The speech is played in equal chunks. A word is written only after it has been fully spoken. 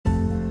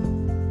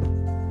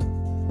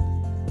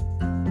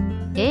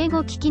英語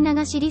聞き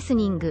流しリス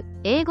ニング、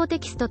英語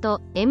テキスト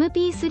と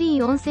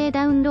MP3 音声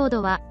ダウンロー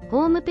ドは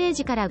ホームペー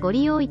ジからご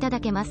利用いただ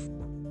けます。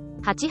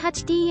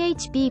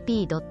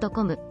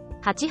88thpp.com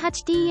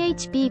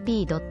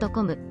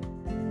 88thpp.com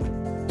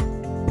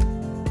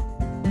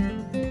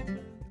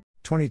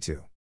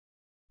 22.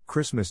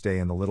 Christmas Day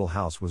in the little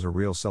house was a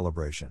real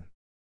celebration.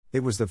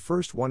 It was the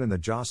first one in the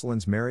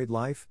Jocelyn's married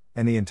life,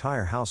 and the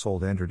entire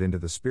household entered into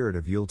the spirit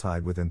of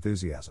Yuletide with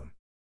enthusiasm.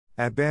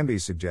 At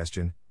Bambi's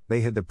suggestion, they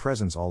hid the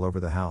presents all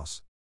over the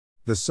house.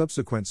 The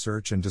subsequent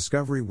search and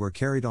discovery were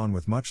carried on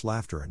with much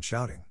laughter and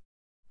shouting.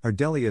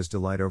 Ardelia's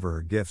delight over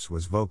her gifts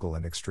was vocal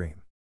and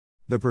extreme.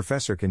 The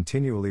professor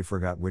continually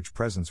forgot which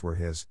presents were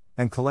his,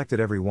 and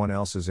collected everyone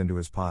else's into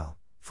his pile,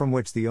 from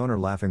which the owner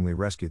laughingly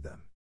rescued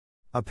them.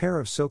 A pair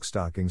of silk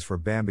stockings for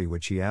Bambi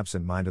which he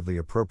absent-mindedly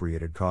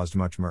appropriated caused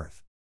much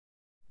mirth.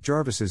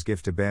 Jarvis's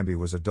gift to Bambi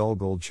was a dull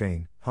gold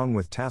chain, hung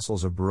with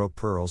tassels of baroque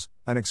pearls,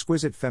 an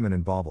exquisite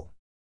feminine bauble.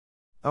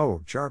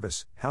 "Oh,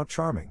 Jarvis, how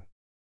charming!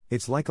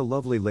 It's like a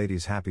lovely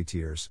lady's happy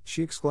tears,"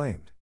 she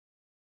exclaimed.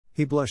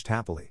 He blushed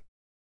happily.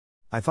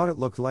 "I thought it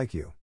looked like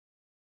you."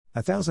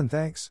 "A thousand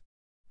thanks.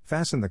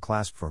 Fasten the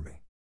clasp for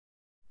me."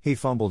 He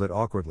fumbled it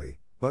awkwardly,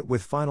 but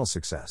with final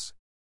success.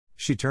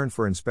 She turned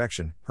for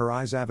inspection, her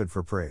eyes avid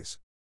for praise.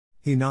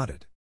 He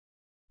nodded.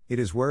 "It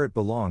is where it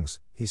belongs,"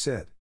 he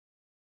said.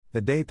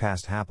 The day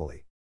passed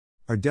happily.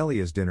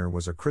 Ardelia's dinner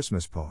was a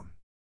Christmas poem.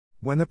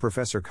 When the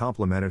professor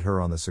complimented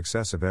her on the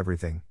success of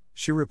everything,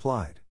 she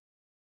replied,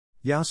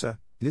 "Yassa,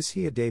 this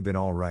he a day been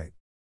all right.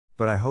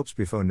 But I hopes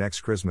before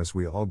next Christmas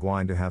we all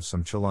gwine to have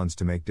some chillons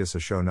to make dis a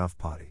show nuff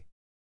potty."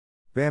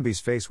 Bambi's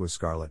face was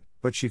scarlet,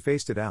 but she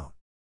faced it out.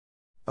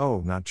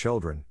 "Oh, not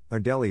children,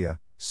 Ardelia,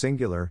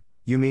 singular,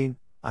 you mean,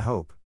 I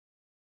hope."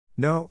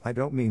 "No, I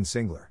don't mean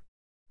singular.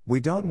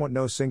 We don't want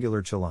no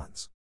singular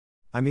chillons.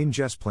 I mean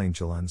just plain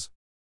chillons."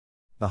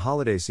 "The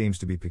holiday seems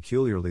to be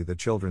peculiarly the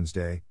children's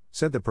day,"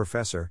 said the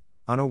professor,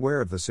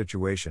 unaware of the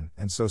situation,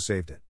 and so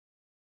saved it.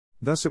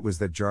 Thus it was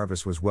that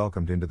Jarvis was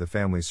welcomed into the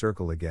family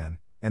circle again,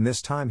 and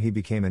this time he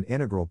became an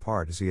integral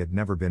part as he had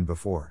never been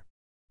before.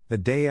 The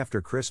day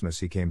after Christmas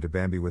he came to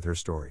Bambi with her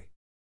story.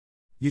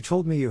 "You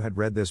told me you had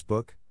read this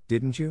book,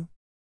 didn't you?"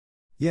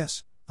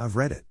 "Yes, I've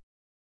read it."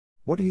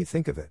 "What do you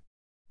think of it?"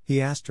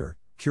 he asked her,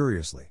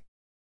 curiously.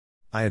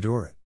 "I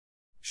adore it,"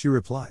 she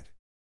replied.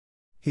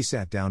 He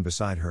sat down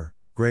beside her,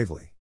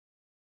 gravely.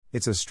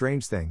 "It's a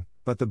strange thing,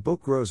 but the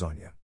book grows on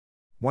you.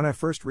 When I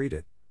first read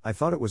it, I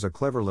thought it was a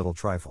clever little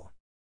trifle.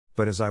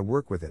 But as I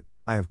work with it,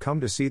 I have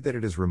come to see that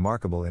it is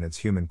remarkable in its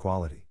human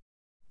quality.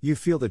 You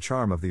feel the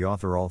charm of the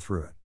author all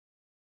through it."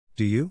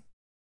 "Do you?"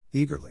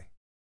 eagerly.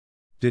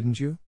 "Didn't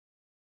you?"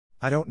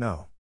 "I don't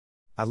know.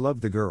 I loved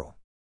the girl.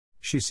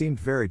 She seemed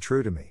very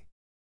true to me.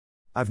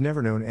 I've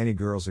never known any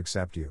girls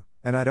except you,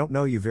 and I don't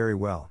know you very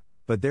well,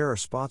 but there are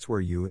spots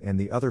where you and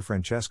the other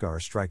Francesca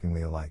are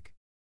strikingly alike.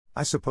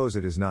 I suppose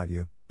it is not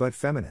you, but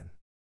feminine.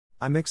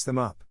 I mix them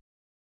up.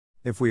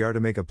 If we are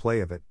to make a play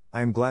of it,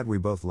 I am glad we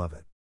both love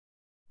it.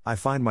 I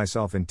find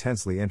myself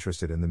intensely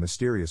interested in the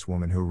mysterious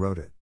woman who wrote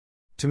it.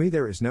 To me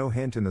there is no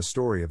hint in the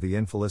story of the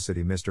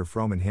infelicity Mr.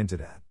 Frohman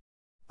hinted at.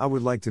 I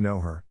would like to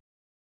know her.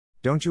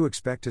 Don't you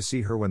expect to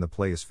see her when the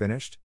play is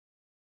finished?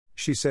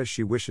 She says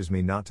she wishes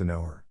me not to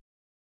know her.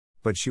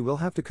 But she will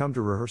have to come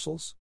to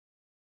rehearsals?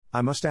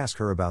 I must ask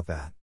her about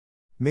that.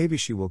 Maybe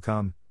she will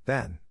come,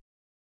 then.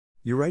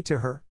 You write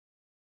to her?"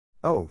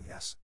 "Oh,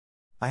 yes.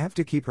 I have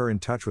to keep her in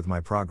touch with my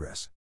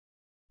progress."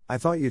 "I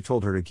thought you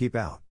told her to keep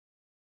out."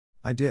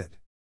 "I did.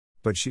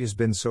 But she has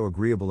been so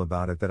agreeable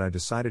about it that I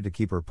decided to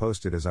keep her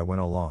posted as I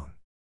went along."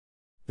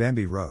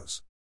 Bambi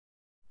rose.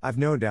 "I've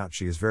no doubt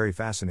she is very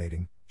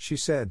fascinating," she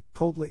said,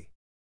 coldly.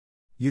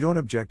 "You don't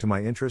object to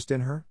my interest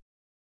in her?"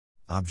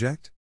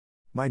 "Object?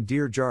 My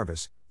dear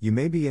Jarvis, you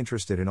may be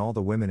interested in all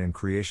the women in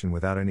creation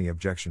without any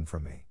objection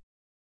from me.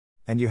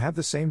 And you have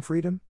the same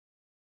freedom?"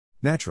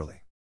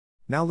 "Naturally.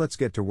 Now let's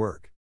get to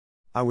work.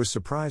 I was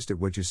surprised at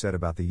what you said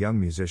about the young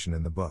musician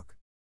in the book.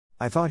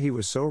 I thought he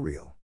was so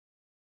real."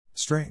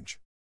 "Strange.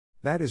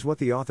 That is what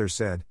the author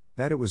said,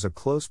 that it was a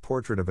close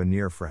portrait of a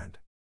near friend.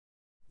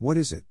 What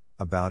is it,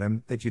 about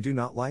him, that you do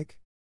not like?"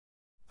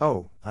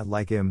 "Oh, I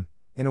like him,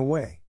 in a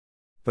way.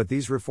 But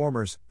these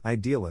reformers,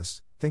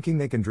 idealists, thinking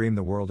they can dream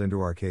the world into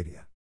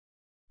Arcadia."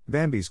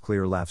 Bambi's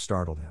clear laugh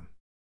startled him.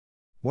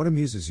 "What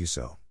amuses you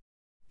so?"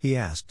 he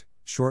asked,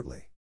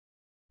 shortly.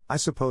 "I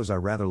suppose I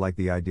rather like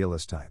the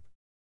idealist type."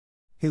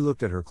 He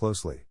looked at her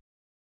closely.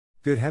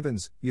 "Good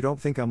heavens, you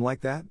don't think I'm like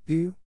that, do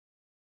you?"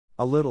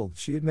 "A little,"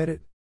 she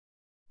admitted.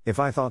 "If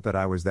I thought that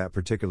I was that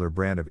particular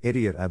brand of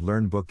idiot I'd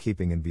learn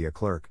bookkeeping and be a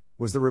clerk,"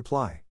 was the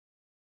reply.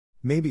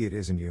 "Maybe it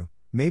isn't you,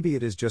 maybe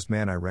it is just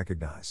man I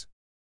recognize.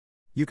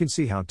 You can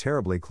see how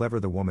terribly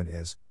clever the woman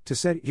is, to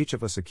set each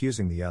of us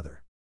accusing the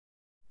other.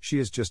 She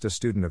is just a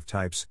student of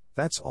types,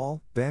 that's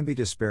all," Bambi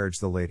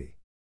disparaged the lady.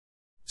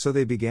 So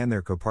they began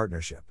their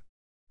co-partnership.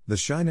 The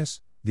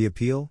shyness, the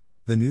appeal,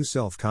 the new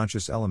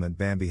self-conscious element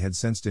Bambi had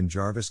sensed in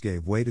Jarvis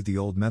gave way to the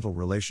old mental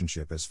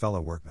relationship as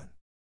fellow workmen.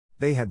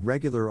 They had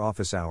regular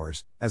office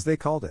hours, as they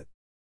called it.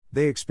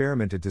 They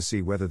experimented to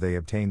see whether they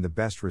obtained the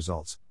best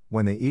results,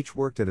 when they each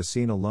worked at a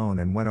scene alone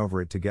and went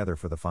over it together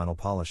for the final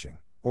polishing,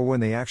 or when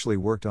they actually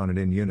worked on it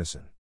in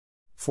unison.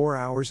 4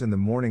 hours in the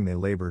morning they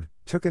labored,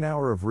 took an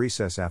hour of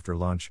recess after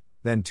lunch,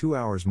 then 2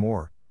 hours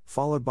more,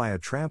 followed by a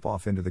tramp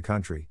off into the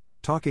country,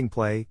 talking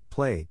play,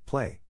 play,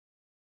 play.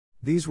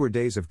 These were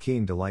days of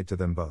keen delight to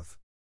them both.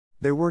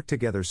 They worked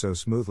together so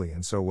smoothly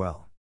and so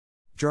well.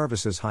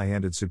 Jarvis's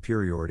high-handed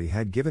superiority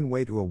had given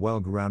way to a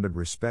well-grounded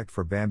respect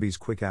for Bambi's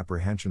quick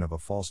apprehension of a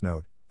false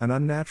note, an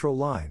unnatural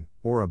line,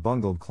 or a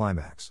bungled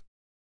climax.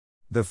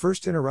 The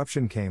first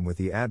interruption came with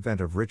the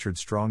advent of Richard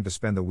Strong to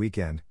spend the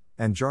weekend,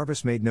 and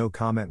Jarvis made no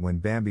comment when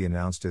Bambi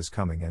announced his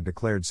coming and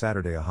declared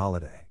Saturday a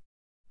holiday.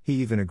 He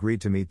even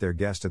agreed to meet their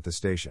guest at the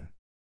station.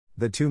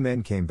 The two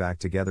men came back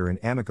together in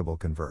amicable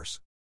converse.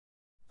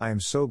 "I am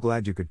so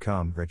glad you could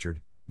come,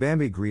 Richard,"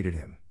 Bambi greeted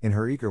him, in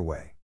her eager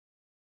way.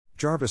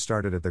 Jarvis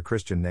started at the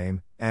Christian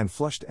name, and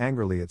flushed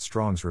angrily at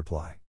Strong's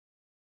reply.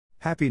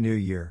 "Happy New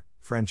Year,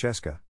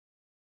 Francesca."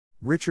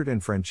 Richard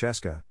and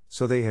Francesca,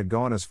 so they had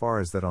gone as far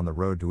as that on the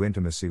road to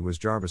intimacy, was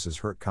Jarvis's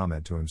hurt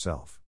comment to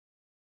himself.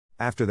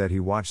 After that he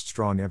watched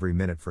Strong every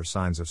minute for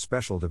signs of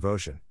special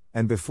devotion,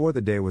 and before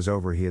the day was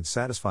over he had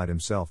satisfied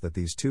himself that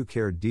these two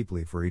cared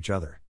deeply for each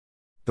other.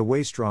 The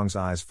way Strong's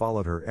eyes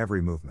followed her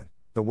every movement,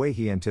 the way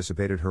he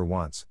anticipated her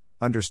wants,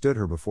 understood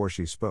her before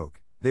she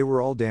spoke, they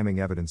were all damning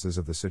evidences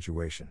of the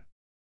situation.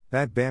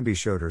 That Bambi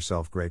showed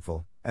herself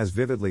grateful, as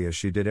vividly as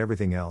she did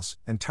everything else,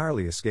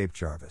 entirely escaped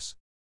Jarvis.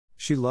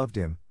 She loved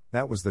him,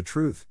 that was the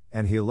truth,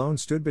 and he alone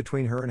stood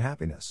between her and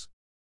happiness.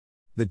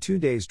 The 2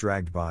 days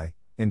dragged by,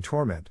 in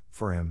torment,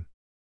 for him.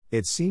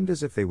 It seemed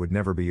as if they would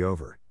never be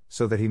over,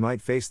 so that he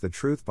might face the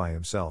truth by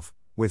himself,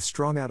 with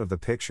Strong out of the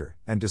picture,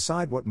 and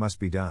decide what must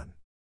be done.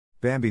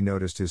 Bambi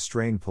noticed his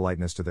strained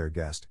politeness to their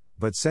guest,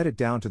 but set it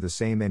down to the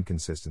same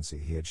inconsistency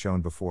he had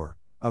shown before,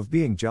 of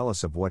being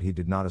jealous of what he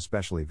did not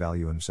especially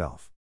value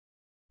himself.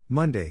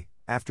 Monday,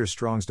 after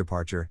Strong's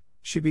departure,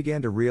 she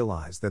began to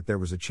realize that there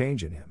was a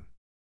change in him.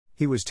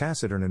 He was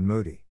taciturn and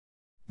moody.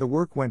 The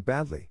work went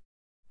badly.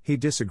 He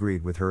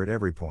disagreed with her at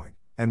every point,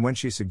 and when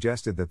she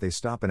suggested that they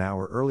stop an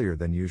hour earlier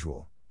than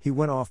usual, he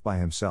went off by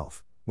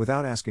himself,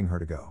 without asking her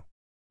to go.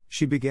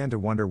 She began to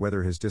wonder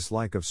whether his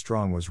dislike of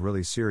Strong was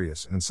really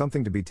serious and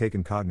something to be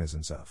taken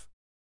cognizance of.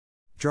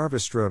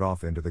 Jarvis strode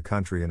off into the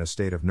country in a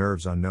state of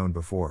nerves unknown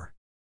before.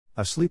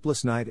 A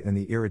sleepless night and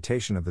the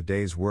irritation of the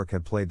day's work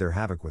had played their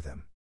havoc with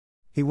him.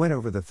 He went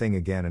over the thing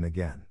again and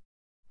again.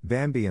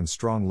 Bambi and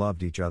Strong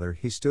loved each other,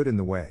 he stood in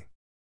the way.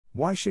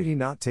 Why should he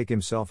not take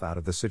himself out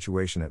of the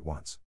situation at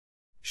once?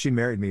 She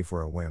married me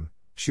for a whim,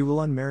 she will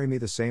unmarry me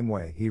the same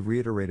way, he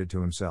reiterated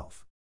to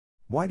himself.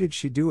 Why did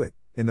she do it,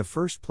 in the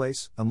first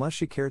place, unless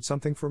she cared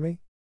something for me?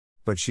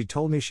 But she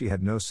told me she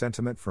had no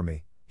sentiment for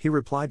me, he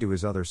replied to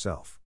his other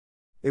self.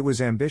 It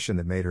was ambition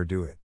that made her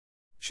do it.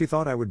 She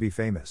thought I would be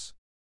famous.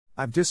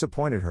 I've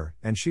disappointed her,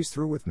 and she's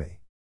through with me.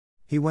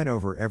 He went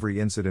over every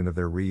incident of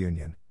their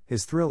reunion,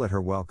 his thrill at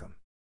her welcome.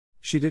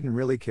 She didn't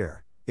really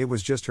care, it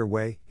was just her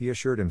way, he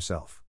assured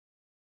himself.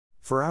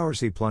 For hours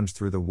he plunged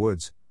through the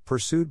woods,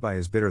 pursued by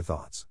his bitter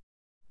thoughts.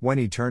 When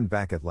he turned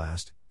back at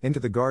last, into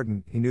the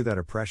garden, he knew that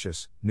a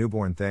precious,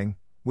 newborn thing,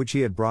 which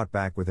he had brought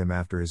back with him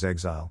after his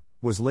exile,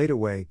 was laid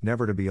away,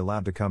 never to be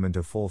allowed to come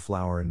into full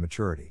flower and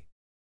maturity.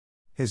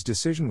 His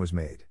decision was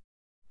made.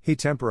 He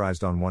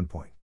temporized on one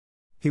point.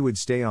 He would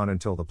stay on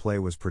until the play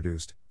was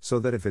produced, so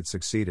that if it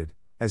succeeded,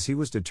 as he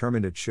was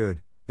determined it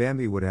should,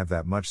 Bambi would have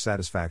that much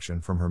satisfaction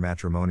from her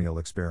matrimonial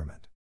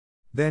experiment.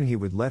 Then he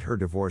would let her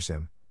divorce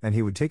him, and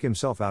he would take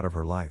himself out of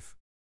her life.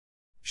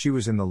 She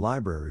was in the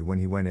library when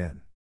he went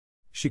in.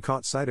 She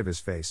caught sight of his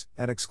face,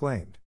 and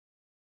exclaimed,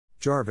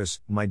 "Jarvis,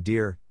 my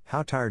dear,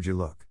 how tired you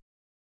look."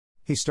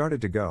 He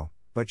started to go,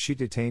 but she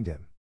detained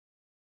him.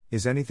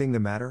 "Is anything the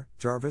matter,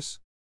 Jarvis?"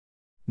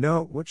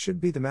 "No, what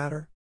should be the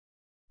matter?"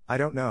 "I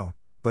don't know,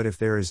 but if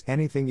there is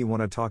anything you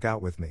want to talk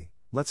out with me,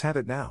 let's have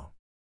it now.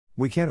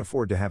 We can't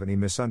afford to have any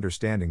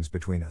misunderstandings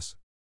between us."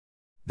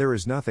 "There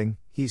is nothing,"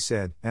 he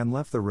said, and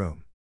left the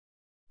room.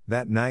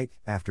 That night,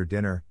 after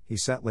dinner, he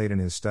sat late in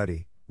his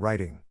study,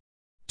 writing.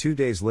 2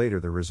 days later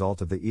the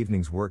result of the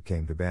evening's work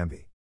came to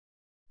Bambi.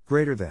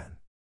 Greater than.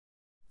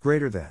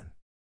 Greater than.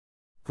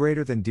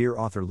 Greater than dear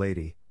author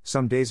lady,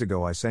 some days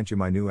ago I sent you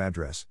my new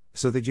address,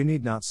 so that you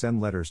need not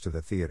send letters to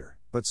the theater,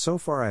 but so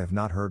far I have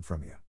not heard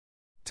from you.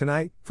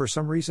 Tonight, for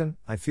some reason,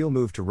 I feel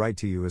moved to write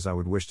to you as I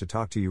would wish to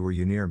talk to you were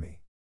you near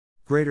me.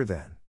 Greater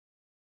than.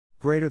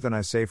 Greater than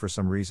I say for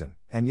some reason,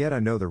 and yet I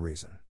know the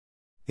reason.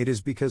 It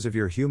is because of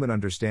your human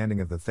understanding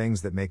of the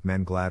things that make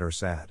men glad or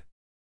sad.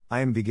 I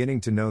am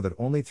beginning to know that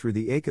only through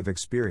the ache of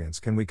experience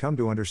can we come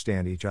to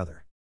understand each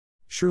other.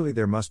 Surely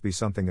there must be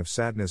something of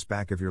sadness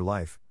back of your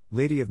life,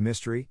 lady of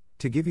mystery,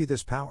 to give you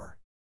this power.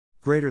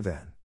 Greater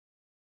than.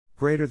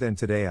 Greater than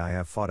today I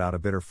have fought out a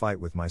bitter fight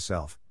with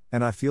myself,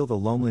 and I feel the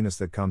loneliness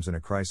that comes in a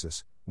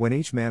crisis, when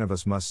each man of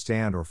us must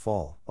stand or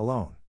fall,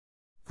 alone.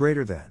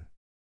 Greater than.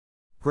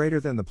 Greater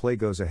than the play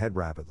goes ahead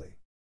rapidly.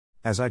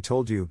 As I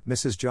told you,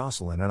 Mrs.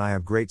 Jocelyn and I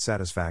have great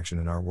satisfaction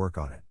in our work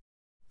on it.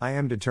 I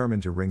am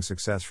determined to wring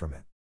success from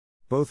it.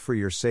 Both for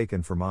your sake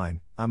and for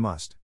mine, I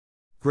must.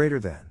 Greater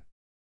than.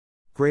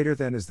 Greater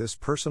than, is this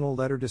personal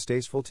letter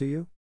distasteful to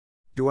you?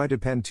 Do I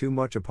depend too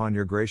much upon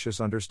your gracious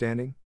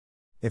understanding?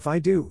 If I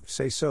do,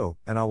 say so,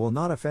 and I will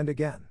not offend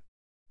again.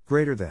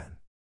 Greater than.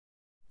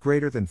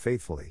 Greater than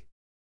faithfully.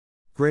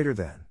 Greater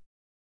than.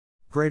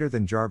 Greater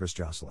than Jarvis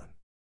Jocelyn.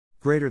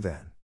 Greater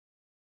than.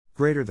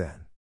 Greater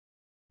than.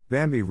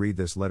 Bambi read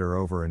this letter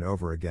over and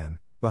over again,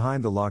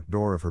 behind the locked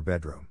door of her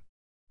bedroom.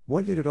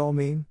 What did it all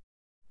mean?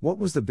 What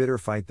was the bitter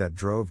fight that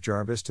drove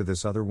Jarvis to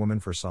this other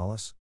woman for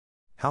solace?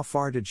 How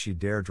far did she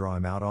dare draw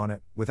him out on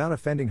it, without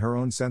offending her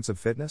own sense of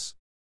fitness?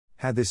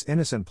 Had this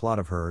innocent plot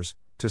of hers,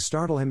 to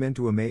startle him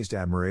into amazed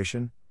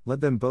admiration, led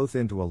them both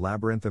into a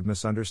labyrinth of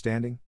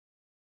misunderstanding?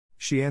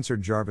 She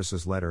answered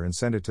Jarvis's letter and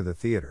sent it to the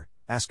theater,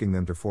 asking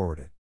them to forward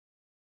it.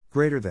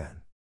 Greater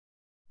than.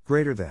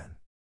 Greater than.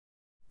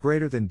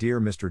 Greater than,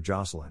 dear Mr.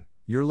 Jocelyn,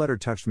 your letter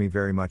touched me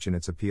very much in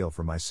its appeal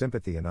for my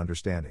sympathy and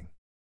understanding.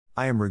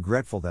 I am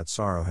regretful that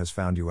sorrow has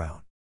found you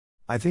out.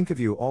 I think of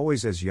you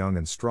always as young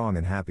and strong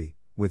and happy,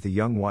 with a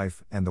young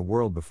wife and the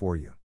world before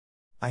you.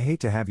 I hate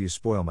to have you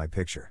spoil my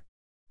picture.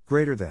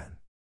 Greater than.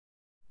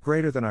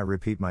 Greater than, I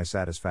repeat my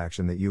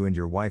satisfaction that you and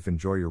your wife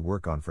enjoy your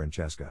work on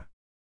Francesca.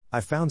 I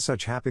found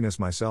such happiness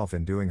myself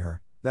in doing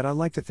her, that I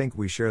like to think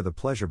we share the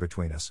pleasure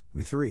between us,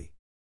 we three.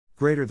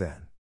 Greater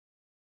than.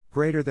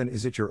 Greater than,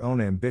 is it your own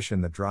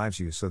ambition that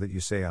drives you so that you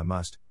say I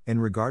must, in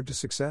regard to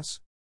success?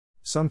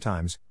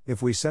 Sometimes,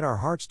 if we set our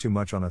hearts too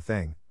much on a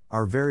thing,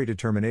 our very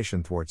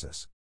determination thwarts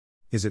us.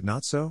 Is it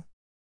not so?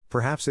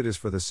 Perhaps it is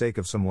for the sake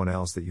of someone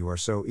else that you are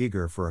so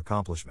eager for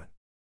accomplishment.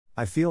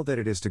 I feel that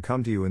it is to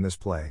come to you in this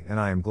play, and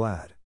I am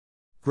glad.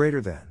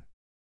 Greater than.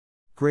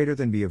 Greater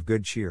than, be of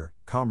good cheer,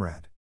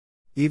 comrade.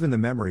 Even the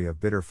memory of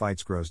bitter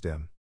fights grows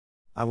dim.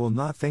 I will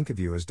not think of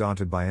you as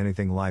daunted by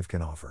anything life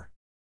can offer.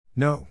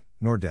 No,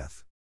 nor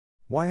death.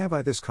 Why have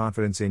I this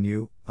confidence in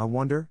you, I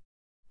wonder?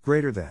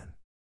 Greater than.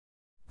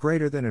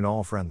 Greater than, in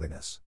all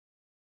friendliness.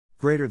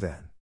 Greater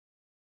than.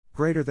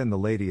 Greater than, the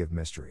lady of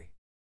mystery.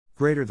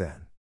 Greater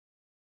than.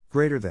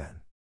 Greater than.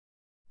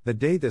 The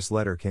day this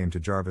letter came to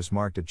Jarvis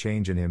marked a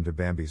change in him to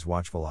Bambi's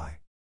watchful eye.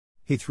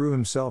 He threw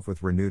himself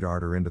with renewed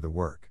ardor into the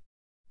work.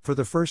 For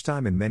the first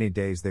time in many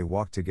days they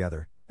walked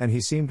together, and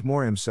he seemed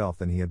more himself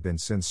than he had been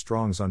since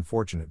Strong's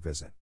unfortunate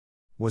visit.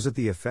 Was it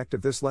the effect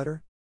of this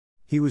letter?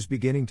 He was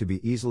beginning to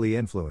be easily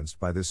influenced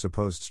by this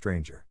supposed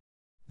stranger.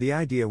 The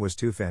idea was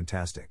too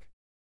fantastic.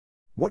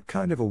 What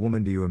kind of a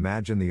woman do you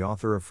imagine the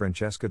author of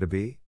Francesca to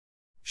be?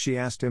 She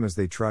asked him as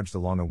they trudged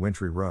along a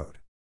wintry road.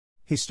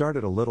 He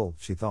started a little,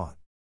 she thought.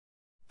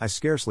 I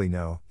scarcely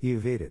know, he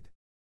evaded.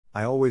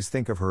 I always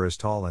think of her as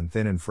tall and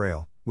thin and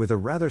frail, with a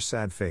rather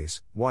sad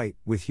face, white,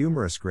 with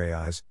humorous gray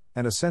eyes,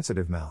 and a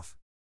sensitive mouth.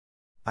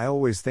 I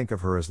always think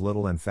of her as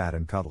little and fat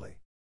and cuddly.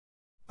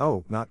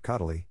 Oh, not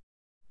cuddly,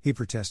 he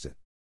protested.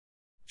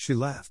 She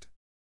laughed.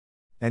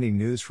 Any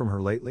news from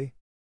her lately?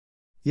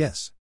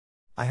 Yes.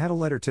 I had a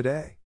letter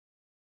today.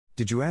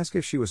 Did you ask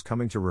if she was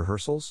coming to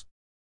rehearsals?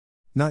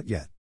 Not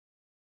yet.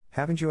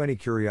 Haven't you any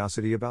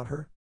curiosity about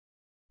her?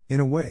 In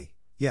a way,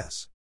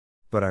 yes.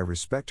 But I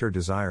respect her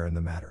desire in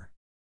the matter.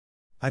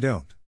 I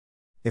don't.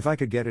 If I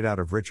could get it out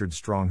of Richard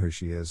Strong who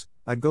she is,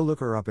 I'd go look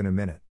her up in a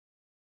minute.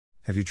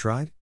 Have you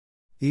tried?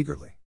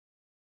 Eagerly.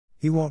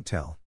 He won't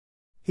tell.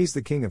 He's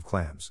the king of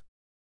clams.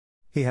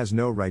 He has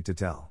no right to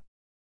tell.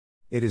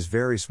 It is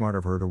very smart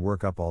of her to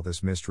work up all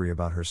this mystery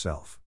about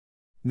herself.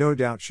 No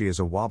doubt she is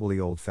a wobbly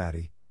old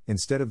fatty,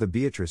 instead of the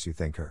Beatrice you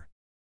think her.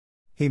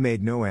 He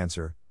made no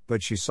answer,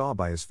 but she saw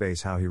by his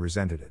face how he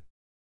resented it.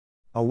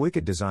 A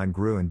wicked design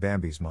grew in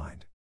Bambi's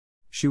mind.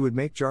 She would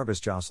make Jarvis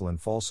Jocelyn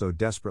fall so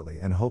desperately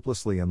and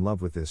hopelessly in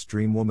love with this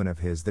dream woman of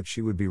his that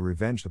she would be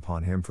revenged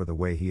upon him for the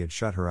way he had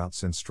shut her out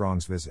since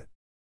Strong's visit.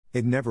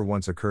 It never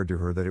once occurred to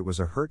her that it was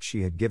a hurt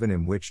she had given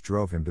him which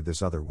drove him to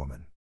this other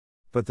woman.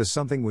 But the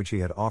something which he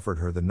had offered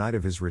her the night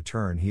of his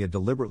return he had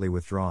deliberately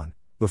withdrawn,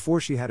 before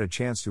she had a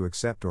chance to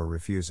accept or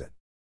refuse it.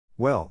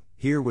 Well,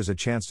 here was a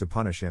chance to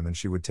punish him and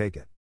she would take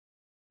it.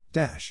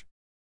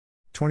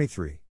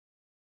 23.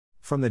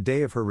 From the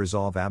day of her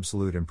resolve,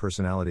 absolute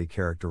impersonality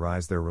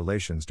characterized their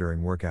relations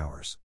during work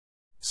hours.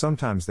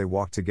 Sometimes they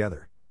walked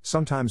together,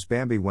 sometimes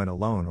Bambi went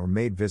alone or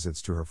made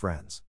visits to her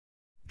friends.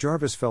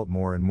 Jarvis felt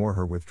more and more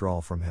her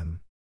withdrawal from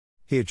him.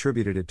 He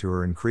attributed it to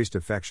her increased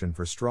affection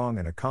for Strong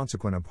and a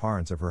consequent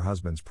abhorrence of her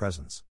husband's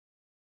presence.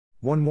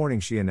 One morning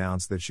she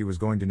announced that she was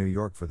going to New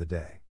York for the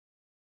day.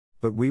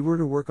 But we were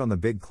to work on the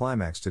big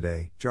climax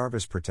today,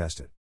 Jarvis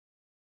protested.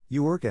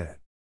 You work at it.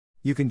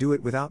 You can do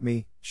it without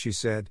me, she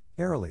said,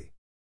 airily.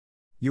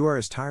 You are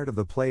as tired of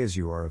the play as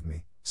you are of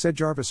me, said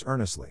Jarvis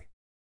earnestly.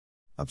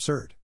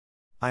 Absurd.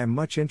 I am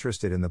much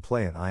interested in the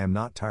play and I am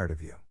not tired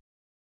of you.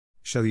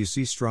 Shall you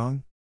see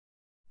Strong?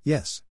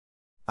 Yes.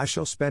 I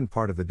shall spend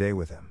part of the day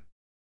with him.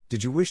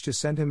 Did you wish to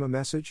send him a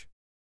message?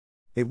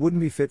 It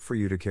wouldn't be fit for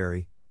you to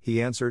carry,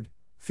 he answered,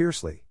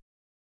 fiercely.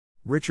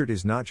 Richard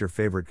is not your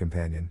favorite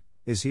companion,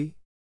 is he?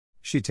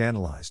 She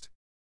tantalized.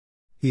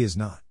 He is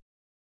not.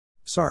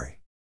 Sorry.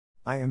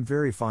 I am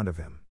very fond of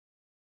him.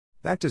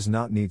 That does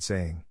not need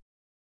saying.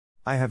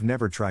 I have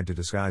never tried to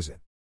disguise it.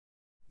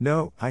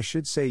 No, I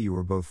should say you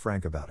were both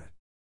frank about it.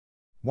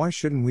 Why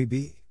shouldn't we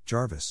be,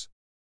 Jarvis?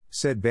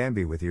 Said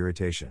Bambi with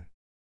irritation.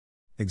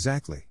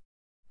 Exactly.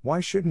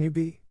 Why shouldn't you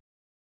be?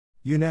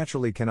 You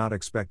naturally cannot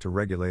expect to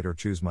regulate or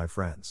choose my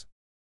friends.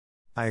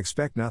 I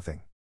expect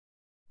nothing.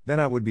 Then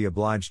I would be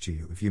obliged to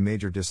you if you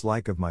made your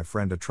dislike of my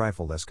friend a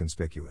trifle less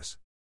conspicuous.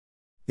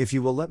 If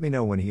you will let me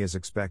know when he is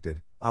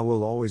expected, I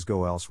will always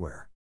go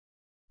elsewhere.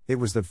 It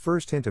was the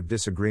first hint of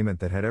disagreement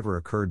that had ever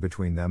occurred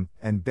between them,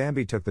 and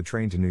Bambi took the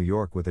train to New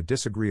York with a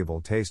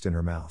disagreeable taste in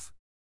her mouth.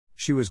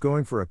 She was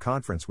going for a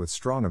conference with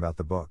Strong about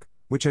the book,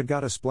 which had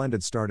got a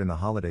splendid start in the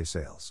holiday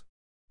sales.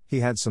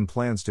 He had some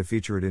plans to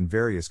feature it in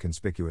various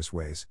conspicuous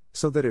ways,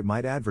 so that it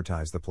might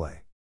advertise the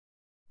play.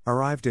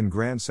 Arrived in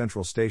Grand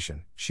Central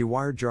Station, she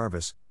wired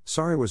Jarvis,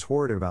 sorry was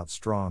horrid about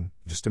Strong,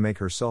 just to make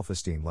her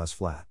self-esteem less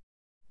flat.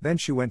 Then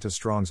she went to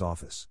Strong's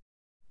office.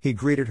 He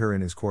greeted her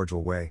in his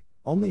cordial way,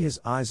 only his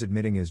eyes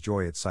admitting his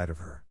joy at sight of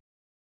her.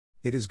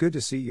 It is good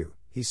to see you,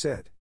 he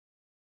said.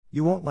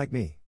 You won't like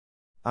me.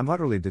 I'm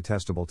utterly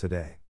detestable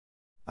today.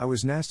 I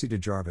was nasty to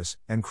Jarvis,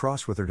 and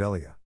cross with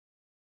Ardelia.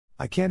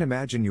 I can't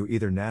imagine you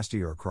either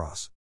nasty or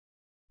cross.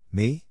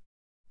 Me?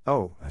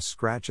 Oh, I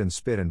scratch and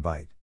spit and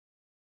bite.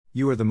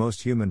 You are the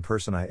most human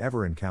person I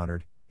ever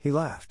encountered, he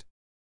laughed.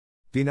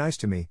 Be nice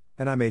to me,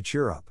 and I may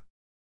cheer up.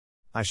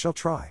 I shall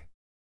try.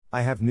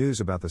 I have news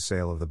about the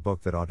sale of the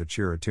book that ought to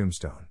cheer a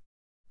tombstone.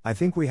 I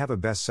think we have a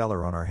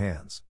bestseller on our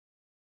hands.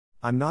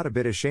 I'm not a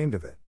bit ashamed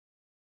of it.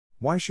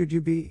 Why should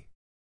you be?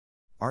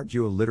 Aren't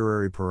you a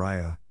literary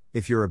pariah,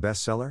 if you're a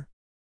bestseller?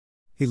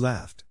 He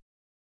laughed.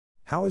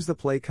 How is the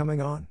play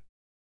coming on?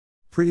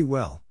 Pretty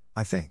well,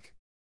 I think.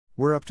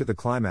 We're up to the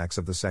climax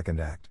of the second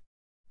act.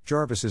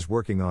 Jarvis is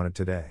working on it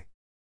today.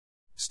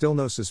 Still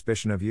no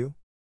suspicion of you?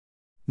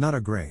 Not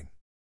a grain.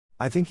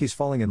 I think he's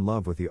falling in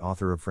love with the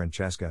author of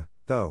Francesca,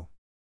 though.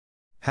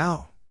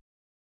 How?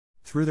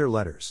 Through their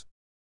letters.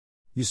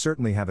 You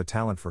certainly have a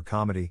talent for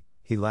comedy,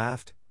 he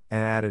laughed,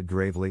 and added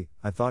gravely,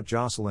 I thought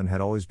Jocelyn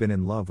had always been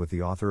in love with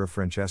the author of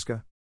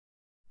Francesca?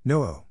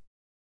 No.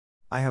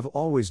 I have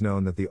always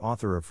known that the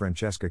author of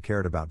Francesca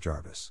cared about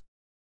Jarvis.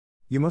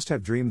 You must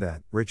have dreamed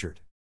that, Richard.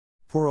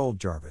 Poor old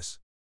Jarvis.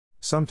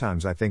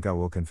 Sometimes I think I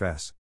will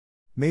confess.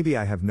 Maybe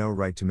I have no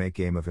right to make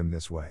game of him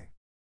this way.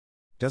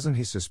 Doesn't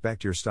he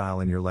suspect your style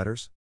in your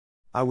letters?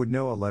 I would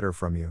know a letter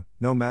from you,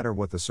 no matter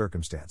what the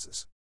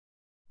circumstances.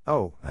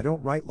 Oh, I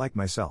don't write like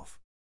myself.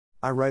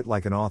 I write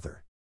like an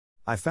author.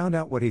 I found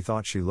out what he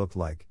thought she looked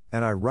like,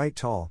 and I write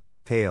tall,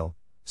 pale,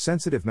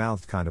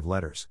 sensitive-mouthed kind of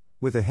letters,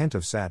 with a hint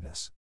of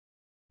sadness.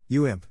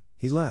 You imp,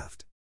 he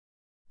laughed.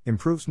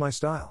 Improves my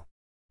style.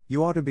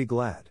 You ought to be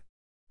glad.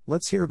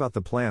 Let's hear about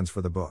the plans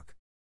for the book.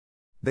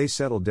 They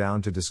settled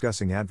down to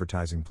discussing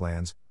advertising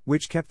plans,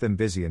 which kept them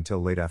busy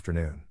until late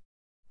afternoon.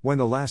 When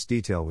the last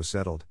detail was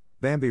settled,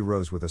 Bambi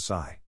rose with a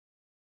sigh.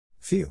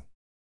 Phew.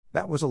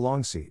 That was a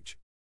long siege.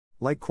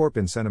 Like Corp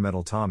in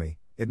Sentimental Tommy,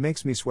 it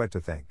makes me sweat to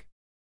think.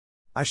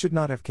 I should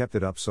not have kept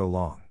it up so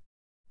long.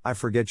 I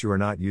forget you are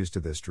not used to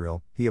this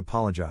drill, he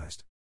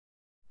apologized.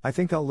 I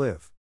think I'll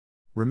live.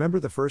 Remember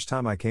the first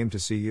time I came to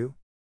see you?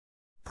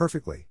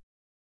 Perfectly.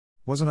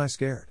 Wasn't I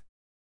scared?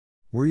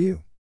 Were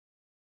you?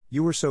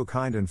 You were so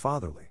kind and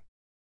fatherly.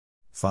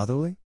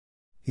 Fatherly?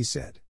 He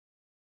said.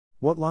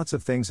 What lots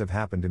of things have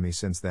happened to me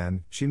since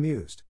then, she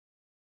mused.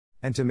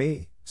 And to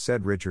me,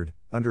 said Richard,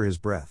 under his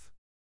breath.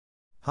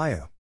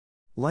 Hiya.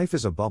 Life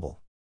is a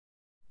bubble.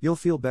 You'll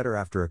feel better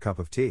after a cup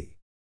of tea.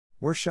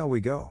 Where shall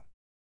we go?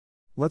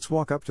 Let's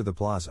walk up to the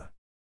plaza.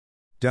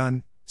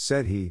 Done,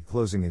 said he,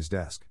 closing his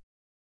desk.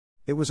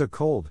 It was a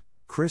cold,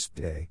 crisp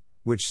day,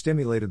 which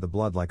stimulated the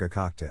blood like a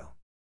cocktail.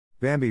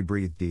 Bambi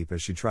breathed deep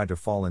as she tried to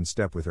fall in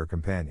step with her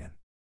companion.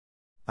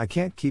 I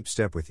can't keep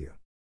step with you.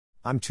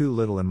 I'm too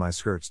little and my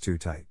skirt's too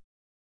tight.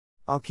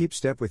 I'll keep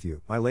step with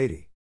you, my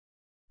lady.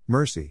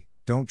 Mercy,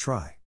 don't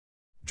try.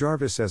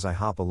 Jarvis says I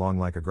hop along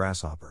like a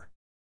grasshopper.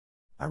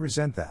 I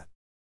resent that.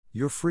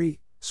 Your free,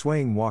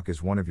 swaying walk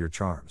is one of your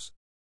charms.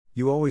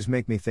 You always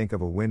make me think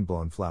of a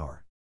wind-blown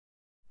flower.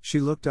 She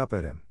looked up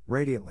at him,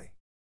 radiantly.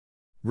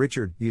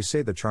 Richard, you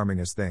say the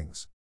charmingest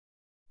things.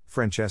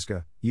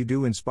 Francesca, you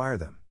do inspire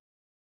them.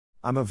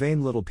 I'm a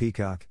vain little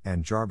peacock,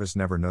 and Jarvis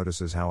never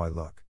notices how I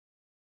look.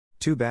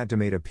 Too bad to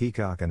mate a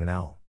peacock and an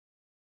owl.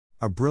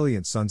 A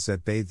brilliant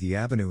sunset bathed the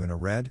avenue in a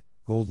red,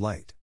 gold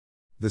light.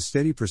 The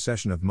steady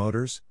procession of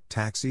motors,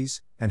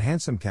 taxis, and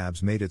hansom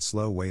cabs made its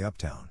slow way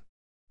uptown.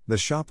 The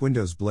shop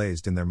windows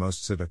blazed in their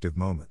most seductive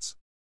moments.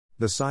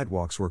 The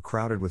sidewalks were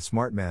crowded with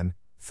smart men,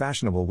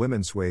 fashionable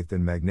women swathed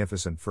in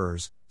magnificent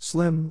furs,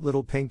 slim,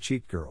 little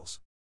pink-cheeked girls.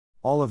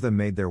 All of them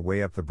made their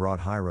way up the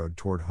broad high road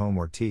toward home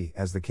or tea,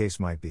 as the case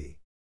might be.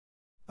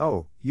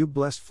 Oh, you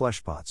blessed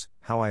fleshpots,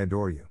 how I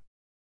adore you.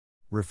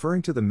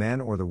 Referring to the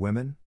men or the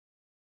women?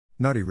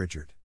 Nutty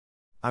Richard.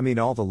 I mean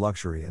all the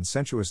luxury and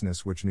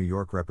sensuousness which New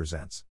York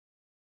represents.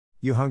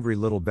 You hungry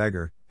little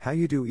beggar, how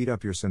you do eat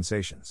up your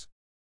sensations.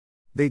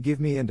 They give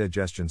me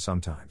indigestion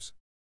sometimes.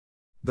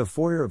 The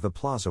foyer of the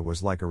plaza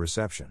was like a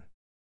reception.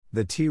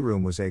 The tea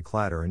room was a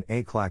clatter and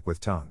a clack with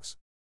tongues.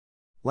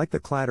 Like the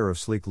clatter of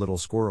sleek little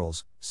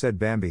squirrels, said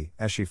Bambi,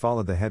 as she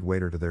followed the head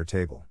waiter to their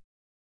table.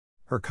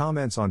 Her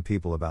comments on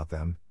people about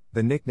them,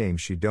 the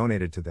nicknames she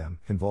donated to them,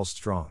 convulsed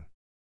Strong.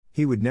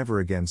 He would never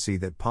again see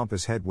that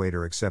pompous head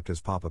waiter except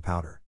as Papa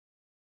Powder.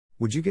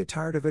 Would you get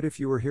tired of it if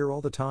you were here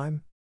all the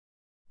time?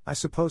 I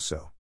suppose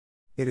so.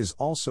 It is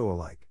all so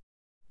alike.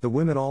 The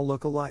women all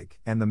look alike,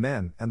 and the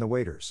men, and the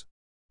waiters.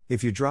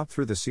 If you dropped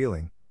through the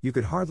ceiling, you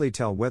could hardly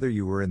tell whether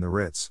you were in the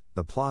Ritz,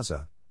 the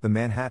Plaza, the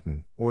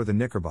Manhattan, or the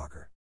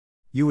Knickerbocker.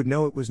 You would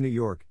know it was New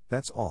York,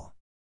 that's all.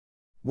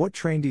 What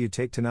train do you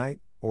take tonight,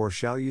 or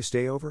shall you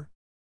stay over?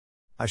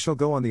 I shall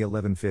go on the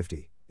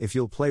 11:50, if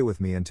you'll play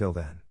with me until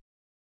then.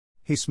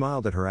 He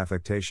smiled at her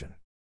affectation.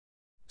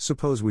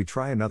 Suppose we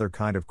try another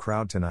kind of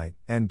crowd tonight,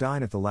 and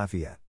dine at the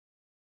Lafayette.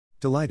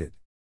 Delighted.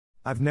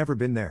 I've never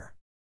been there.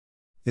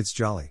 It's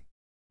jolly.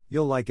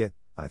 You'll like it,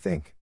 I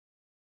think.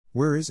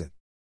 Where is it?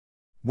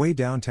 Way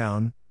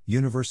downtown,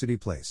 University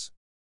Place.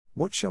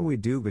 What shall we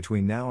do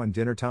between now and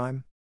dinner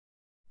time?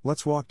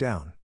 Let's walk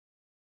down.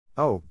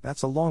 Oh,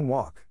 that's a long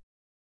walk.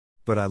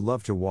 But I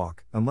love to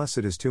walk, unless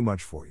it is too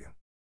much for you.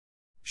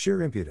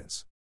 Sheer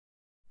impudence.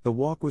 The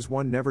walk was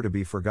one never to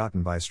be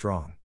forgotten by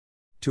Strong.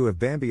 To have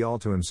Bambi all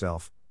to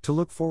himself, to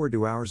look forward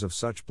to hours of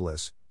such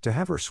bliss, to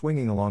have her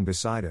swinging along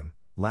beside him,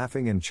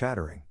 laughing and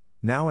chattering,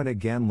 now and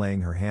again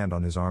laying her hand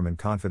on his arm in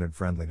confident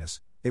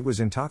friendliness, it was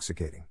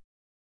intoxicating.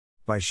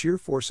 By sheer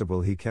force of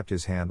will he kept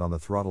his hand on the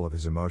throttle of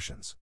his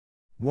emotions.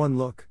 One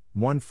look,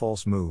 one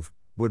false move,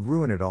 would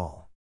ruin it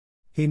all.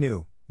 He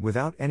knew,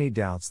 without any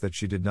doubts, that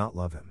she did not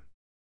love him.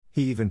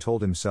 He even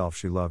told himself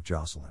she loved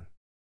Jocelyn.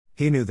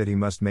 He knew that he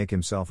must make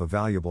himself a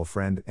valuable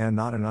friend and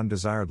not an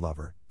undesired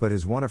lover, but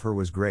his one of her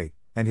was great,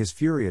 and his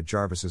fury at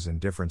Jarvis's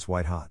indifference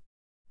white hot.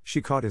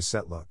 She caught his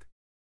set look.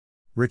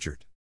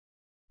 Richard.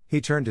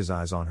 He turned his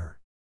eyes on her.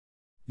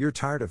 You're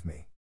tired of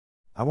me.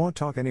 I won't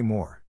talk any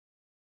more.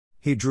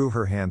 He drew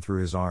her hand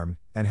through his arm,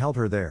 and held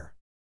her there.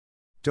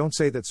 Don't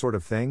say that sort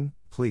of thing,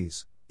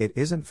 please, it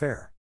isn't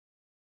fair.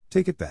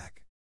 Take it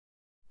back.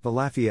 The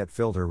Lafayette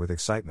filled her with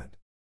excitement.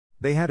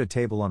 They had a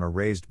table on a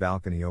raised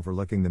balcony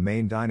overlooking the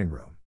main dining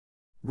room.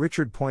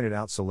 Richard pointed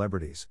out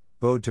celebrities,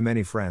 bowed to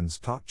many friends,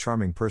 talked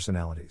charming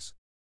personalities.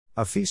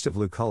 A feast of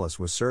Lucullus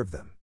was served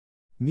them.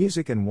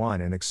 Music and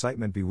wine and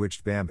excitement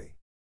bewitched Bambi.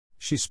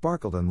 She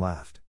sparkled and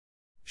laughed.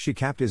 She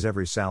capped his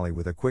every sally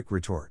with a quick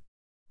retort.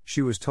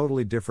 She was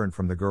totally different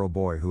from the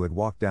girl-boy who had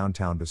walked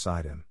downtown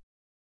beside him.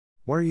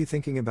 What are you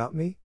thinking about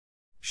me?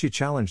 She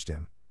challenged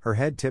him, her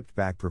head tipped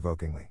back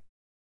provokingly.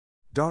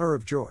 Daughter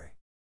of joy.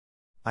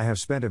 I have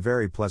spent a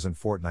very pleasant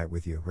fortnight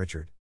with you,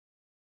 Richard.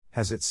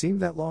 Has it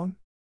seemed that long?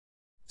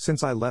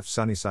 Since I left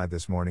Sunnyside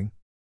this morning?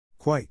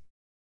 Quite.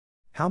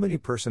 How many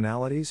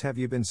personalities have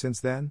you been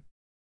since then?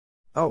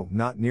 Oh,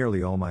 not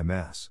nearly all my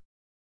mess.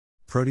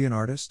 Protean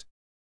artist?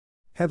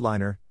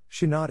 Headliner,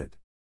 she nodded.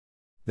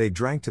 They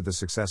drank to the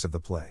success of the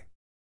play.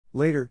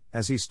 Later,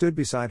 as he stood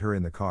beside her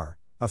in the car,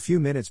 a few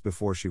minutes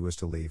before she was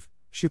to leave,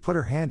 she put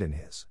her hand in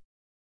his.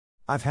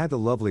 I've had the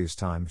loveliest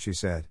time, she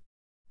said.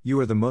 You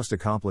are the most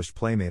accomplished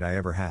playmate I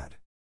ever had.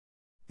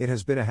 It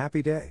has been a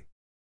happy day.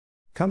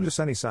 Come to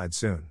Sunnyside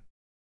soon.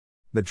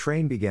 The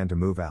train began to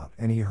move out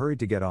and he hurried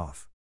to get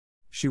off.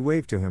 She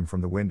waved to him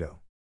from the window.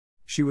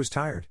 She was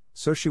tired,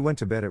 so she went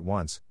to bed at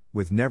once,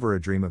 with never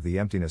a dream of the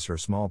emptiness her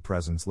small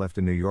presence left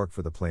in New York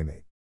for the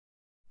playmate.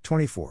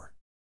 24.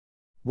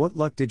 What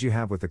luck did you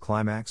have with the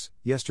climax,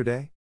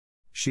 yesterday?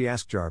 She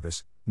asked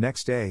Jarvis,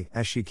 next day,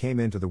 as she came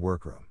into the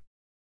workroom.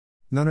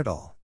 None at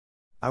all.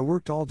 I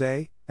worked all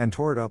day, and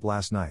tore it up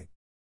last night.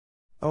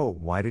 Oh,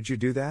 why did you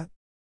do that?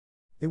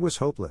 It was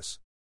hopeless.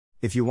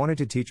 If you wanted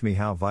to teach me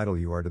how vital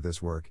you are to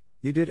this work,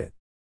 you did it.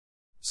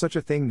 Such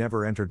a thing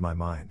never entered my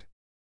mind.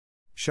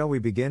 Shall we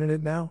begin in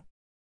it now?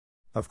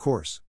 Of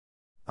course.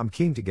 I'm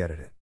keen to get at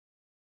it.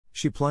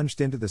 She plunged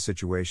into the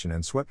situation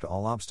and swept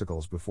all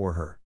obstacles before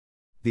her.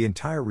 The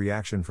entire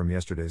reaction from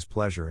yesterday's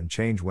pleasure and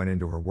change went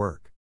into her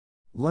work.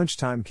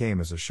 Lunchtime came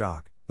as a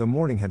shock, the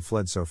morning had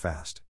fled so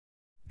fast.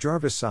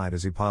 Jarvis sighed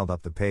as he piled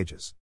up the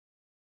pages.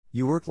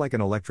 You work like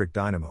an electric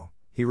dynamo,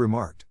 he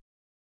remarked.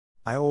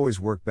 I always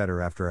work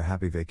better after a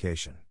happy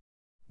vacation.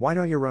 Why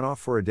don't you run off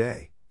for a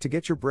day, to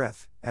get your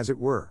breath, as it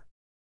were?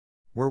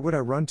 Where would I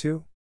run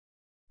to?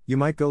 You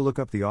might go look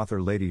up the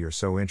author lady you're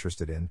so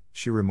interested in,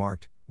 she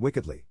remarked,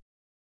 wickedly.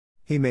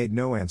 He made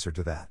no answer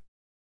to that.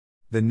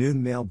 The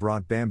noon mail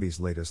brought Bambi's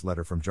latest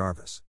letter from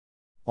Jarvis.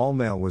 All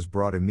mail was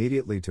brought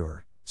immediately to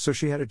her, so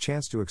she had a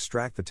chance to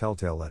extract the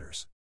telltale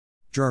letters.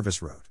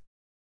 Jarvis wrote.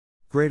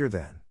 Greater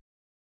than.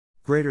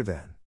 Greater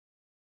than.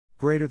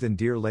 Greater than,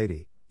 dear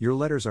lady, your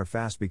letters are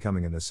fast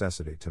becoming a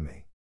necessity to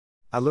me.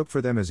 I look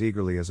for them as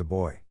eagerly as a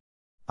boy.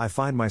 I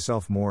find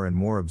myself more and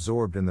more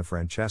absorbed in the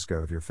Francesca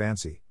of your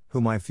fancy,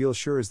 whom I feel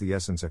sure is the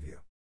essence of you.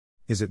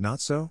 Is it not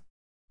so?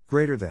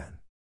 Greater than.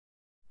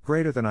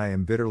 Greater than. I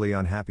am bitterly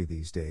unhappy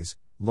these days,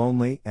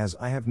 lonely as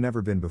I have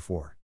never been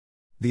before.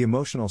 The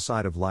emotional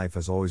side of life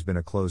has always been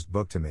a closed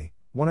book to me,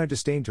 one I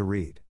disdain to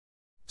read.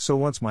 So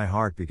once my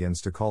heart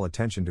begins to call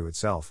attention to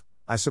itself,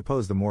 I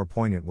suppose the more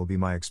poignant will be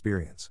my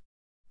experience.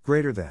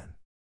 Greater than.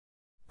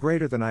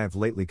 Greater than I have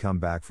lately come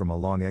back from a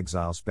long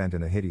exile spent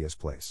in a hideous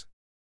place.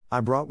 I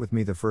brought with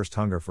me the first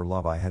hunger for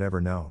love I had ever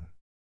known.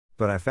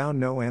 But I found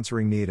no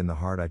answering need in the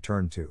heart I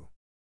turned to.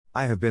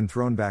 I have been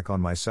thrown back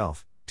on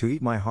myself, to eat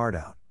my heart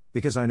out,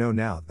 because I know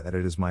now that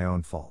it is my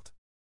own fault.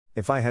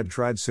 If I had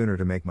tried sooner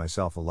to make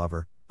myself a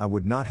lover, I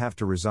would not have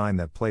to resign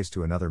that place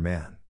to another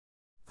man.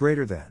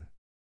 Greater than.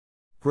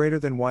 Greater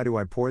than why do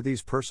I pour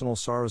these personal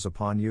sorrows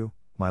upon you,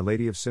 my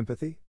lady of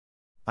sympathy?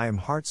 I am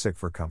heartsick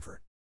for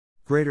comfort.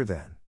 Greater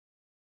than.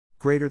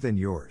 Greater than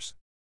yours.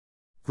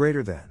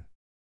 Greater than.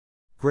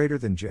 Greater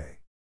than J.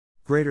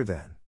 Greater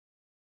than.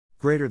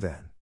 Greater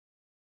than.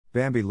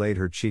 Bambi laid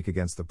her cheek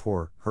against the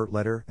poor, hurt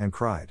letter, and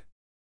cried.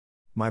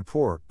 My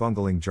poor,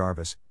 bungling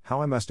Jarvis, how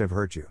I must have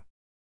hurt you.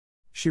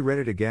 She read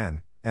it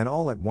again, and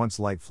all at once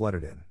light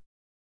flooded in.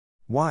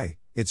 Why,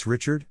 it's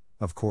Richard,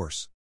 of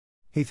course.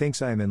 He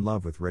thinks I am in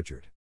love with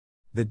Richard.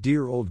 The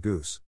dear old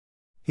goose.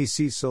 He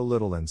sees so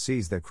little and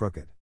sees that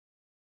crooked.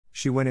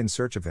 She went in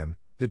search of him,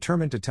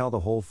 determined to tell the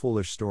whole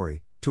foolish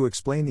story, to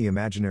explain the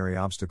imaginary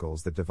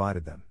obstacles that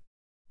divided them.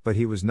 But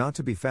he was not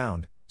to be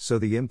found, so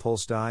the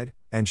impulse died,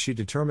 and she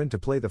determined to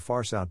play the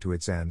farce out to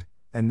its end,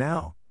 and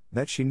now,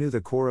 that she knew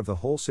the core of the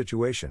whole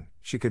situation,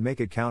 she could make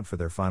it count for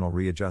their final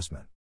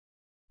readjustment.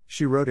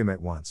 She wrote him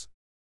at once.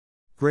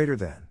 Greater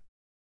than.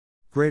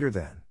 Greater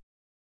than.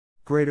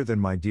 Greater than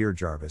my dear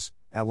Jarvis,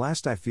 at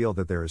last I feel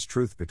that there is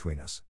truth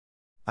between us.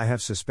 I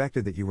have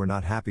suspected that you were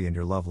not happy in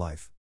your love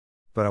life.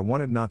 But I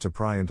wanted not to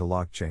pry into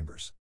locked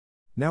chambers.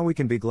 Now we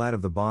can be glad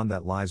of the bond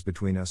that lies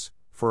between us,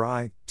 for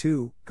I,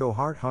 too, go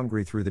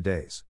heart-hungry through the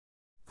days.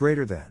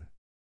 Greater than.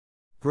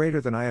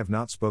 Greater than I have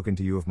not spoken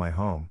to you of my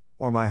home,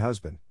 or my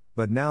husband,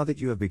 but now that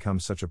you have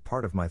become such a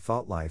part of my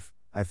thought life,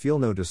 I feel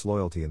no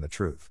disloyalty in the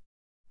truth.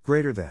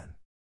 Greater than.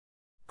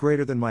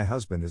 Greater than my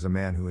husband is a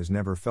man who has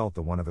never felt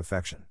the want of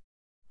affection.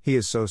 He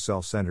is so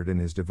self-centered in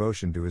his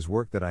devotion to his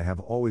work that I have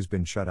always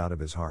been shut out of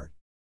his heart.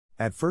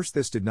 At first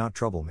this did not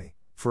trouble me,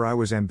 for I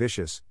was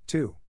ambitious,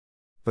 too.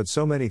 But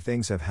so many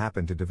things have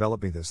happened to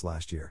develop me this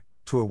last year,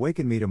 to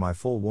awaken me to my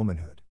full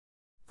womanhood.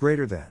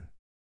 Greater than.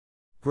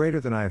 Greater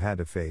than I have had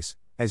to face,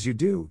 as you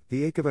do,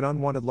 the ache of an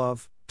unwanted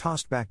love,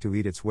 tossed back to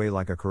eat its way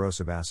like a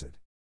corrosive acid.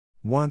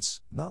 Once,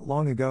 not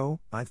long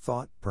ago, I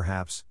thought,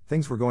 perhaps,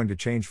 things were going to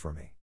change for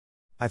me.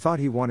 I thought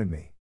he wanted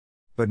me.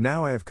 But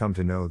now I have come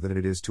to know that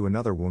it is to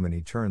another woman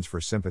he turns for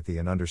sympathy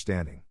and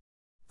understanding.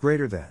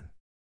 Greater than.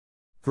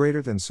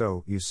 Greater than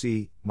so, you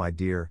see, my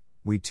dear,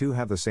 we too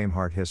have the same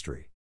heart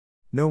history.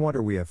 No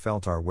wonder we have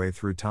felt our way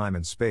through time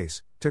and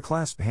space, to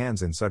clasp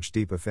hands in such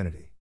deep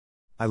affinity.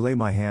 I lay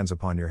my hands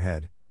upon your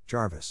head,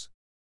 Jarvis.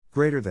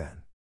 Greater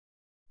than.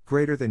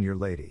 Greater than your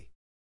lady.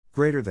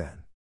 Greater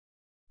than.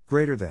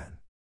 Greater than.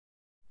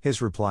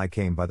 His reply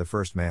came by the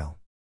first mail.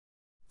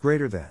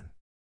 Greater than.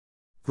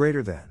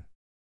 Greater than.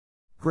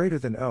 Greater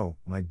than oh,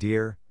 my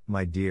dear,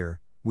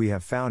 we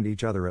have found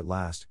each other at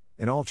last,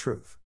 in all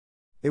truth.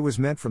 It was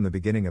meant from the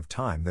beginning of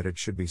time that it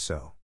should be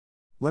so.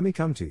 Let me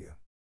come to you.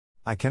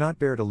 I cannot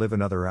bear to live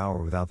another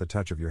hour without the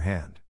touch of your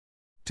hand.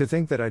 To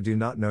think that I do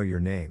not know your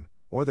name,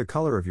 or the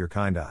color of your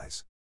kind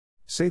eyes.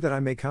 Say that I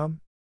may come?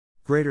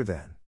 Greater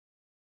than.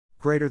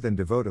 Greater than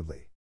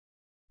devotedly.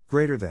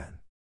 Greater than.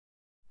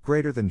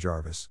 Greater than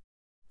Jarvis.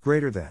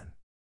 Greater than.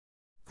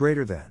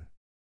 Greater than.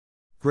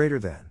 Greater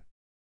than.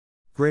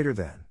 Greater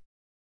than.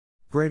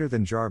 Greater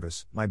than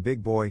Jarvis, my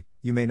big boy,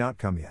 you may not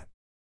come yet.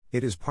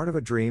 It is part of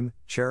a dream,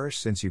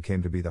 cherished since you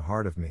came to be the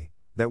heart of me,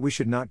 that we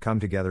should not come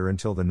together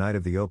until the night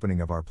of the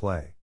opening of our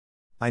play.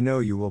 I know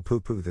you will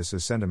pooh-pooh this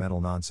as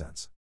sentimental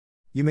nonsense.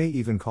 You may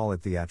even call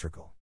it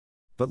theatrical.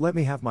 But let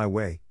me have my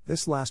way,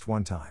 this last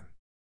one time.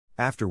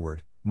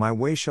 Afterward, my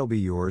way shall be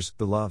yours,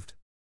 beloved.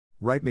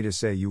 Write me to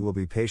say you will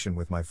be patient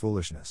with my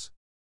foolishness.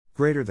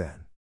 Greater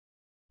than.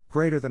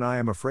 Greater than I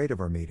am afraid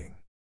of our meeting.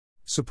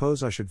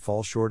 Suppose I should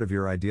fall short of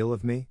your ideal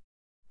of me?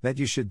 That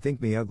you should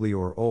think me ugly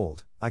or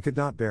old, I could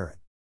not bear it.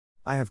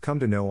 I have come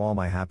to know all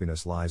my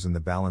happiness lies in the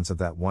balance of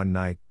that one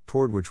night,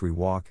 toward which we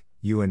walk,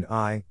 you and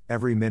I,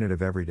 every minute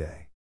of every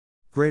day.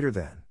 Greater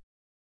than.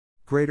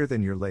 Greater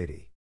than your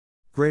lady.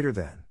 Greater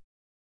than.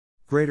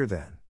 Greater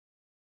than.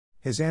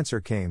 His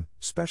answer came,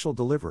 special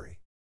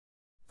delivery.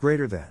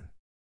 Greater than.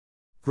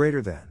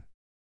 Greater than.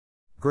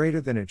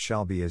 Greater than it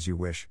shall be as you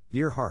wish,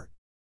 dear heart.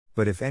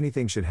 But if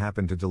anything should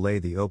happen to delay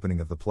the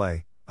opening of the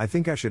play, I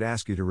think I should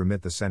ask you to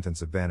remit the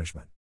sentence of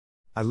banishment.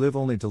 I live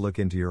only to look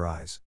into your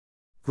eyes.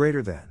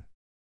 Greater than.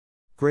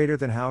 Greater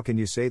than how can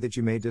you say that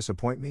you may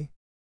disappoint me?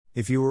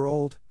 If you were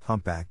old,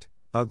 humpbacked,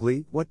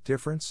 ugly, what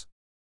difference?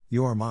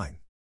 You are mine.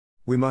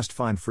 We must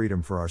find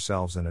freedom for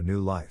ourselves and a new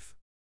life.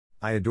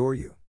 I adore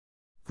you.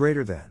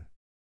 Greater than.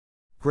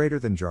 Greater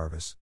than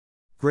Jarvis.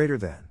 Greater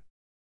than.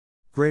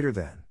 Greater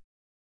than.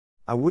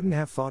 I wouldn't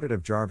have thought it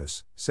of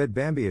Jarvis, said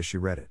Bambi as she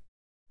read it.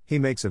 He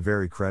makes a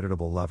very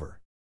creditable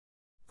lover.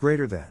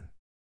 Greater than.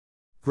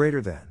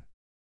 Greater than.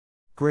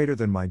 Greater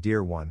than my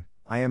dear one,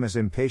 I am as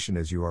impatient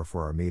as you are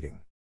for our meeting.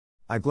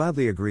 I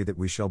gladly agree that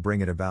we shall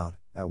bring it about,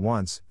 at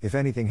once, if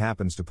anything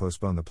happens to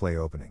postpone the play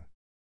opening.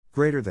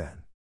 Greater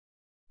than.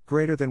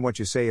 Greater than what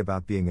you say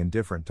about being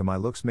indifferent to my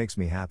looks makes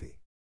me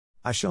happy.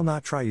 I shall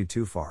not try you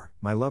too far,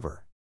 my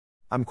lover.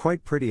 I'm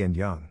quite pretty and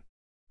young.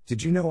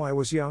 Did you know I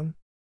was young?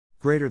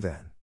 Greater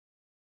than.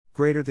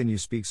 Greater than you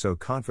speak so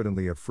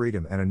confidently of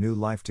freedom and a new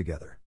life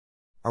together.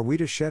 Are we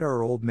to shed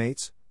our old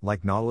mates,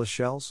 like nautilus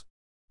shells?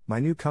 My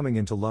new coming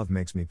into love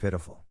makes me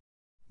pitiful.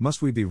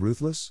 Must we be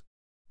ruthless?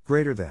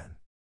 Greater than.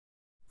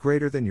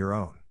 Greater than your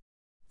own.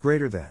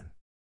 Greater than.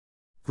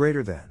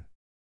 Greater than.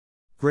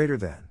 Greater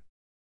than.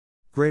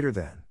 Greater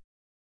than.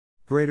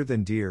 Greater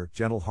than dear,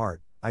 gentle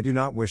heart, I do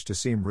not wish to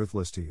seem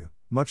ruthless to you,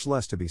 much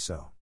less to be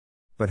so.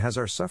 But has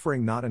our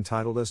suffering not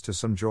entitled us to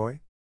some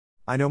joy?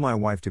 I know my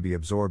wife to be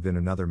absorbed in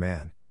another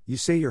man, you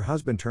say your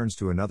husband turns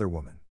to another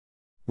woman.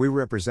 We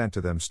represent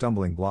to them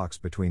stumbling blocks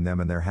between them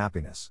and their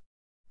happiness.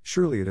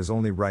 Surely it is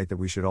only right that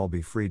we should all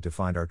be freed to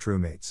find our true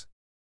mates.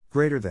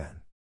 Greater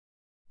than.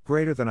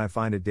 Greater than I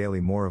find it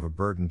daily more of a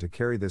burden to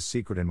carry this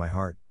secret in my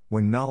heart,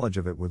 when knowledge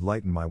of it would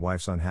lighten my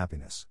wife's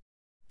unhappiness.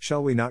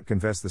 Shall we not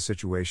confess the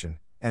situation,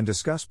 and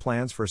discuss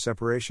plans for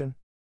separation?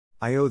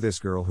 I owe this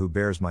girl who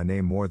bears my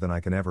name more than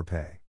I can ever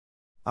pay.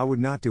 I would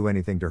not do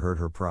anything to hurt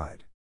her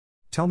pride.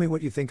 Tell me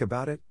what you think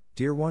about it,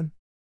 dear one?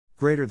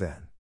 Greater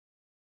than.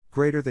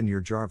 Greater than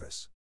your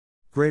Jarvis.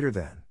 Greater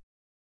than.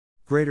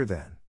 Greater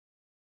than.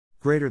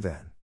 Greater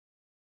than.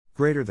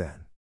 Greater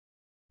than.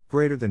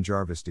 Greater than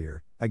Jarvis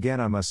dear, again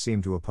I must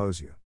seem to oppose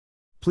you.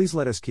 Please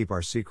let us keep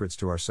our secrets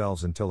to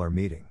ourselves until our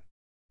meeting.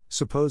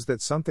 Suppose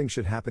that something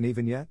should happen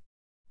even yet?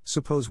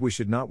 Suppose we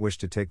should not wish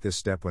to take this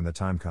step when the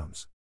time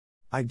comes.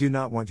 I do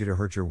not want you to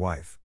hurt your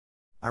wife.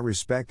 I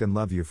respect and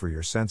love you for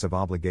your sense of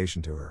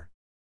obligation to her.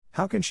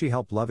 How can she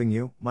help loving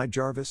you, my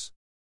Jarvis?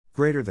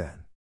 Greater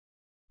than.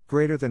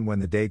 Greater than when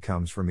the day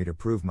comes for me to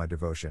prove my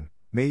devotion,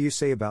 may you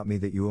say about me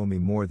that you owe me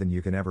more than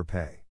you can ever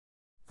pay.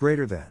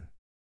 Greater than.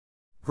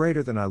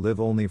 Greater than I live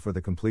only for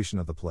the completion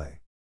of the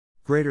play.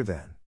 Greater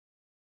than.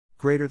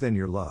 Greater than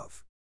your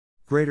love.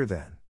 Greater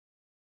than.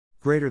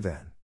 Greater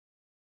than.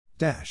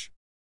 Dash.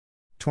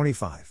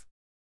 25.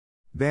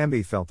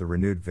 Bambi felt the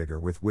renewed vigor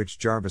with which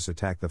Jarvis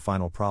attacked the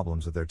final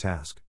problems of their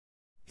task.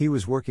 He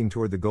was working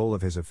toward the goal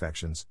of his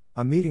affections,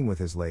 a meeting with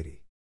his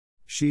lady.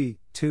 She,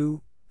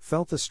 too,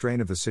 felt the strain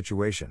of the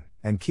situation,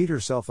 and keyed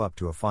herself up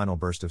to a final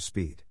burst of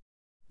speed.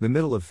 The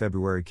middle of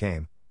February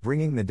came,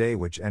 bringing the day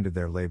which ended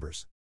their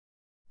labors.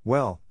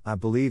 Well, I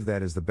believe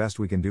that is the best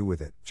we can do with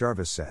it,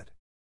 Jarvis said.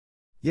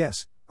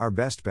 Yes, our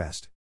best.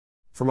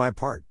 For my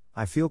part,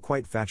 I feel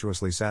quite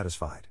fatuously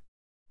satisfied.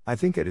 I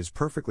think it is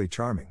perfectly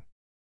charming.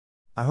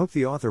 I hope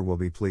the author will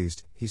be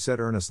pleased, he said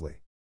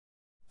earnestly.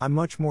 I'm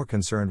much more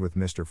concerned with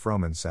Mr.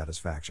 Frohman's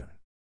satisfaction.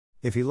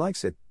 If he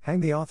likes it, hang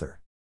the author.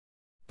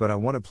 But I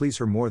want to please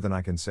her more than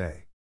I can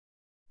say.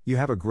 You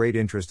have a great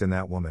interest in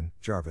that woman,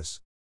 Jarvis.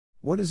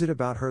 What is it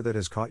about her that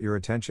has caught your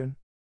attention?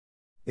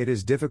 It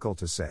is difficult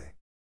to say.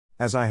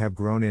 As I have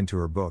grown into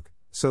her book,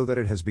 so that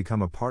it has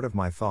become a part of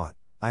my thought,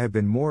 I have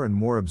been more and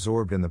more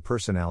absorbed in the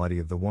personality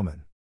of the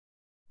woman.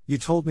 You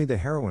told me the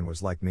heroine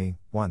was like me,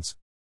 once.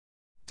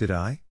 Did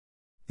I?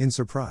 In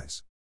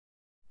surprise.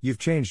 You've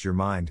changed your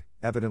mind,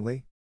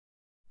 evidently?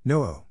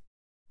 No.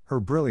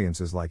 Her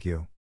brilliance is like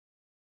you.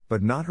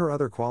 But not her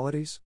other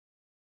qualities?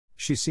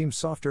 She seems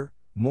softer,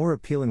 more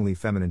appealingly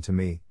feminine to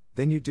me,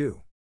 than you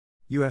do.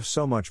 You have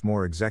so much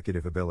more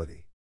executive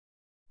ability.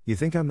 You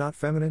think I'm not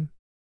feminine?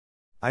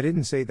 I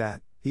didn't say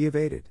that, he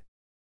evaded.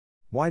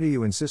 Why do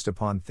you insist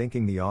upon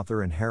thinking the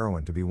author and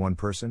heroine to be one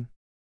person?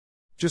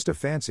 Just a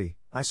fancy,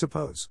 I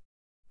suppose.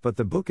 But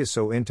the book is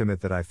so intimate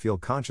that I feel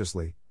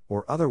consciously,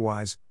 or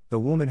otherwise, the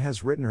woman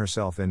has written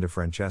herself into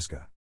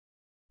Francesca.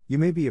 You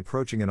may be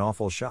approaching an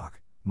awful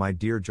shock, my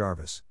dear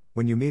Jarvis,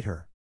 when you meet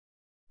her.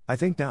 I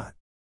think not.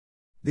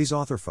 These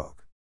author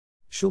folk.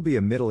 She'll be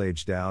a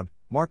middle-aged dowd,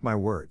 mark my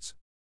words.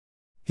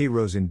 He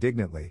rose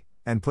indignantly,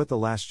 and put the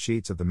last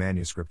sheets of the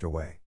manuscript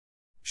away.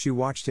 She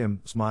watched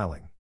him,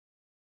 smiling.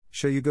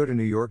 Shall you go to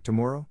New York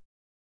tomorrow?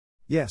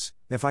 Yes,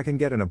 if I can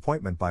get an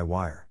appointment by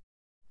wire.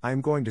 I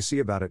am going to see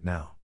about it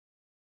now.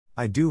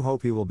 I do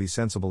hope he will be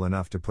sensible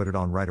enough to put it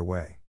on right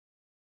away.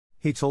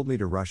 He told me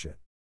to rush it.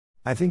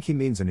 I think he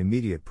means an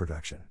immediate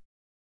production.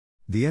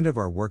 The end of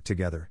our work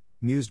together,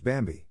 mused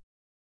Bambi.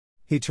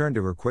 He turned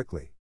to her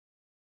quickly.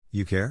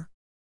 You care?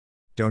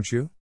 Don't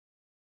you?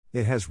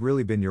 It has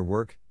really been your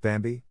work,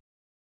 Bambi?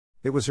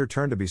 It was her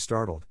turn to be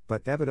startled,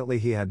 but evidently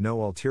he had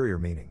no ulterior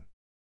meaning.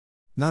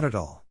 Not at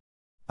all.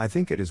 I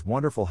think it is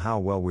wonderful how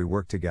well we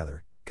work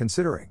together,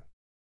 considering.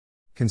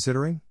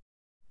 Considering?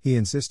 He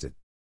insisted.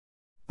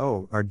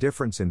 Oh, our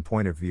difference in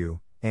point of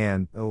view,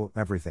 and,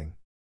 everything.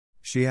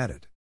 She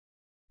added.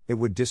 It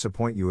would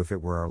disappoint you if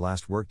it were our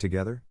last work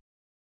together?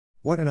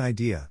 What an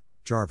idea,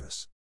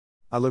 Jarvis.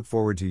 I look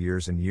forward to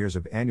years and years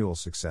of annual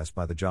success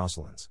by the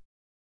Jocelyn's.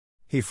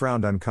 He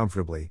frowned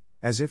uncomfortably,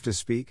 as if to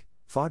speak,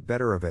 thought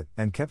better of it,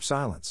 and kept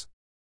silence.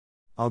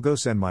 I'll go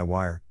send my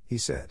wire, he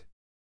said.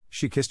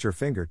 She kissed her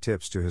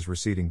fingertips to his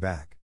receding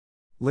back.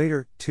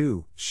 Later,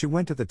 too, she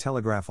went to the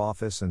telegraph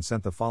office and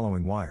sent the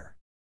following wire.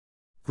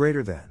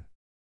 Greater than.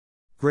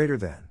 Greater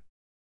than.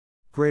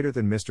 Greater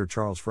than Mr.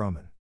 Charles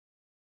Frohman.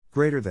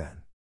 Greater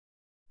than.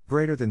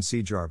 Greater than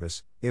C.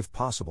 Jarvis, if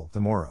possible,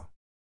 tomorrow.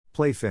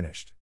 Play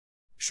finished.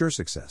 Sure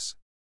success.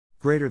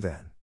 Greater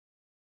than.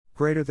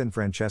 Greater than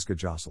Francesca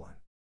Jocelyn.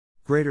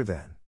 Greater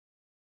than.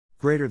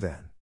 Greater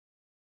than.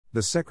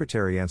 The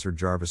secretary answered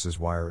Jarvis's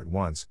wire at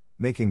once,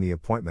 making the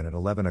appointment at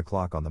 11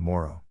 o'clock on the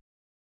morrow.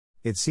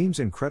 It seems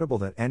incredible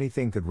that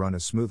anything could run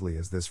as smoothly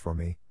as this for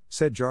me,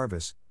 said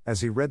Jarvis, as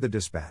he read the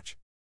dispatch.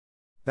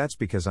 That's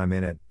because I'm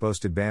in it,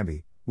 boasted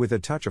Bambi, with a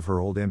touch of her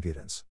old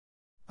impudence.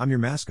 I'm your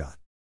mascot.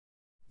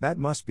 That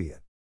must be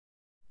it.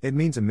 It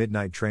means a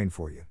midnight train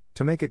for you,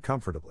 to make it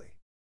comfortably.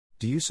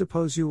 Do you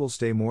suppose you will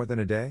stay more than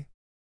a day?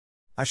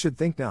 I should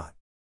think not.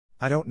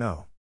 I don't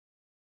know.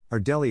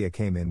 Ardelia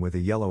came in with a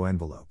yellow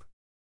envelope.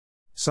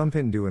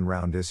 Somepin doin'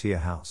 round is here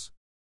house.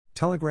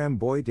 Telegram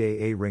boy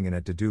day a ringin'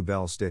 at de do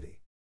bell stiddy.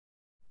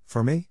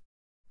 For me?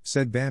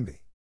 Said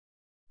Bambi.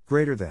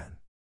 Greater than.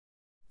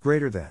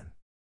 Greater than.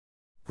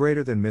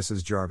 Greater than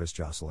Mrs. Jarvis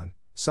Jocelyn,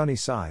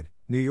 Sunnyside,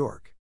 New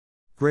York.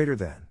 Greater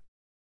than.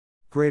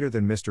 Greater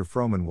than Mr.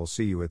 Froman will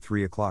see you at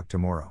 3 o'clock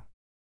tomorrow.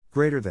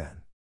 Greater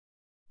than.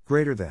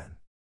 Greater than.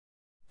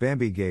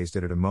 Bambi gazed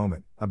at it a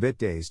moment, a bit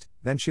dazed,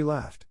 then she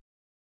laughed.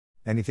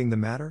 Anything the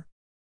matter?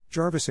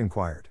 Jarvis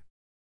inquired.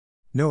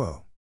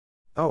 No.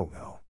 Oh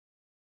no.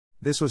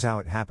 This was how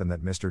it happened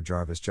that Mr.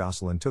 Jarvis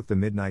Jocelyn took the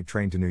midnight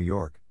train to New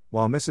York,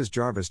 while Mrs.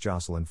 Jarvis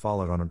Jocelyn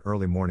followed on an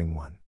early morning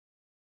one.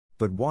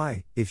 But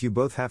why, if you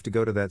both have to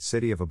go to that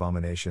city of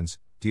abominations,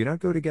 do you not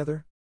go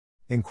together?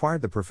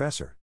 Inquired the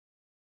professor.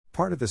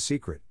 Part of the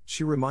secret,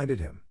 she reminded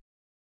him.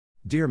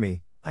 Dear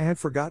me, I had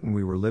forgotten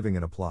we were living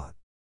in a plot.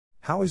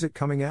 How is it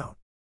coming out?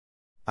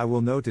 I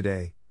will know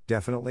today,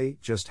 definitely,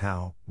 just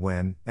how,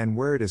 when, and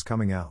where it is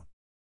coming out.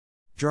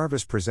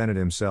 Jarvis presented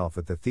himself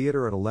at the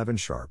theater at 11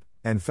 sharp,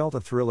 and felt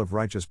a thrill of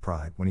righteous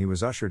pride when he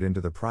was ushered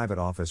into the private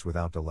office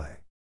without delay.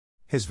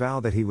 His vow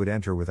that he would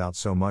enter without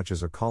so much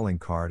as a calling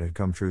card had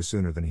come true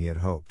sooner than he had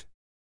hoped.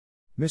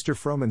 Mr.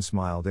 Froman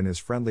smiled in his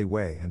friendly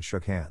way and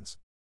shook hands.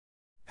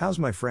 How's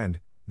my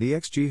friend, the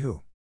XG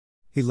who?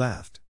 He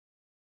laughed.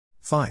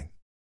 Fine.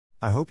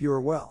 I hope you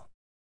are well.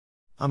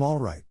 I'm all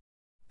right.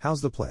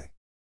 How's the play?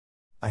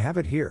 I have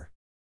it here.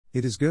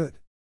 It is good.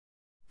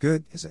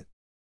 Good, is it?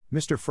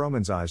 Mr.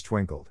 Froman's eyes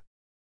twinkled.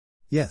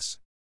 Yes.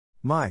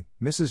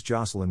 Mrs.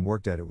 Jocelyn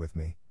worked at it with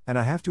me, and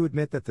I have to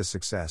admit that the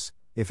success,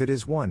 if it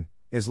is one,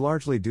 is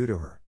largely due to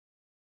her.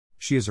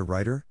 She is a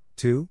writer,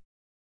 too?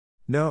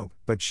 No,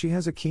 but she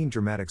has a keen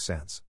dramatic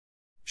sense.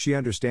 She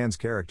understands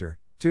character,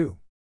 too.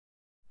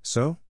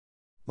 So?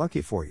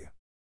 Lucky for you.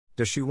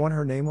 Does she want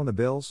her name on the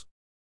bills?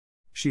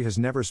 She has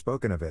never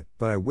spoken of it,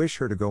 but I wish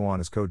her to go on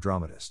as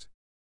co-dramatist.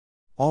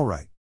 All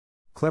right.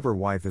 Clever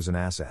wife is an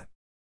asset.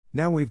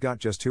 Now we've got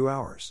just 2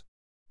 hours.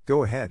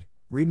 Go ahead,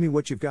 read me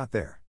what you've got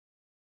there.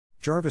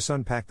 Jarvis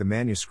unpacked the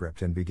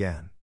manuscript and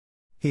began.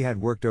 He had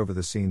worked over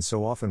the scenes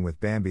so often with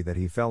Bambi that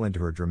he fell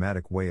into her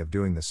dramatic way of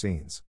doing the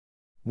scenes.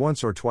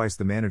 Once or twice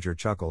the manager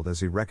chuckled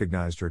as he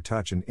recognized her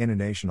touch and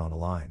intonation on a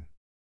line.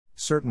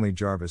 Certainly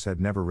Jarvis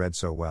had never read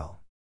so well.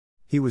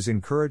 He was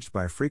encouraged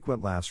by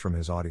frequent laughs from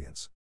his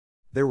audience.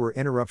 There were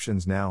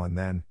interruptions now and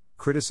then,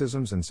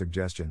 criticisms and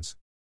suggestions.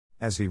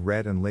 As he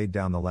read and laid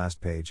down the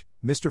last page,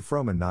 Mr.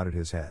 Froman nodded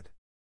his head.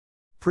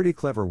 Pretty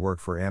clever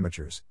work for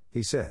amateurs,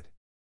 he said.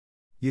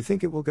 You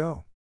think it will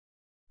go?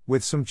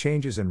 With some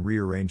changes and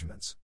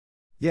rearrangements.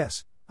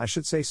 Yes, I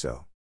should say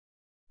so.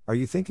 Are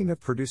you thinking of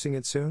producing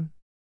it soon?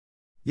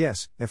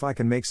 Yes, if I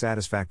can make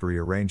satisfactory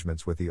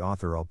arrangements with the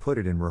author, I'll put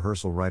it in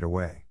rehearsal right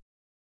away.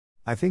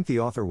 I think the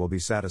author will be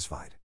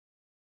satisfied.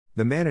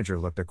 The manager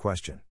looked a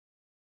question.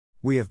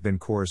 We have been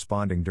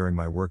corresponding during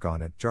my work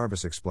on it,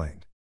 Jarvis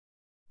explained.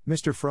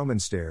 Mr. Froman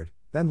stared,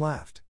 then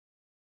laughed.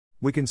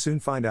 We can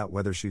soon find out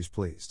whether she's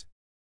pleased.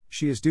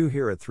 She is due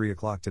here at 3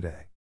 o'clock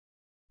today.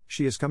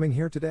 She is coming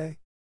here today?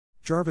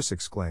 Jarvis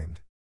exclaimed.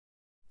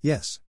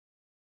 Yes.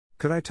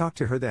 Could I talk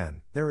to her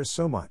then? There is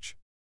so much.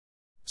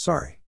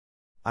 Sorry.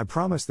 I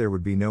promised there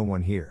would be no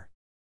one here.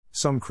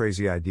 Some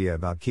crazy idea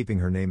about keeping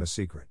her name a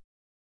secret.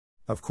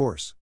 Of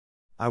course.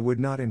 I would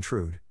not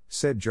intrude,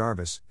 said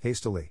Jarvis,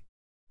 hastily.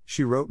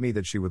 She wrote me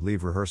that she would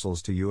leave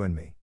rehearsals to you and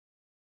me.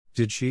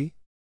 Did she?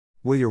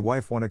 Will your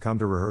wife want to come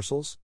to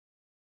rehearsals?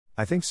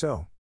 I think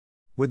so.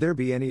 Would there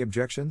be any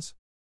objections?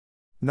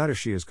 Not if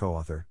she is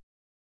co-author.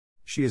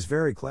 She is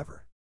very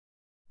clever.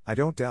 I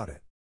don't doubt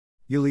it.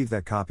 You leave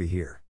that copy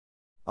here.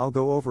 I'll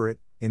go over it,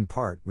 in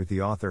part, with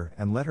the author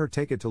and let her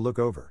take it to look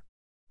over.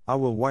 I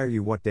will wire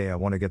you what day I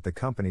want to get the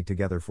company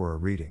together for a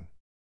reading.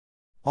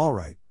 All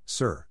right,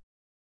 sir.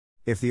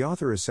 If the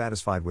author is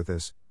satisfied with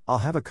this, I'll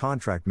have a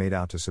contract made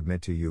out to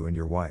submit to you and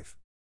your wife.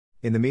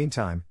 In the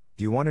meantime,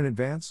 do you want an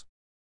advance?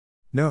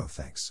 No,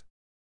 thanks.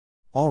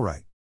 All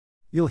right.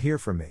 You'll hear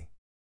from me.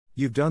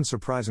 You've done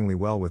surprisingly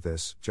well with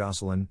this,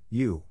 Jocelyn,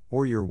 you,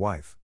 or your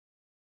wife.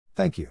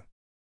 Thank you.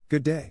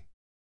 Good day.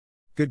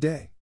 Good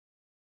day.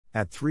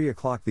 At 3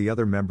 o'clock the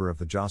other member of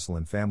the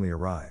Jocelyn family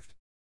arrived.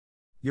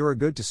 You're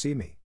good to see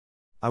me.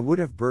 I would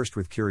have burst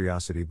with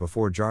curiosity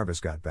before Jarvis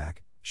got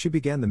back, she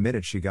began the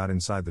minute she got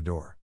inside the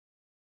door.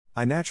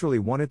 I naturally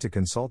wanted to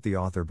consult the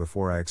author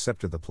before I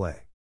accepted the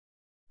play.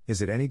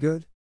 Is it any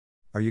good?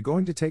 Are you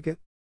going to take it?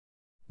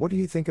 What do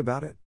you think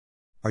about it?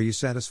 Are you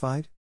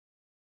satisfied?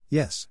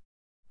 Yes.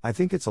 I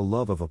think it's a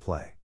love of a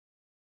play.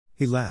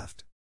 He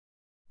laughed.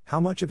 How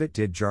much of it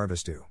did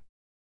Jarvis do?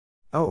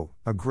 Oh,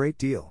 a great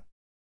deal.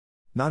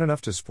 Not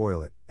enough to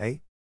spoil it, eh?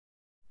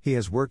 He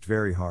has worked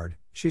very hard,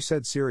 she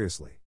said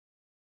seriously.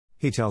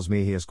 He tells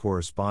me he has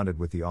corresponded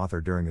with the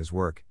author during his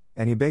work,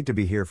 and he begged to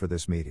be here for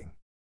this meeting.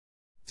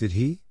 Did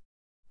he?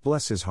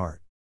 Bless his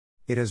heart.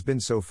 It has been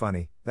so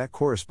funny, that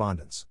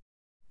correspondence.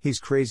 He's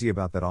crazy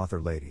about that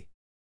author lady.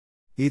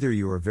 Either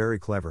you are very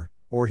clever,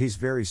 or he's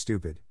very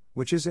stupid,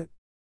 which is it?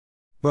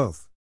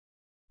 Both.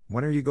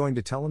 When are you going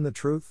to tell him the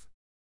truth?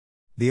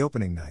 The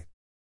opening night.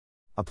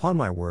 Upon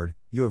my word,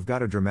 you have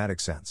got a dramatic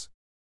sense.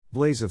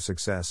 Blaze of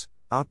success,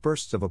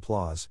 outbursts of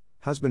applause,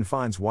 husband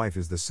finds wife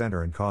is the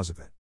center and cause of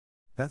it.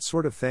 That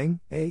sort of thing,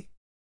 eh?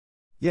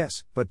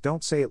 Yes, but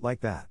don't say it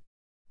like that.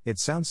 It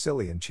sounds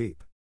silly and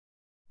cheap.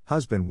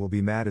 Husband will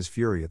be mad as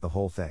fury at the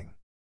whole thing.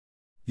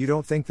 You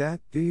don't think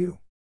that, do you?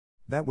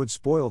 That would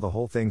spoil the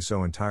whole thing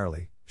so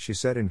entirely, she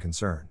said in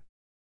concern.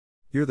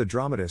 You're the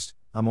dramatist,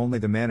 I'm only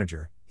the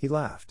manager, he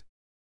laughed.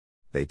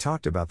 They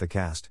talked about the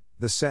cast,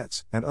 the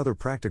sets, and other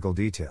practical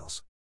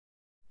details.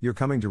 You're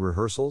coming to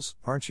rehearsals,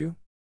 aren't you?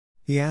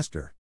 He asked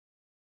her.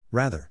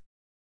 Rather.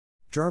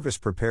 Jarvis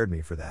prepared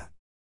me for that.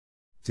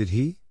 Did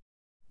he?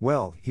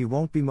 Well, he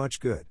won't be much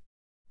good.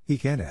 He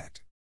can't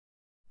act.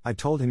 I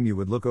told him you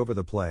would look over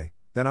the play,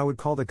 then I would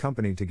call the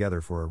company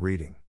together for a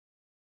reading.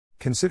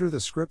 Consider the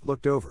script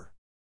looked over.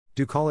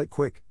 Do call it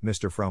quick,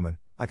 Mr. Froman,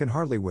 I can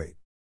hardly wait.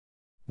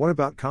 What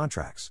about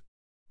contracts?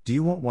 Do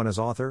you want one as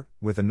author,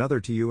 with another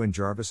to you and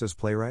Jarvis as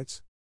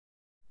playwrights?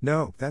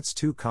 No, that's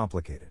too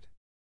complicated.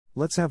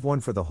 Let's have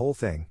one for the whole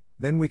thing,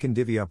 then we can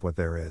divvy up what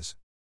there is.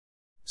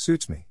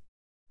 Suits me.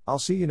 I'll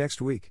see you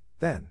next week,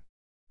 then.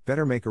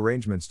 Better make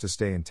arrangements to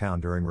stay in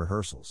town during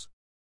rehearsals.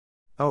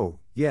 Oh,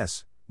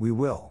 yes, we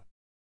will.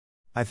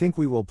 I think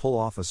we will pull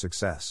off a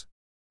success.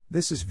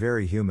 This is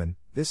very human,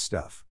 this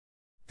stuff.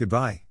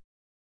 Goodbye.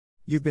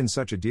 You've been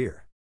such a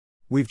dear.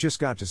 We've just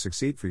got to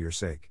succeed for your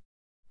sake.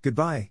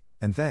 Goodbye,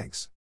 and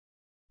thanks.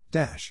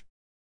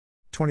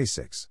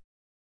 26.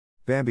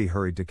 Bambi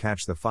hurried to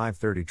catch the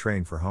 5:30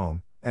 train for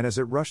home, and as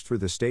it rushed through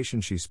the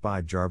station she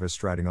spied Jarvis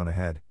striding on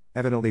ahead,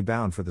 evidently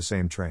bound for the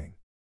same train.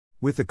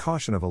 With the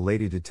caution of a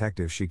lady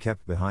detective she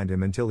kept behind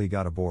him until he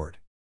got aboard.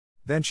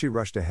 Then she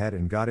rushed ahead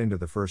and got into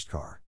the first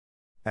car.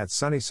 At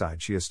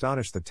Sunnyside she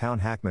astonished the town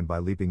hackman by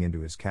leaping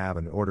into his cab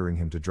and ordering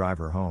him to drive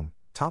her home,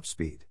 top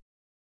speed.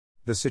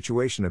 The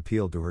situation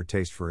appealed to her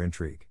taste for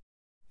intrigue.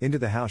 Into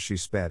the house she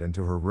sped and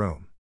to her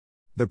room.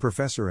 The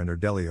professor and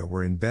Ardelio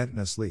were in bed and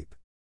asleep.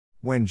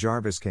 When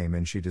Jarvis came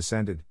in she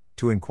descended,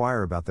 to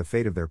inquire about the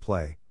fate of their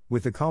play,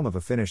 with the calm of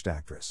a finished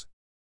actress.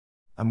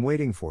 I'm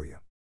waiting for you.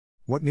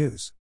 What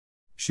news?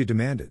 She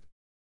demanded.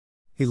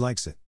 He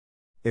likes it.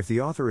 If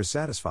the author is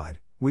satisfied,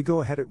 we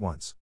go ahead at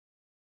once.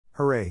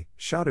 Hooray,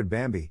 shouted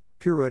Bambi,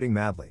 pirouetting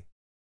madly.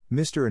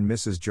 Mr. and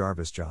Mrs.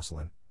 Jarvis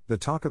Jocelyn, the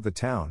talk of the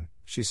town,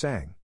 she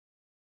sang.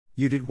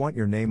 You did want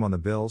your name on the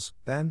bills,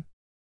 then?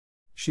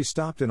 She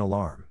stopped in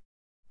alarm.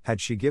 Had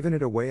she given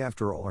it away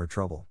after all her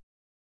trouble?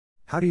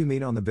 How do you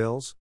mean on the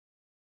bills?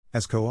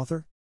 As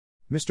co-author?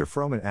 Mr.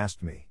 Froman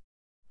asked me.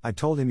 I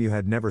told him you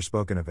had never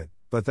spoken of it,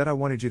 but that I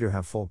wanted you to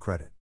have full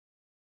credit.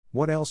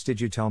 What else did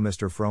you tell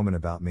Mr. Froman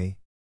about me?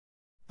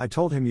 I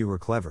told him you were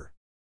clever.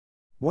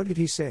 What did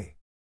he say?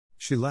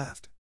 She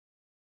laughed.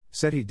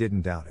 Said he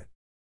didn't doubt it.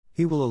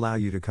 He will allow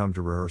you to come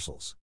to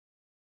rehearsals.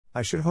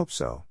 I should hope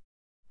so.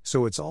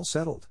 So it's all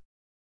settled?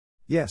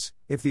 Yes,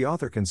 if the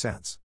author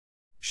consents.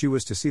 She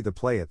was to see the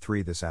play at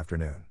 3 this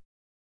afternoon.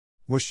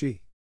 Was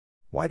she?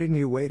 Why didn't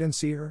you wait and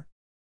see her?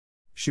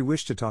 She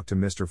wished to talk to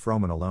Mr.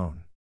 Froman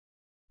alone.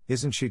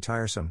 Isn't she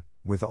tiresome,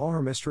 with all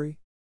her mystery?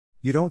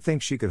 You don't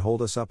think she could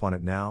hold us up on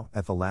it now,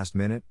 at the last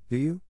minute, do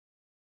you?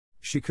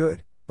 She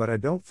could, but I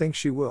don't think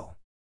she will.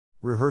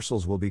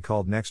 Rehearsals will be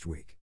called next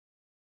week.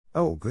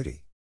 Oh,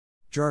 goody.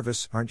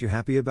 Jarvis, aren't you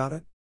happy about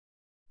it?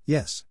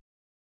 Yes.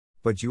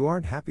 But you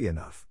aren't happy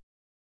enough.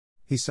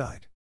 He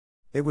sighed.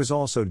 It was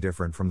all so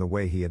different from the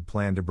way he had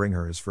planned to bring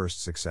her his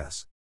first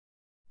success.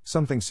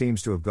 Something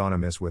seems to have gone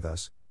amiss with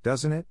us,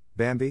 doesn't it,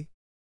 Bambi?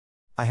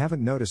 I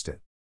haven't noticed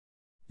it.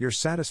 You're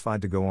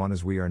satisfied to go on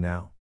as we are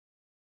now?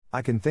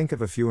 I can think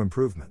of a few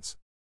improvements.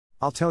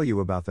 I'll tell you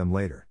about them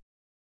later.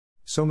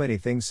 So many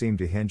things seem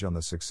to hinge on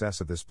the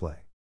success of this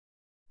play.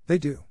 They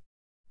do.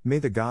 May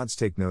the gods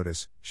take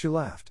notice, she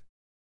laughed.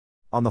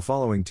 On the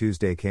following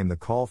Tuesday came the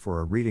call for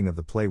a reading of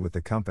the play with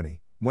the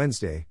company,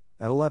 Wednesday,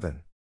 at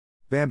 11.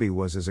 Bambi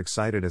was as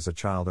excited as a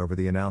child over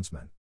the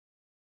announcement.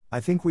 I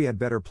think we had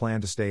better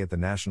plan to stay at the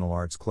National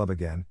Arts Club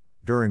again,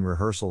 during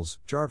rehearsals,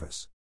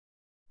 Jarvis.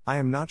 I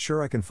am not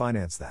sure I can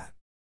finance that.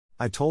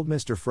 I told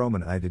Mr.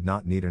 Froman I did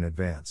not need an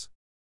advance.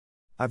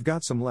 I've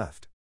got some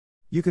left.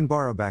 You can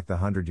borrow back the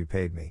 100 you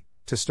paid me,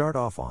 to start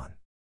off on.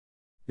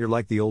 You're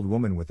like the old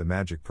woman with the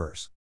magic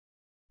purse.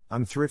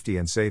 I'm thrifty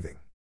and saving.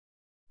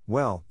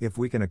 Well, if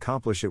we can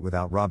accomplish it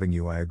without robbing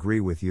you, I agree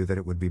with you that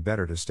it would be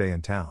better to stay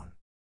in town.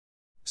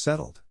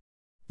 Settled.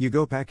 You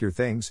go pack your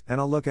things,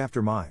 and I'll look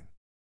after mine.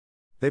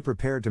 They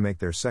prepared to make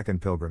their second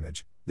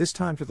pilgrimage, this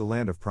time to the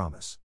land of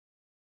promise.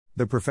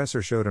 The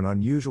professor showed an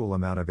unusual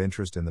amount of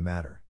interest in the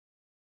matter.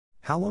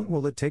 How long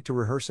will it take to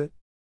rehearse it?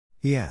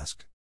 He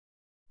asked.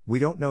 We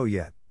don't know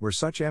yet, we're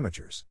such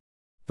amateurs.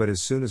 But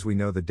as soon as we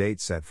know the date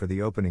set for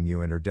the opening,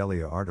 you and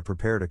Ardelia are to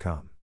prepare to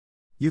come.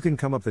 You can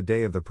come up the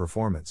day of the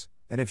performance,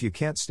 and if you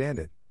can't stand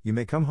it, you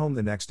may come home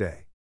the next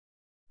day.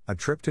 A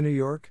trip to New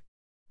York?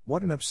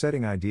 What an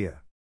upsetting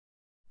idea.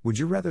 Would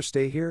you rather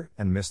stay here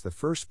and miss the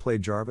first play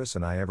Jarvis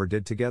and I ever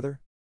did together?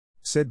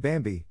 Said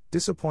Bambi,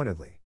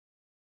 disappointedly.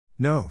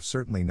 No,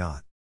 certainly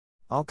not.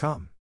 I'll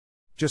come.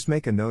 Just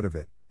make a note of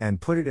it,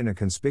 and put it in a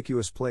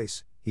conspicuous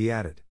place, he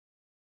added.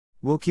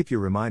 We'll keep you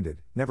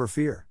reminded, never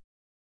fear.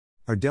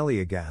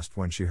 Ardelia gasped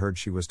when she heard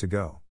she was to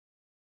go.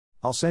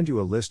 I'll send you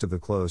a list of the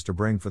clothes to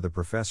bring for the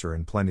professor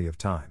in plenty of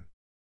time.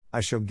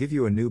 I shall give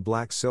you a new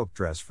black silk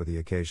dress for the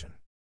occasion.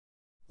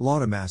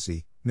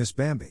 Laudamassi, Miss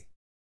Bambi.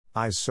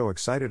 I's so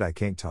excited I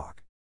can't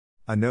talk.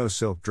 A no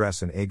silk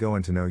dress and a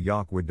goin' to no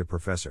York wid de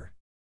professor.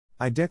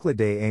 I decla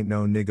day ain't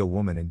no nigga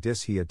woman in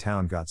dis here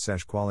town got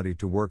sesh quality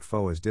to work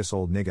fo as dis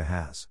old nigga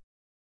has.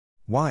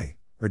 Why,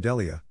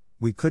 Ardelia,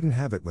 we couldn't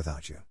have it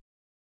without you.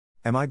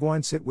 Am I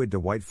gwine sit wid de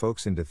white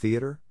folks in de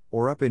theater,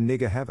 or up in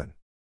nigga heaven?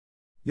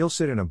 You'll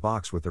sit in a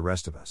box with the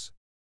rest of us.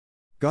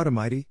 God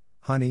Almighty,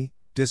 honey,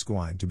 dis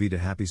gwine to be de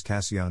happiest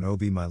Cassian o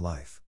be my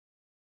life.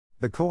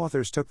 The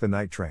co-authors took the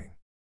night train.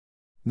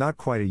 Not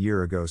quite a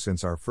year ago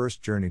since our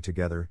first journey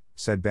together,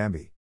 said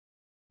Bambi.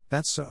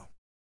 That's so.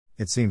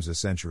 It seems a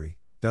century,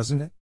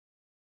 doesn't it?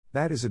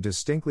 That is a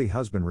distinctly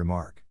husband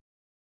remark.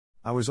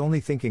 I was only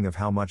thinking of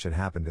how much had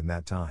happened in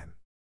that time.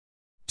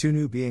 Two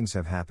new beings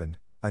have happened,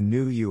 a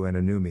new you and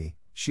a new me,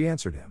 she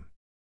answered him.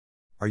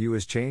 Are you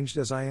as changed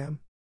as I am?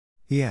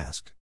 He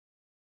asked.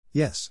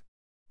 Yes.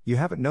 You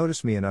haven't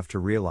noticed me enough to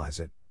realize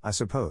it, I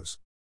suppose.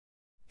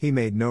 He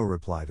made no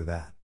reply to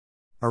that.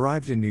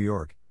 Arrived in New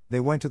York, they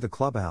went to the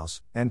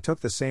clubhouse, and took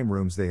the same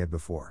rooms they had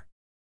before.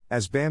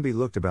 As Bambi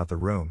looked about the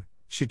room,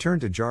 she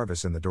turned to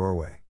Jarvis in the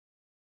doorway.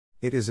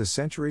 It is a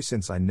century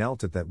since I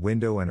knelt at that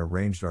window and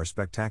arranged our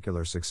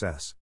spectacular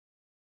success.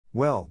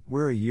 Well,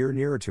 we're a year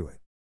nearer to it.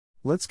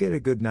 Let's get a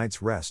good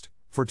night's rest,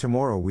 for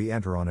tomorrow we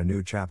enter on a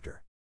new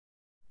chapter.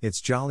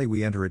 It's jolly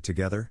we enter it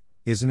together,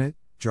 isn't it,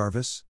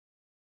 Jarvis?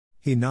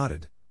 He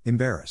nodded,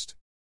 embarrassed.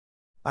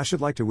 I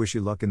should like to wish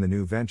you luck in the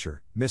new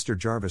venture, Mr.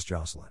 Jarvis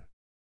Jocelyn.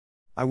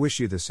 I wish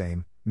you the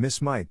same,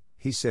 Miss Might,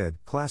 he said,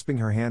 clasping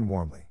her hand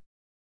warmly.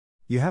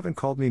 You haven't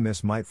called me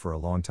Miss Might for a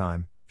long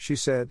time, she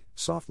said,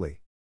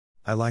 softly.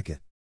 I like it.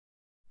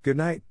 Good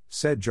night,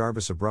 said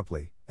Jarvis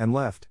abruptly, and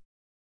left.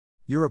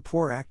 You're a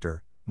poor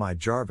actor, my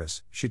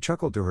Jarvis, she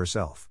chuckled to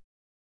herself.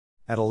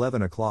 At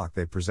 11 o'clock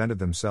they presented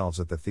themselves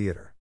at the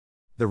theater.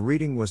 The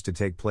reading was to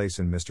take place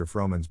in Mr.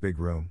 Frohman's big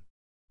room.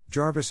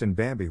 Jarvis and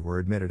Bambi were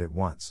admitted at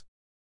once.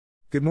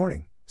 Good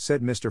morning,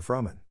 said Mr.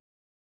 Frohman.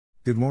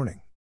 Good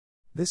morning.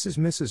 This is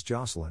Mrs.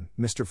 Jocelyn,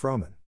 Mr.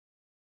 Frohman.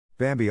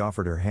 Bambi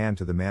offered her hand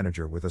to the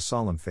manager with a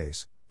solemn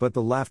face, but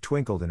the laugh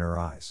twinkled in her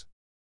eyes.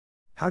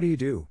 How do you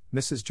do,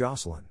 Mrs.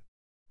 Jocelyn?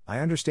 I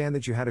understand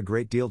that you had a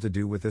great deal to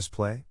do with this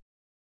play?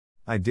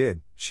 I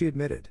did, she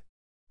admitted.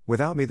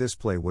 Without me this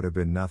play would have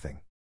been nothing.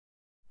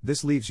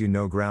 This leaves you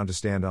no ground to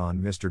stand on,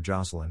 Mr.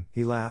 Jocelyn,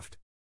 he laughed.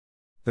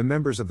 The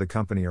members of the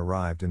company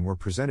arrived and were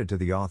presented to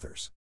the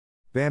authors.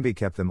 Bambi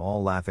kept them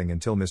all laughing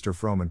until Mr.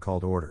 Frohman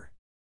called order.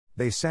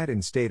 They sat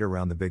in state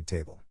around the big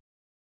table.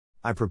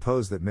 I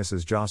propose that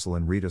Mrs.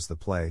 Jocelyn read us the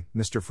play,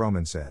 Mr.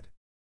 Frohman said.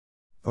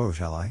 Oh,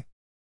 shall I?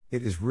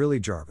 It is really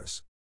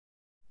Jarvis.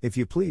 If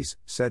you please,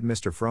 said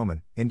Mr.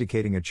 Frohman,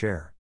 indicating a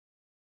chair.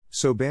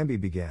 So Bambi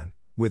began,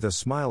 with a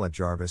smile at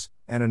Jarvis,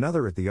 and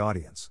another at the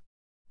audience.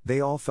 They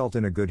all felt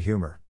in a good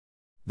humor.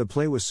 The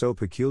play was so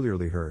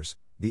peculiarly hers,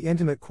 the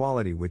intimate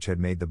quality which had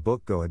made the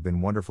book go had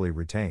been wonderfully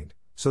retained,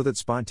 so that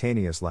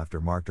spontaneous laughter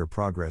marked her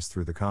progress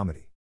through the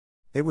comedy.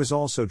 It was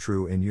also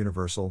true in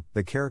Universal,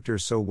 the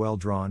characters so well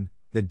drawn,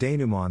 the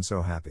denouement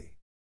so happy.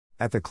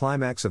 At the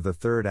climax of the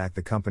third act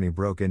the company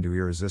broke into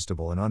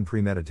irresistible and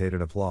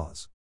unpremeditated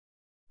applause.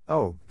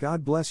 Oh,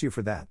 God bless you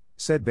for that,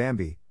 said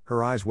Bambi,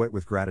 her eyes wet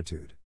with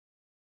gratitude.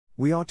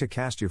 We ought to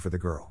cast you for the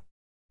girl.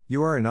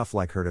 You are enough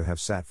like her to have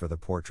sat for the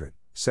portrait,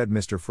 said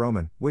Mr.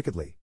 Frohman,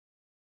 wickedly.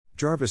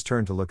 Jarvis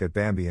turned to look at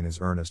Bambi in his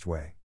earnest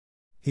way.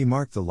 He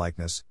marked the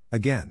likeness,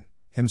 again,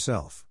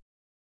 himself.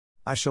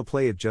 I shall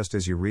play it just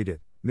as you read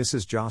it,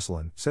 Mrs.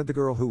 Jocelyn, said the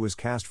girl who was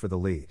cast for the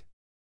lead.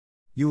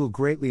 You will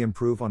greatly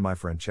improve on my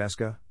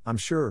Francesca, I'm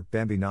sure,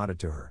 Bambi nodded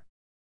to her.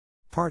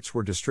 Parts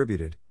were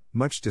distributed,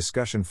 much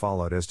discussion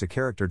followed as to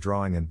character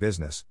drawing and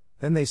business,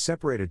 then they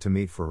separated to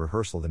meet for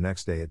rehearsal the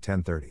next day at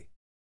 10:30.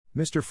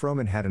 Mr.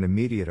 Frohman had an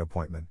immediate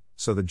appointment,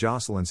 so the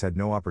Jocelyns had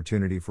no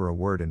opportunity for a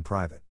word in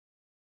private.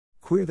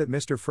 Queer that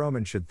Mr.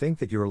 Frohman should think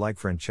that you're like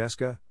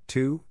Francesca,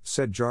 too,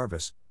 said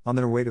Jarvis, on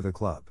their way to the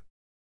club.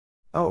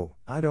 Oh,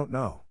 I don't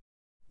know.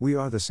 We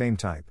are the same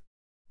type.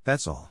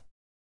 That's all.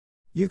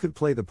 You could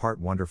play the part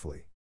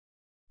wonderfully.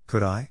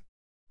 Could I?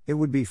 It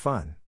would be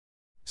fun.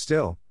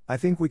 Still, I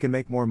think we can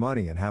make more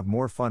money and have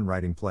more fun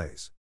writing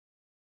plays."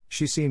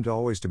 She seemed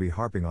always to be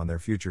harping on their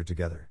future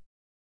together.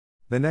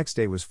 The next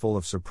day was full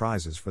of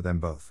surprises for them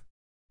both.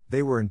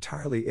 They were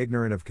entirely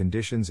ignorant of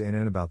conditions in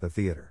and about the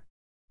theater.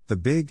 The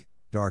big,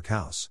 dark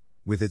house,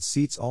 with its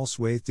seats all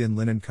swathed in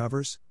linen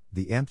covers,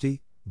 the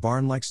empty,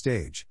 barn-like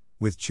stage,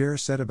 with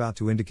chairs set about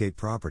to indicate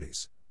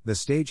properties, the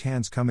stage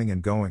hands coming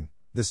and going,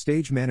 the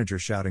stage manager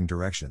shouting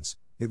directions,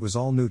 it was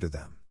all new to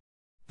them.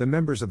 The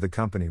members of the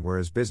company were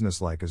as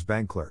businesslike as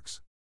bank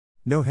clerks.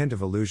 No hint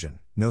of illusion,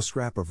 no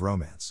scrap of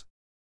romance.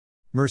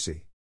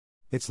 "Mercy.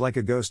 It's like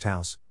a ghost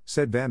house,"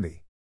 said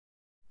Bambi.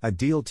 A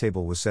deal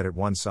table was set at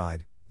one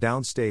side,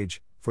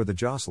 downstage, for the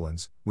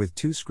Jocelyn's, with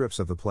 2 scripts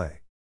of the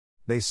play.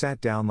 They sat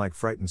down like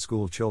frightened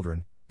school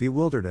children,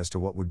 bewildered as to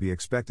what would be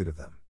expected of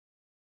them.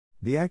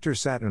 The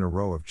actors sat in a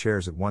row of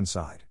chairs at one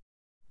side.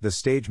 The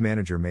stage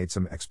manager made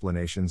some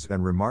explanations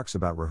and remarks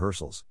about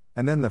rehearsals,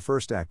 and then the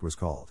first act was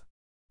called.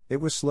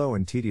 It was slow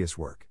and tedious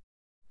work.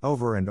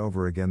 Over and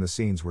over again the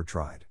scenes were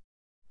tried.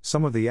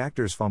 Some of the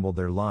actors fumbled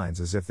their lines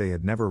as if they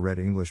had never read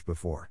English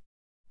before.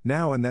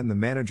 Now and then the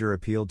manager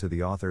appealed to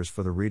the authors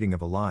for the reading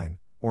of a line,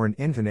 or an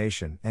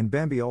intonation, and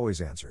Bambi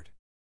always answered.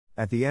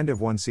 At the end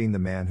of one scene the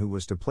man who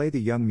was to play the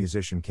young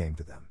musician came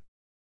to them.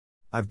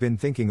 "I've been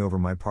thinking over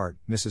my part,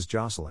 Mrs.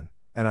 Jocelyn,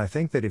 and I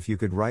think that if you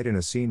could write in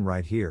a scene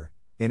right here,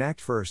 in Act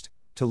First,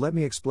 to let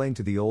me explain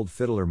to the old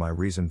fiddler my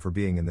reason for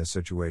being in this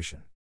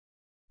situation."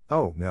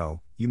 "Oh,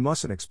 no, you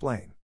mustn't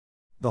explain.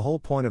 The whole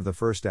point of the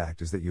first act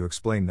is that you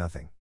explain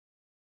nothing."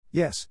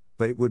 "Yes,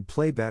 but it would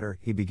play better,"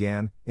 he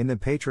began, in the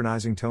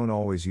patronizing tone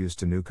always used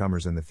to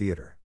newcomers in the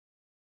theater.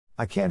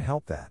 "I can't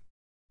help that.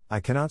 I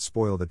cannot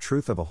spoil the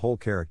truth of a whole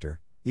character,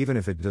 even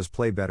if it does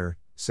play better,"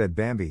 said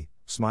Bambi,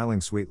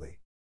 smiling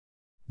sweetly.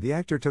 The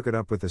actor took it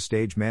up with the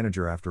stage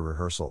manager after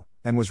rehearsal,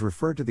 and was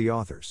referred to the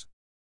authors.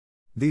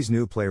 "These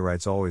new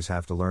playwrights always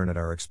have to learn at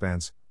our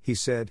expense," he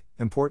said,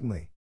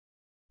 importantly.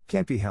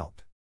 "Can't be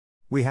helped.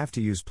 We have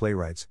to use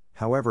playwrights,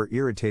 however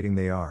irritating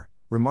they are,"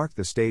 remarked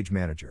the stage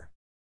manager.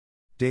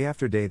 Day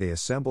after day they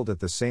assembled at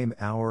the same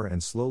hour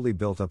and slowly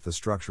built up the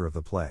structure of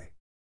the play.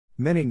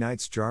 Many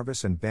nights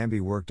Jarvis and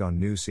Bambi worked on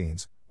new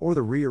scenes, or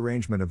the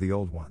rearrangement of the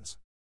old ones.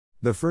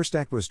 The first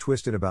act was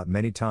twisted about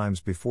many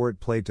times before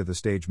it played to the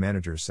stage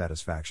manager's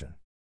satisfaction.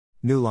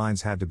 New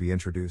lines had to be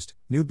introduced,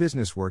 new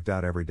business worked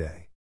out every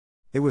day.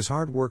 It was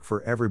hard work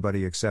for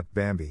everybody except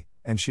Bambi,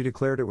 and she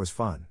declared it was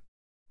fun.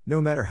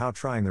 No matter how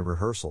trying the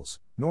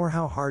rehearsals, nor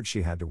how hard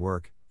she had to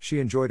work,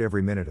 she enjoyed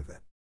every minute of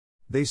it.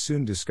 They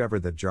soon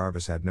discovered that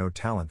Jarvis had no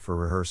talent for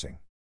rehearsing.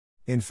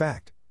 In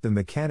fact, the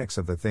mechanics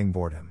of the thing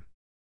bored him.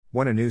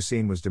 When a new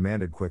scene was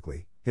demanded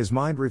quickly, his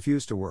mind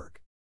refused to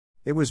work.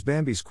 It was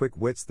Bambi's quick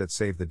wits that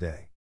saved the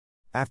day.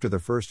 After the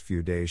first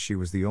few days she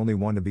was the only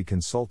one to be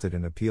consulted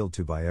and appealed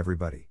to by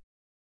everybody.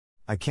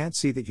 "I can't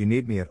see that you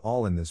need me at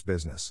all in this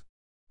business.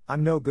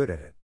 I'm no good at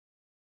it."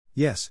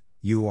 "Yes,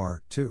 you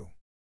are, too.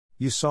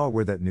 You saw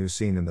where that new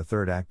scene in the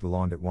third act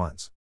belonged at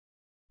once."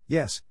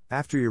 "Yes,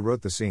 after you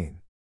wrote the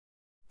scene.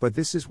 But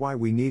this is why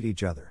we need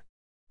each other.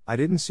 I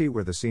didn't see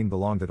where the scene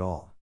belonged at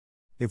all.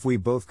 If we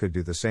both could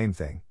do the same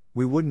thing,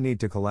 we wouldn't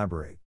need to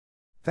collaborate.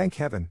 Thank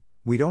heaven,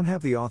 we don't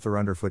have the author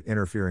underfoot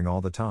interfering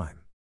all the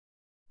time."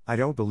 "I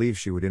don't believe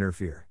she would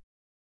interfere."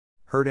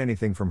 "Heard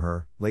anything from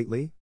her,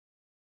 lately?"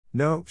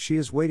 "No, she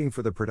is waiting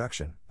for the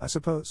production, I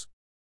suppose."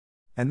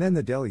 And then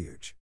the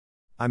deluge.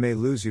 "I may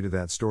lose you to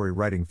that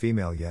story-writing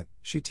female yet,"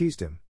 she teased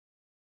him.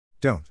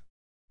 "Don't,"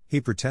 he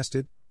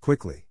protested,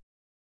 quickly.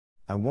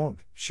 "I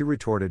won't," she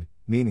retorted,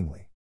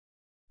 meaningly.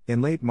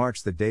 In late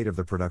March the date of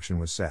the production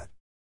was set.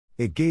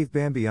 It gave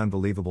Bambi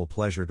unbelievable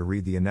pleasure to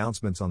read the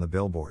announcements on the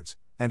billboards,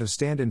 and to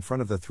stand in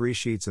front of the 3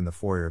 sheets in the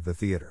foyer of the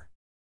theater.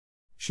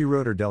 She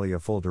wrote her Delia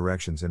full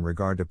directions in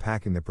regard to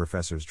packing the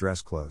professor's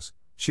dress clothes.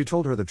 She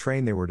told her the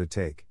train they were to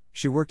take.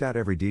 She worked out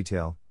every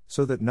detail,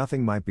 so that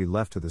nothing might be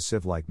left to the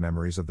sieve-like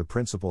memories of the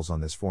principals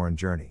on this foreign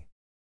journey.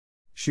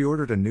 She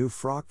ordered a new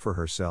frock for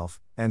herself,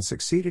 and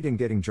succeeded in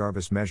getting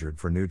Jarvis measured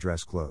for new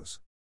dress clothes.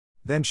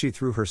 Then she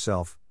threw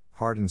herself,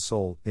 heart and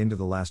soul, into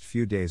the last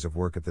few days of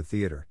work at the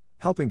theater,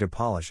 helping to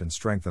polish and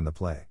strengthen the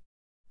play.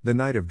 The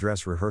night of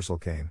dress rehearsal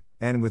came,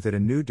 and with it a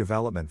new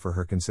development for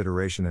her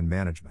consideration and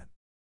management.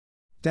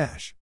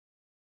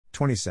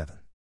 27.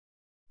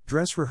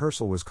 Dress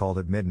rehearsal was called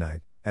at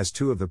midnight, as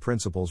 2 of the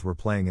principals were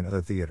playing in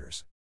other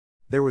theaters.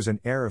 There was an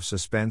air of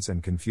suspense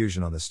and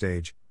confusion on the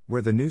stage,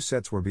 where the new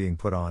sets were being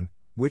put on,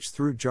 which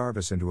threw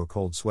Jarvis into a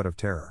cold sweat of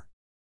terror.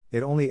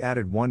 It only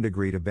added 1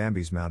 degree to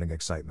Bambi's mounting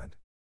excitement.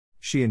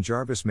 She and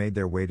Jarvis made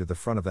their way to the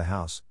front of the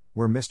house,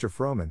 where Mr.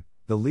 Frohman,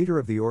 the leader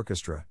of the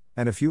orchestra,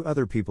 and a few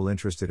other people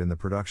interested in the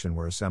production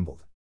were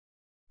assembled.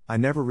 "I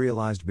never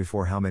realized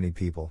before how many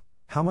people,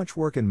 how much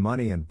work and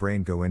money and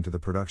brain go into the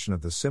production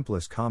of the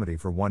simplest comedy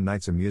for one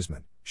night's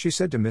amusement," she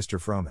said to Mr.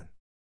 Frohman.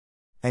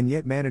 "And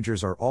yet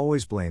managers are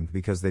always blamed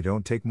because they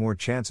don't take more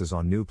chances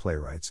on new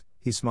playwrights,"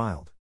 he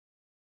smiled.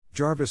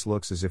 "Jarvis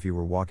looks as if he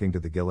were walking to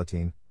the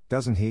guillotine,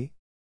 doesn't he?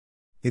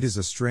 It is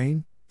a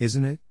strain,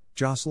 isn't it,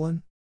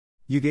 Jocelyn?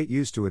 You get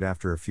used to it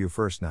after a few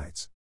first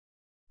nights."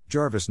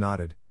 Jarvis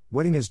nodded,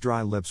 wetting his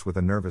dry lips with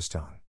a nervous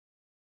tongue.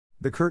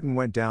 The curtain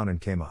went down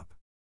and came up.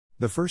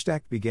 The first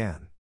act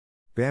began.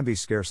 Bambi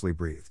scarcely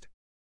breathed.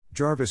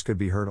 Jarvis could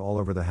be heard all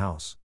over the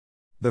house.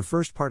 The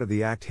first part of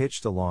the act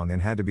hitched along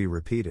and had to be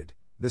repeated.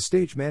 The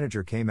stage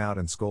manager came out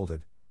and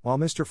scolded, while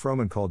Mr.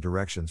 Froman called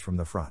directions from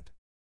the front.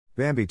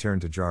 Bambi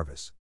turned to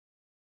Jarvis.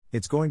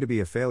 "It's going to be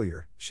a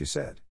failure," she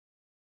said.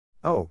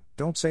 "Oh,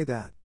 don't say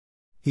that."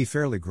 He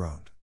fairly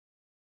groaned.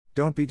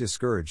 "Don't be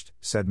discouraged,"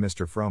 said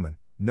Mr. Froman,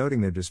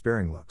 noting their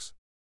despairing looks.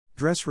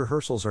 "Dress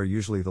rehearsals are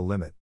usually the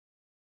limit."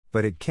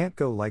 "But it can't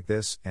go like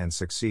this and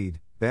succeed,"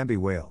 Bambi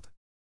wailed.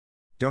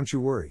 "Don't you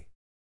worry.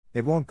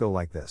 It won't go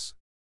like this."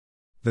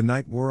 The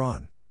night wore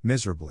on,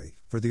 miserably,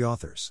 for the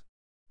authors.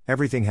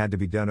 Everything had to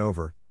be done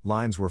over,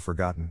 lines were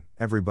forgotten,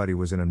 everybody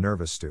was in a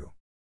nervous stew.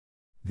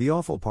 "The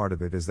awful part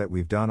of it is that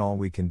we've done all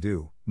we can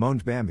do,"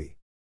 moaned Bambi.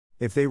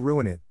 "If they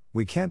ruin it,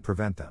 we can't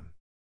prevent them."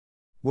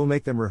 "We'll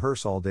make them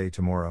rehearse all day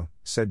tomorrow,"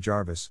 said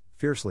Jarvis,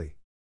 fiercely.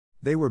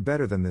 "They were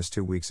better than this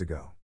 2 weeks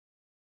ago."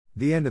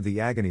 The end of the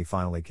agony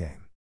finally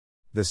came.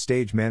 The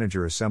stage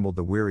manager assembled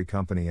the weary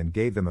company and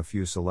gave them a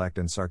few select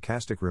and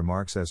sarcastic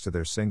remarks as to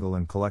their single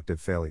and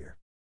collective failure.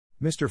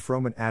 Mr.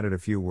 Froman added a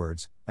few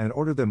words, and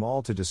ordered them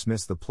all to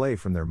dismiss the play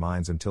from their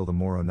minds until the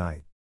morrow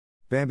night.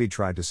 Bambi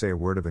tried to say a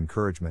word of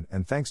encouragement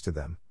and thanks to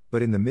them,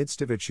 but in the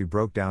midst of it she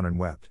broke down and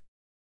wept.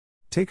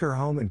 "Take her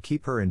home and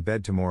keep her in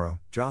bed tomorrow,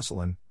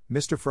 Jocelyn,"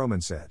 Mr.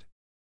 Froman said.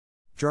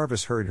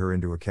 Jarvis hurried her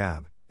into a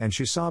cab, and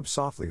she sobbed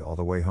softly all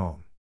the way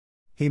home.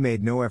 He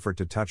made no effort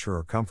to touch her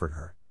or comfort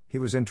her, he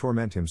was in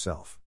torment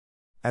himself.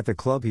 At the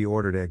club he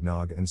ordered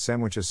eggnog and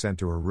sandwiches sent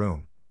to her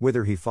room,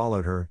 whither he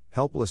followed her,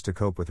 helpless to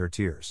cope with her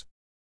tears.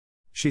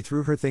 She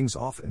threw her things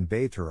off and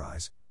bathed her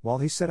eyes, while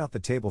he set out the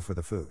table for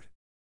the food.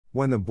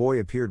 When the boy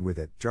appeared with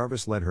it,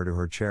 Jarvis led her to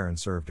her chair and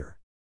served her.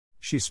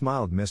 She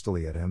smiled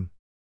mistily at him.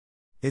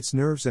 "It's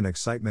nerves and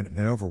excitement and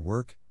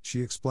overwork,"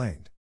 she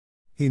explained.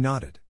 He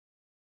nodded.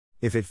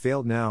 "If it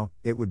failed now,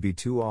 it would be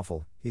too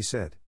awful," he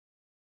said.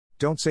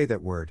 "Don't say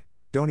that word,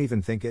 don't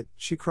even think it,"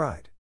 she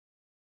cried.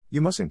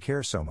 "You mustn't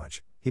care so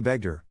much," he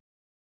begged her.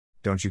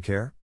 "Don't you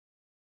care?"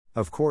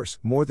 "Of course,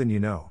 more than you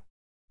know.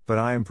 But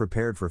I am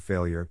prepared for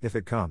failure, if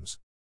it comes."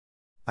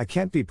 "I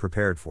can't be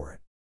prepared for it.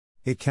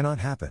 It cannot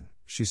happen,"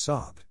 she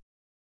sobbed.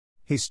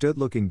 He stood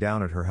looking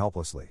down at her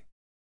helplessly.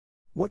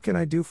 "What can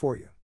I do for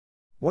you?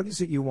 What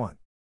is it you want?"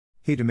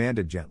 he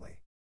demanded gently.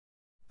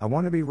 "I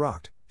want to be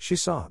rocked," she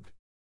sobbed.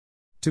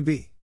 "To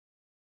be."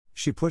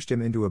 She pushed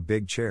him into a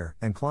big chair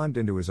and climbed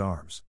into his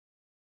arms.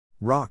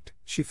 "Rocked,"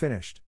 she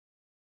finished.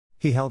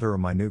 He held her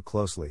minute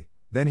closely,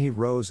 then he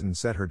rose and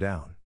set her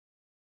down.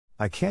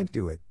 "I can't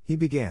do it," he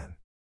began.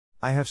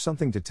 "I have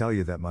something to tell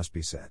you that must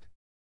be said."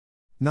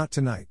 "Not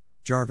tonight,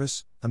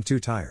 Jarvis, I'm too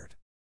tired."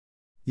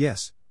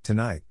 "Yes,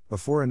 tonight,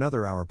 before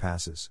another hour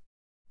passes.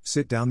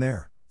 Sit down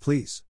there,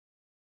 please."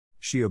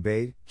 She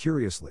obeyed,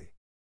 curiously.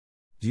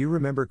 "Do you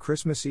remember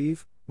Christmas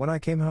Eve, when I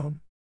came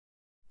home?"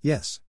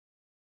 "Yes."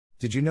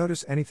 "Did you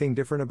notice anything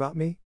different about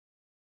me?"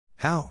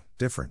 "How,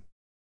 different?"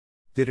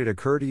 "Did it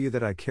occur to you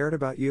that I cared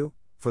about you,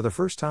 for the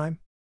first time?"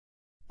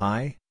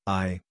 I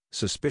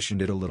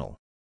suspicioned it a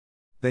little."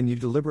 "Then you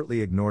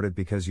deliberately ignored it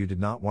because you did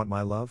not want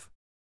my love?"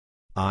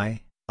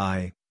 I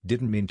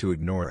didn't mean to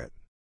ignore it."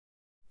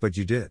 "But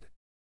you did."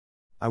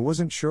 "I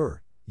wasn't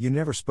sure, you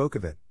never spoke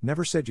of it,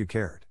 never said you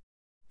cared.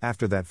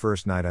 After that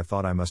first night I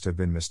thought I must have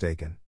been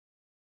mistaken."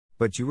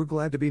 "But you were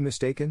glad to be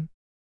mistaken?"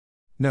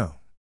 "No.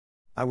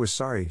 I was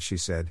sorry," she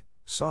said,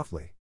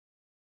 softly.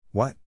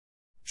 "What?"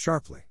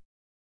 Sharply.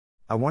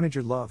 "I wanted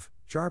your love,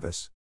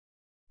 Jarvis."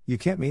 "You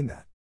can't mean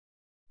that."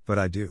 "But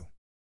I do."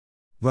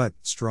 "But,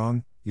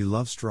 Strong, you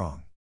love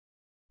Strong."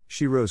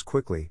 She rose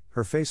quickly,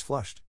 her face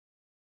flushed.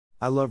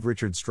 "I love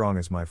Richard Strong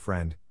as my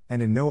friend,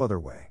 and in no other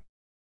way."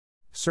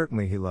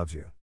 "Certainly he loves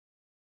you."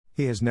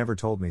 "He has never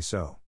told me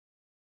so."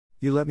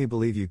 "You let me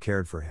believe you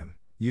cared for him,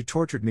 you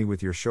tortured me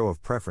with your show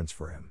of preference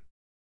for him."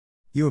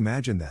 "You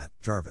imagine that,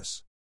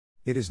 Jarvis.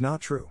 It is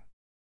not true."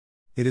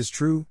 "It is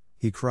true,"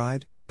 he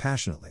cried,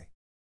 passionately.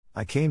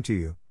 "I came to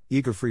you,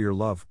 eager for your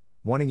love,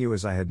 wanting you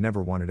as I had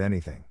never wanted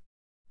anything.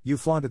 You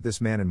flaunted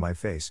this man in my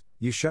face,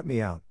 you shut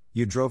me out,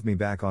 you drove me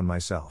back on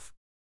myself.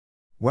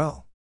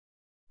 Well,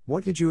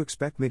 what did you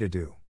expect me to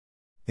do?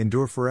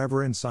 Endure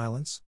forever in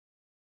silence?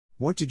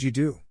 What did you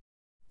do?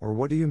 Or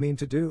what do you mean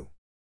to do?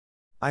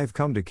 I have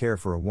come to care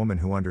for a woman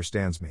who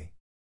understands me."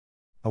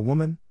 "A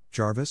woman,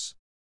 Jarvis?"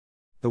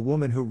 "The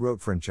woman who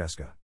wrote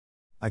Francesca.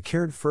 I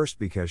cared first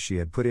because she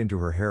had put into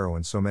her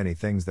heroine so many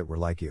things that were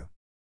like you."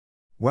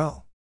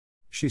 "Well,"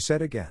 she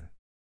said again.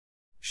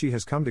 "She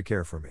has come to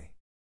care for me.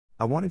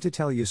 I wanted to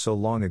tell you so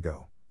long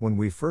ago, when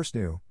we first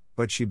knew,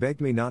 but she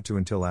begged me not to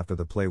until after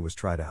the play was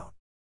tried out.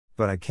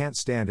 But I can't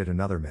stand it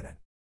another minute.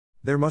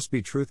 There must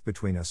be truth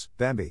between us,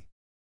 Bambi.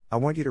 I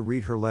want you to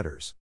read her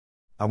letters.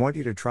 I want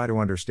you to try to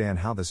understand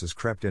how this has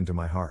crept into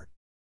my heart.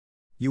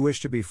 You wish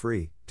to be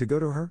free, to go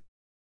to her?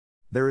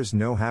 There is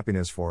no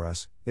happiness for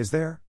us, is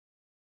there?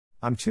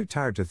 I'm too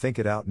tired to think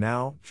it out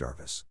now,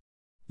 Jarvis.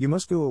 You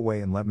must go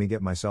away and let me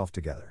get myself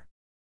together."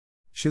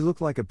 She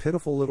looked like a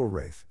pitiful little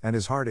wraith, and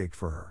his heart ached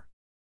for her.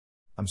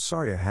 I'm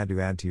sorry I had to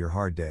add to your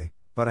hard day,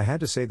 but I had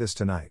to say this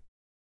tonight.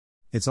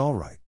 It's all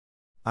right.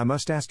 I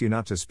must ask you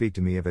not to speak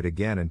to me of it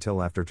again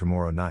until after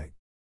tomorrow night.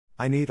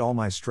 I need all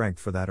my strength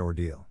for that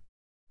ordeal.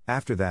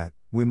 After that,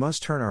 we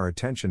must turn our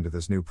attention to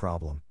this new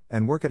problem,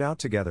 and work it out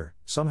together,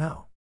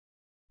 somehow.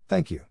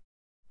 Thank you.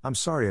 I'm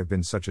sorry I've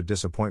been such a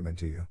disappointment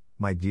to you,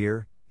 my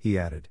dear, he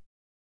added.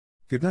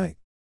 Good night.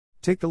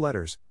 Take the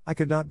letters, I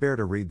could not bear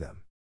to read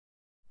them.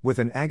 With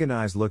an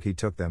agonized look he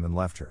took them and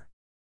left her.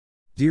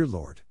 Dear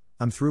Lord,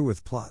 I'm through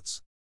with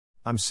plots.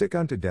 I'm sick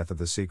unto death of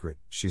the secret,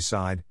 she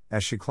sighed,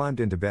 as she climbed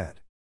into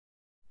bed.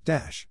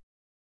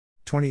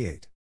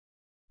 28.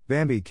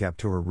 Bambi kept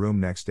to her room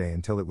next day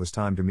until it was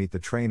time to meet the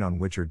train on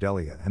which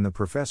Ardelia and the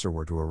professor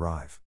were to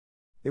arrive.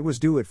 It was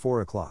due at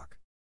 4 o'clock.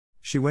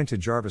 She went to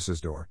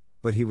Jarvis's door,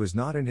 but he was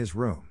not in his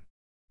room.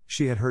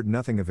 She had heard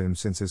nothing of him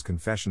since his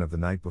confession of the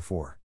night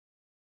before.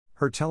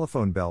 Her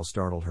telephone bell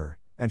startled her,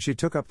 and she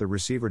took up the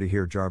receiver to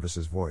hear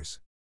Jarvis's voice.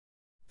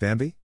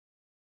 Bambi?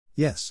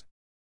 Yes.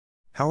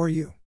 How are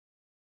you?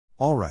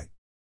 All right.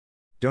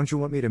 Don't you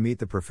want me to meet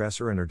the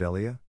professor and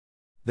Ardelia?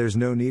 There's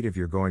no need if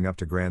you're going up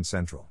to Grand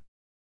Central.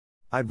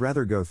 I'd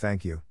rather go,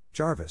 thank you,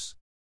 Jarvis.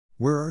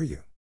 Where are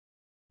you?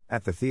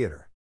 At the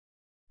theater.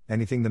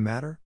 Anything the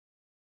matter?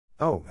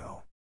 Oh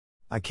no.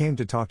 I came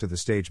to talk to the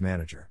stage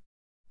manager.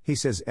 He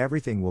says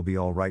everything will be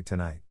all right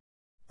tonight.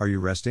 Are you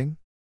resting?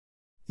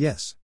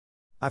 Yes.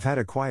 I've had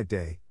a quiet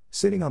day,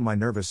 sitting on my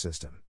nervous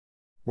system.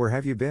 Where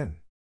have you been?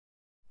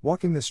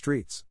 Walking the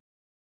streets.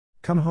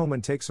 Come home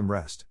and take some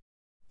rest.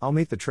 I'll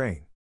meet the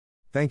train.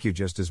 Thank you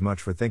just as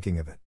much for thinking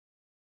of it.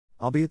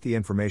 I'll be at the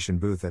information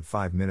booth at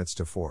 5 minutes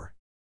to 4.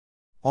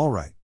 All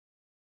right.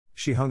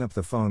 She hung up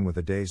the phone with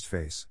a dazed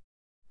face.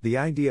 The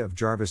idea of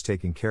Jarvis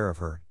taking care of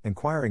her,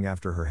 inquiring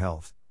after her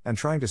health, and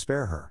trying to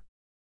spare her.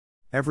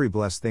 Every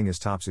blessed thing is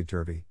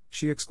topsy-turvy,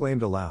 she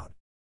exclaimed aloud.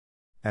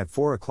 At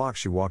 4 o'clock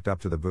she walked up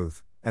to the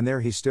booth, and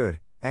there he stood,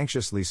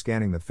 anxiously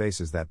scanning the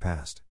faces that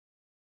passed.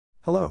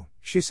 Hello,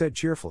 she said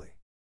cheerfully.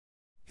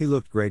 He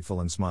looked grateful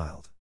and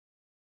smiled.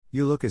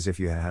 You look as if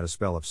you had had a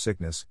spell of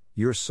sickness,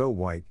 you're so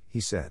white, he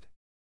said.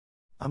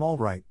 I'm all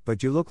right,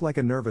 but you look like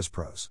a nervous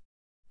prose.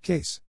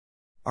 Case.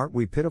 Aren't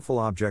we pitiful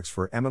objects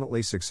for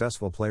eminently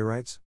successful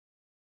playwrights?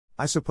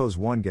 I suppose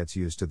one gets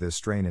used to this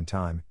strain in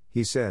time,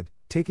 he said,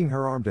 taking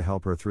her arm to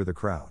help her through the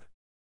crowd.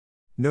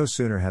 No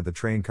sooner had the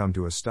train come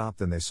to a stop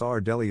than they saw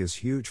Ardelia's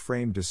huge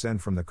frame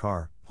descend from the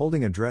car,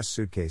 holding a dress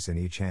suitcase in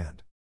each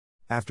hand.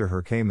 After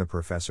her came the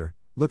professor,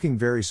 looking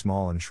very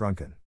small and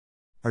shrunken.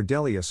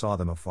 Ardelia saw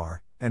them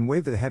afar, and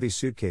waved the heavy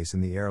suitcase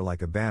in the air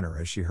like a banner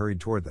as she hurried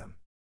toward them.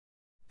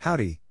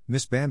 Howdy,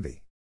 Miss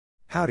Bambi.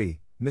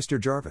 Howdy, Mr.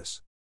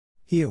 Jarvis.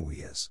 Here we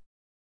is.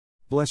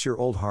 Bless your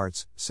old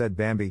hearts, said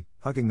Bambi,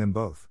 hugging them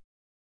both.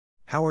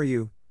 How are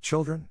you,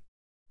 children?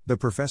 The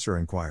professor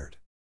inquired.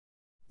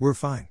 We're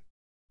fine.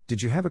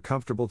 Did you have a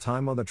comfortable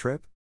time on the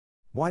trip?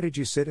 Why did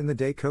you sit in the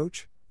day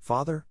coach,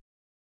 father?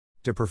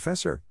 De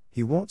professor,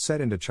 he won't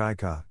set into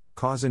Chika,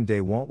 causin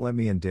day won't let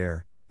me in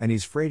dare, and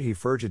he's afraid he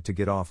furged to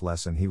get off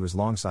lesson he was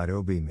longside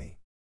ob me.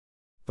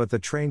 But the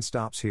train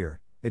stops here,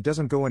 it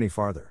doesn't go any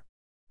farther.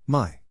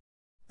 My.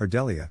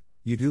 Ardelia,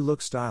 you do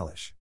look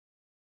stylish.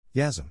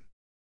 Yasm.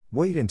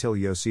 Wait until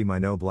yo see my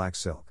no black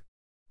silk.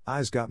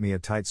 I's got me a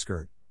tight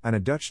skirt, and a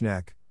Dutch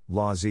neck,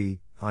 lawsy,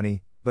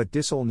 honey, but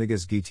dis ol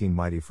niggas geeteen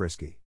mighty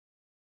frisky.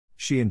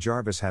 She and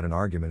Jarvis had an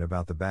argument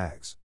about the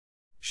bags.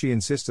 She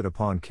insisted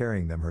upon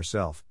carrying them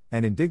herself,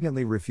 and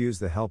indignantly refused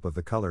the help of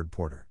the colored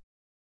porter.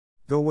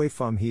 Go away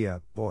fum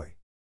here, boy.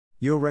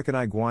 Yo reckon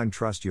I gwine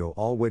trust yo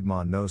all wid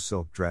ma no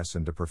silk dress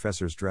and de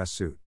professor's dress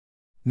suit.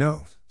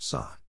 No,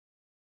 sa.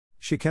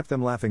 She kept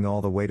them laughing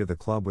all the way to the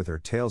club with her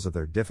tales of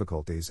their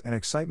difficulties and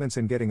excitements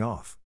in getting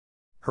off.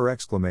 Her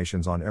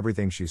exclamations on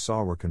everything she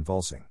saw were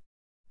convulsing.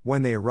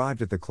 When they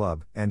arrived at the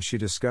club, and she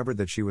discovered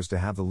that she was to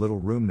have the little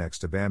room next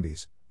to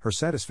Bambi's, her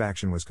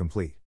satisfaction was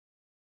complete.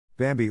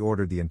 Bambi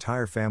ordered the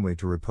entire family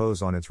to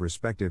repose on its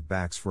respective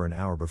backs for an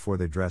hour before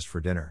they dressed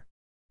for dinner.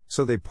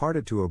 So they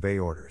parted to obey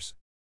orders.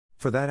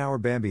 For that hour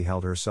Bambi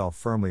held herself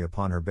firmly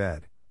upon her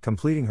bed,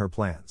 completing her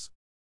plans.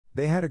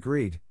 They had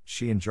agreed,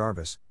 she and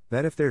Jarvis,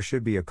 that if there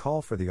should be a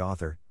call for the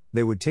author,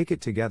 they would take it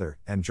together,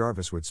 and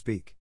Jarvis would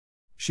speak.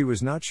 She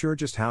was not sure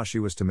just how she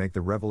was to make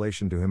the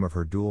revelation to him of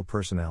her dual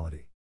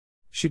personality.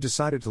 She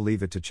decided to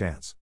leave it to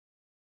chance.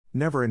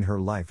 Never in her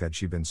life had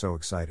she been so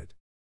excited.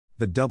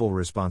 The double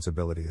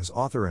responsibility as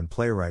author and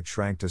playwright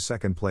shrank to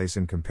second place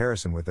in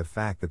comparison with the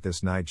fact that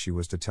this night she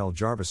was to tell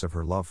Jarvis of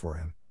her love for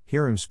him,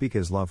 hear him speak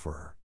his love for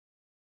her.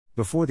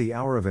 Before the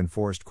hour of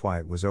enforced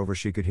quiet was over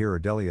she could hear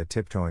Ardelia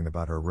tiptoeing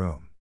about her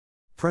room.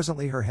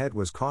 Presently her head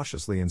was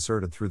cautiously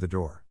inserted through the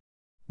door.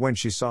 When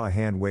she saw a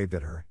hand waved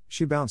at her,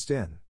 she bounced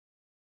in.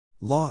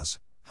 Laws,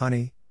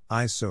 honey,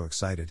 I's so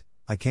excited,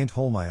 I can't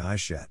hold my eyes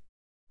shut.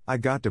 I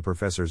got de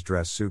professor's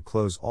dress suit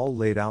clothes all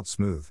laid out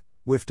smooth,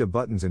 with de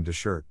buttons in de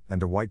shirt, and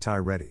de white tie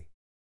ready.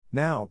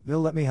 Now, they'll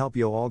let me help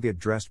yo all get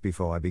dressed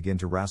before I begin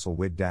to wrastle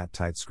wid dat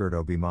tight skirt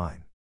be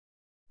mine.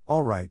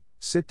 All right,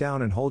 sit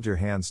down and hold your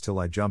hands till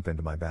I jump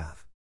into my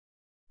bath.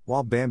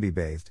 While Bambi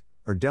bathed,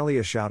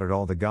 Ardelia shouted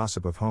all the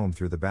gossip of home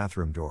through the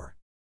bathroom door.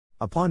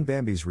 Upon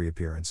Bambi's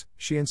reappearance,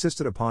 she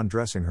insisted upon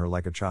dressing her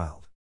like a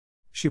child.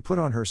 She put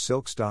on her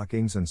silk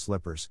stockings and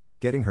slippers,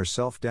 getting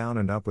herself down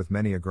and up with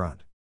many a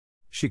grunt.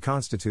 She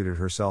constituted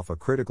herself a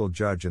critical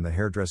judge in the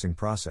hairdressing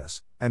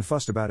process, and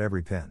fussed about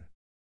every pin.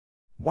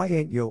 "Why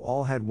ain't yo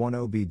all had one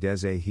ob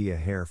des a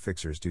hair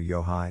fixers do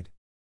yo hide?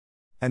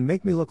 And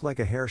make me look like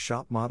a hair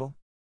shop model?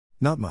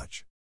 Not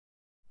much.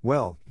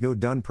 Well, yo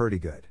done purty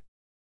good.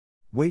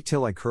 Wait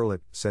till I curl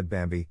it," said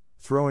Bambi,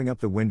 throwing up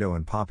the window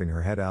and popping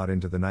her head out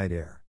into the night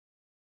air.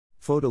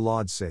 "Fo de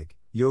Lawd's sake,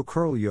 yo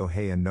curl yo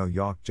hay and no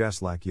yawk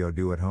jest like yo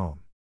do at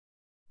home.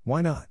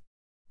 Why not?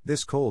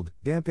 This cold,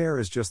 damp air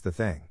is just the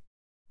thing.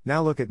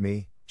 Now look at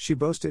me," she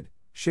boasted,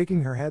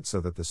 shaking her head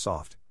so that the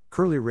soft,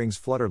 curly rings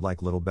fluttered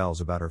like little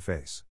bells about her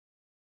face.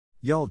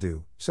 "Y'all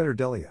do," said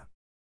Ardelia.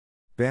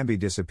 Bambi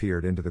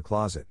disappeared into the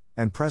closet,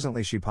 and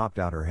presently she popped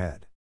out her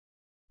head.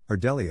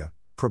 "Ardelia,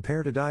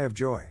 prepare to die of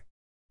joy.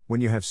 When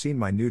you have seen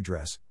my new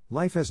dress,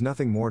 life has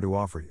nothing more to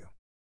offer you.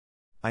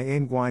 I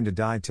ain't gwine to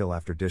die till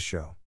after dis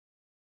show."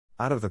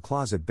 Out of the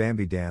closet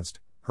Bambi danced,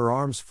 her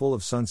arms full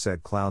of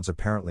sunset clouds.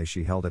 Apparently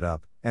she held it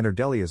up, and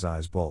Ardelia's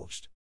eyes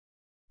bulged.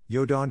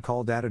 "Yo don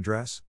call dat a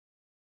dress?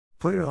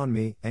 Put it on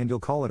me, and you'll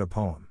call it a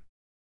poem."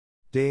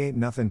 "Dey ain't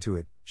nothin' to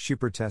it," she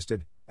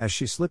protested, as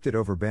she slipped it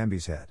over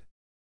Bambi's head.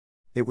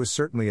 It was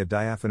certainly a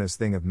diaphanous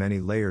thing of many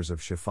layers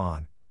of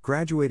chiffon,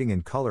 graduating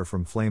in color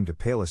from flame to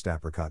palest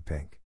apricot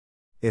pink.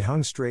 It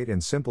hung straight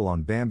and simple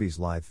on Bambi's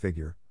lithe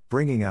figure,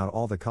 bringing out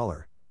all the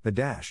color, the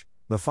dash,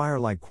 the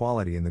fire-like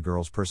quality in the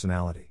girl's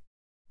personality.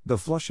 The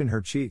flush in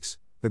her cheeks,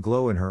 the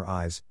glow in her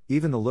eyes,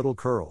 even the little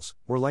curls,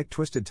 were like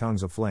twisted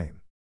tongues of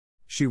flame.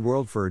 She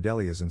whirled for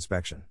Ardelia's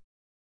inspection.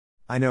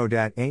 "I know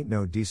dat ain't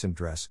no decent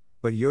dress,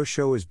 but yo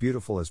show is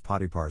beautiful as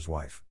Potiphar's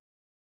wife."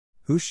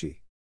 "Who's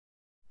she?"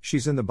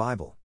 "She's in the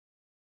Bible."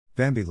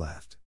 Bambi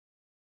laughed.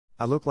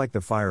 "I look like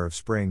the fire of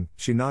spring,"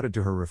 she nodded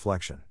to her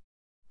reflection.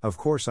 "Of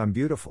course I'm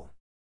beautiful.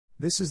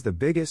 This is the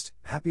biggest,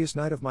 happiest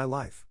night of my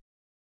life."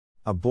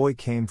 A boy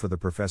came for the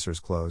professor's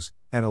clothes,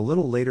 and a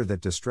little later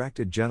that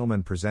distracted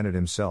gentleman presented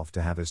himself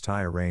to have his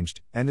tie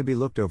arranged, and to be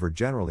looked over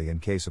generally in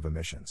case of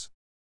omissions.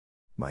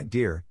 "My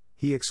dear,"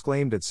 he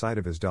exclaimed at sight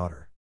of his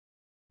daughter.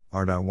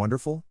 "Aren't I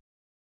wonderful?"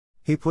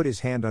 He put his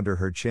hand under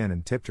her chin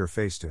and tipped her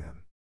face to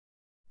him.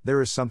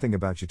 "There is something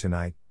about you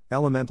tonight,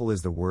 elemental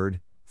is the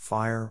word,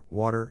 fire,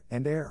 water,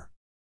 and air."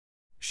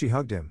 She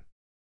hugged him.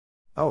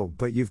 "Oh,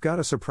 but you've got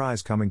a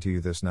surprise coming to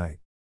you this night.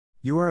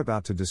 You are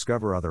about to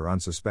discover other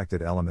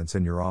unsuspected elements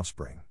in your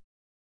offspring."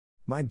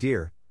 "My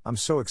dear, I'm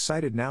so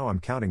excited now I'm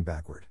counting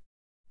backward.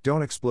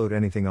 Don't explode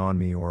anything on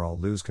me or I'll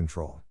lose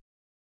control.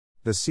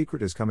 The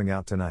secret is coming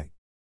out tonight."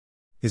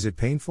 "Is it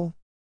painful?"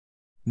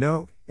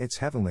 "No, it's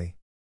heavenly."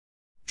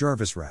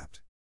 Jarvis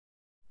rapped.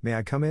 "May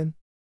I come in?"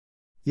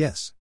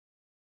 "Yes."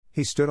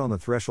 He stood on the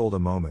threshold a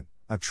moment,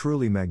 a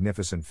truly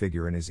magnificent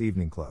figure in his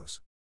evening clothes.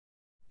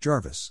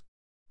 "Jarvis!"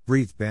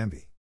 breathed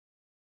Bambi.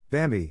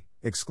 "Bambi!"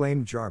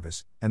 exclaimed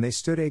Jarvis, and they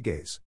stood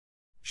agaze.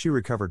 She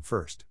recovered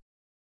first.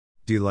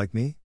 "Do you like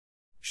me?"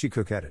 she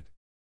coquetted.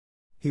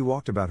 He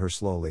walked about her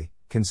slowly,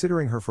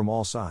 considering her from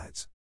all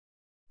sides.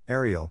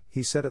 "Ariel,"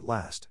 he said at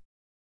last.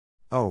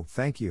 "Oh,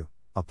 thank you,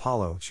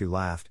 Apollo," she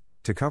laughed,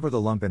 to cover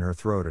the lump in her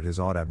throat at his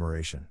awed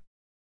admiration.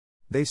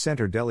 They sent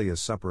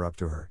Ardelia's supper up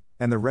to her,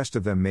 and the rest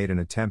of them made an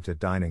attempt at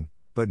dining,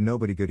 but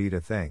nobody could eat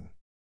a thing.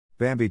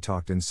 Bambi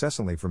talked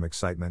incessantly from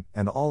excitement,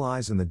 and all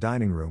eyes in the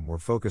dining room were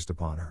focused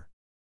upon her.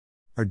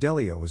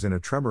 Ardelia was in a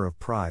tremor of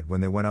pride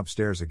when they went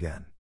upstairs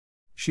again.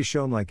 She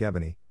shone like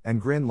ebony,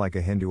 and grinned like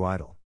a Hindu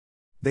idol.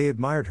 They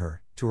admired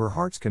her, to her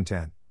heart's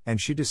content, and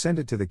she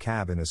descended to the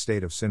cab in a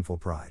state of sinful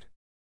pride.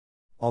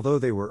 Although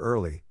they were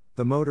early,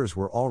 the motors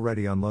were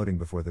already unloading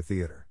before the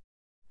theater.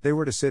 They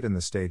were to sit in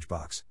the stage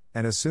box,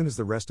 and as soon as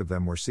the rest of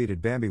them were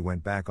seated, Bambi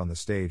went back on the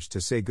stage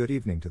to say good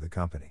evening to the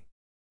company.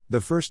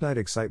 The first night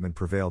excitement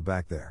prevailed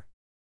back there.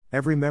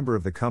 Every member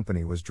of the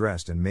company was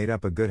dressed and made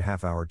up a good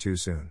half hour too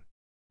soon.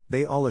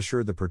 They all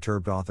assured the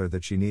perturbed author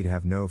that she need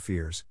have no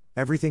fears,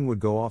 everything would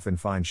go off in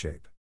fine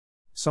shape.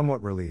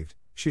 Somewhat relieved,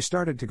 she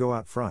started to go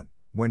out front,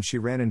 when she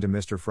ran into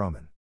Mr.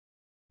 Froman.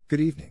 "Good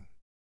evening.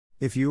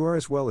 If you are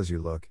as well as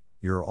you look,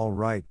 you're all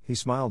right," he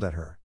smiled at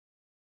her.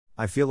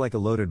 "I feel like a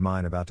loaded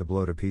mine about to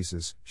blow to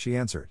pieces," she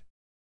answered.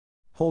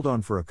 "Hold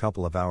on for a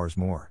couple of hours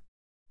more.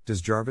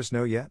 Does Jarvis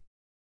know yet?"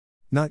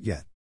 "Not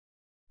yet."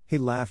 He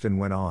laughed and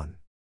went on.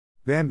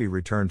 Bambi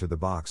returned to the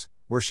box,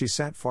 where she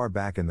sat far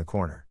back in the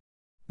corner.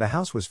 The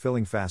house was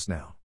filling fast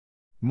now.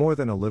 More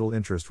than a little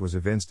interest was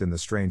evinced in the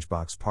strange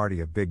box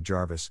party of Big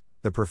Jarvis,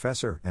 the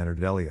professor, and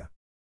Ardelia.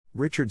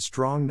 Richard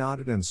Strong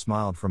nodded and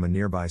smiled from a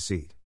nearby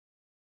seat.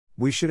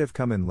 "We should have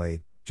come in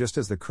late, just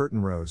as the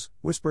curtain rose,"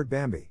 whispered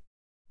Bambi.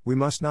 "We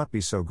must not be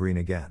so green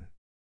again."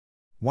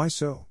 "Why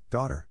so,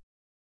 daughter?"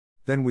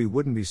 "Then we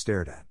wouldn't be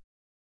stared at."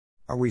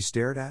 "Are we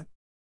stared at?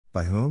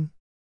 By whom?"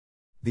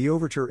 The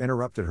overture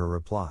interrupted her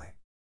reply.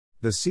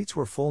 The seats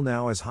were full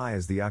now, as high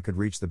as the eye could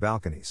reach the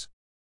balconies.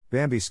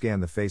 Bambi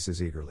scanned the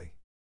faces eagerly.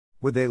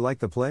 Would they like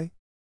the play?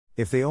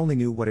 If they only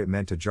knew what it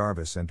meant to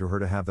Jarvis and to her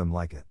to have them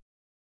like it.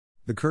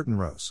 The curtain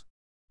rose.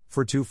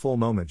 For 2 full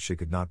moments she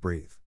could not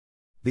breathe.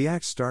 The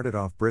act started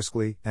off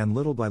briskly, and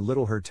little by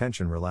little her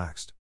tension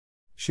relaxed.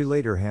 She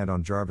laid her hand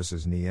on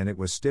Jarvis's knee and it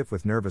was stiff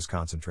with nervous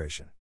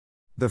concentration.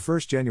 The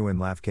first genuine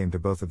laugh came to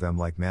both of them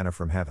like manna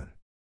from heaven.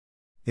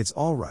 "It's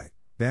all right,"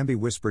 Bambi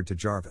whispered to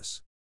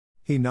Jarvis.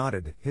 He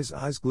nodded, his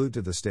eyes glued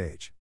to the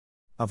stage.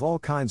 Of all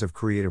kinds of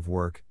creative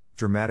work,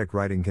 dramatic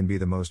writing can be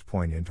the most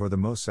poignant or the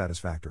most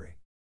satisfactory.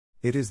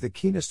 It is the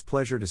keenest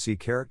pleasure to see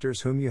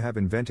characters whom you have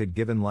invented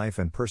given life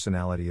and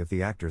personality if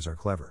the actors are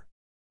clever.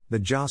 The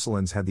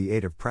Jocelyn's had the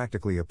aid of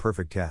practically a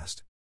perfect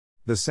cast.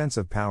 The sense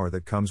of power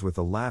that comes with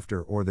the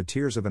laughter or the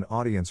tears of an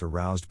audience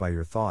aroused by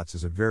your thoughts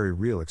is a very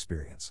real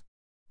experience.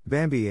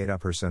 Bambi ate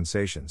up her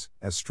sensations,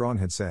 as Strong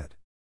had said.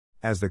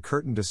 As the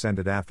curtain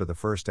descended after the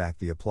first act,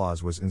 the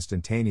applause was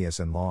instantaneous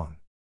and long.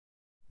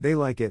 "They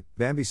like it,"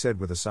 Bambi said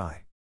with a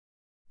sigh.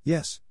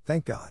 "Yes,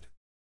 thank God."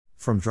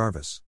 From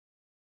Jarvis.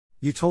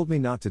 "You told me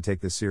not to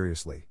take this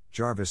seriously,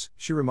 Jarvis,"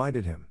 she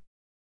reminded him.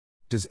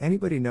 "Does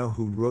anybody know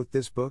who wrote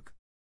this book?"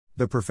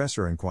 the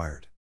professor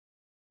inquired.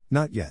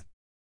 "Not yet.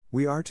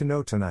 We are to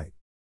know tonight.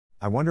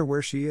 I wonder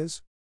where she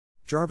is?"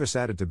 Jarvis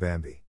added to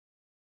Bambi.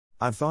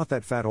 "I've thought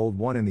that fat old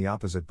one in the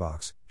opposite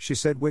box," she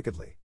said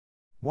wickedly.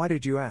 "Why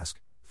did you ask,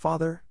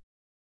 Father?"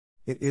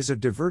 "It is a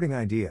diverting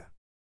idea.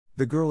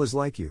 The girl is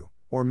like you,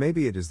 or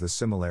maybe it is the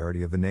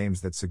similarity of the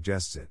names that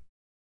suggests it.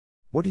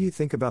 What do you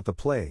think about the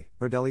play,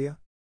 Ardelia?"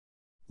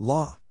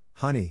 "Law,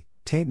 honey,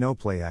 tain't no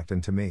play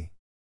actin' to me.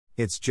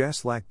 It's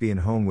jes' like bein'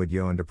 home wid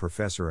yo and de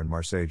professor and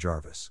Marseille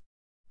Jarvis.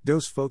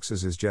 Dose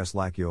folkses is jes'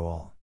 like yo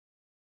all."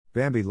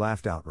 Bambi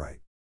laughed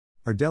outright.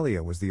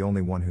 Ardelia was the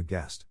only one who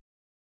guessed.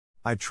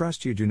 "I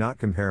trust you do not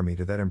compare me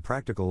to that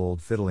impractical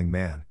old fiddling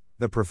man,"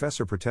 the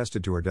professor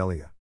protested to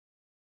Ardelia.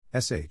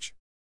 "Sh.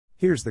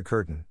 Here's the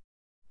curtain,"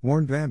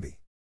 warned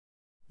Bambi.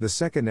 The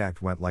second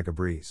act went like a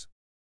breeze.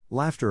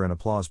 Laughter and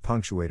applause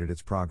punctuated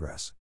its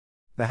progress.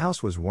 The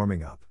house was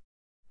warming up.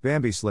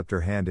 Bambi slipped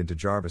her hand into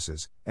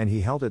Jarvis's, and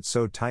he held it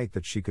so tight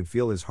that she could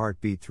feel his heart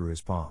beat through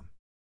his palm.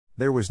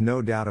 There was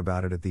no doubt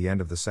about it at the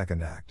end of the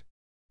second act.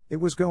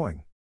 It was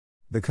going.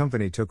 The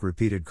company took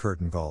repeated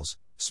curtain calls,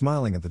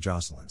 smiling at the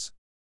Jocelyn's.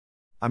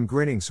 "I'm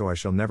grinning so I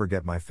shall never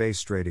get my face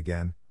straight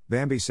again,"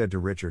 Bambi said to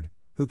Richard,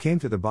 who came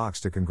to the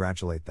box to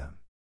congratulate them.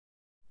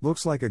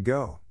 "Looks like a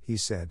go," he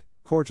said,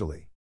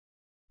 cordially.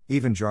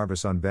 Even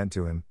Jarvis unbent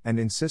to him, and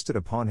insisted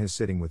upon his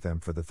sitting with them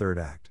for the third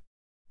act.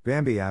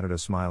 Bambi added a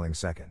smiling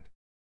second.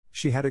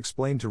 She had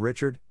explained to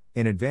Richard,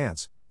 in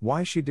advance,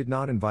 why she did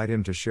not invite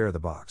him to share the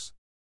box.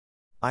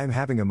 "I am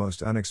having a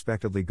most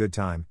unexpectedly good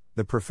time,"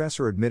 the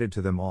professor admitted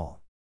to them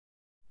all.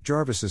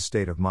 Jarvis's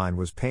state of mind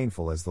was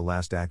painful as the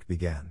last act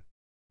began.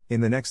 In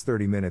the next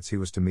 30 minutes he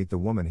was to meet the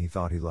woman he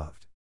thought he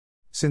loved.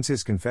 Since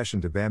his confession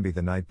to Bambi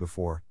the night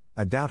before,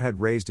 a doubt had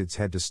raised its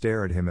head to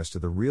stare at him as to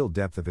the real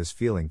depth of his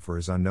feeling for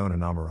his unknown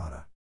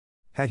inamorata.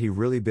 Had he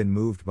really been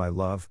moved by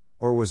love,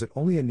 or was it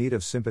only a need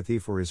of sympathy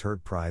for his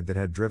hurt pride that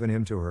had driven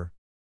him to her?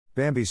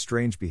 Bambi's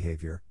strange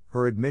behavior,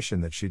 her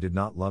admission that she did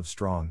not love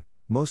Strong,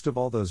 most of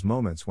all those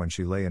moments when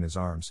she lay in his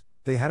arms,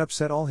 they had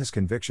upset all his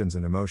convictions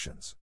and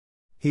emotions.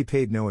 He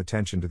paid no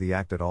attention to the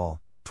act at all,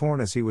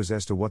 torn as he was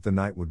as to what the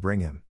night would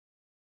bring him.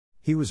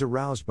 He was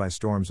aroused by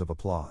storms of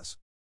applause.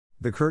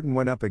 The curtain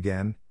went up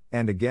again,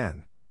 and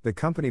again, the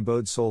company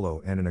bowed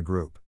solo and in a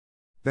group.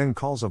 Then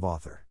calls of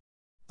 "Author!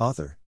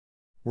 Author!"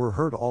 were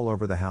heard all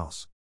over the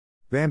house.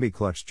 Bambi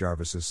clutched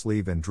Jarvis's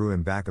sleeve and drew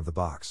him back of the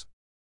box.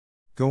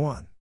 "Go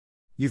on.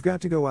 You've got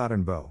to go out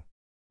and bow.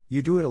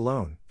 You do it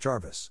alone,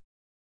 Jarvis."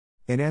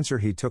 In answer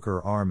he took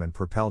her arm and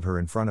propelled her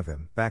in front of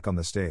him, back on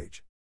the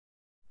stage.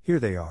 "Here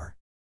they are.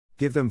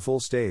 Give them full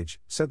stage,"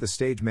 said the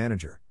stage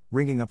manager,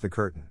 ringing up the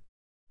curtain.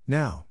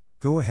 "Now,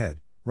 go ahead,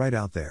 right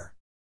out there."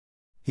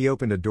 He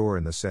opened a door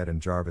in the set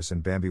and Jarvis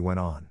and Bambi went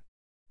on.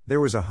 There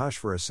was a hush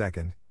for a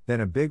second,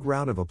 then a big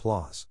round of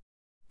applause.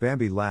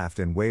 Bambi laughed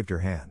and waved her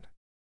hand.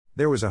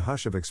 There was a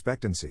hush of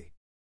expectancy.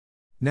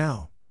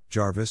 "Now,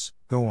 Jarvis,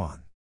 go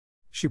on,"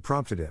 she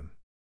prompted him.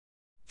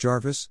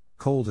 Jarvis,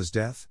 cold as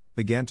death,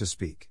 began to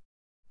speak.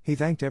 He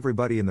thanked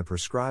everybody in the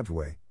prescribed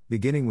way,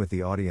 beginning with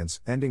the audience,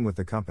 ending with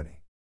the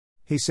company.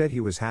 He said he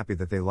was happy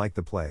that they liked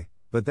the play,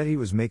 but that he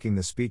was making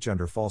the speech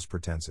under false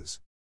pretenses.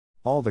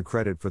 All the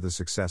credit for the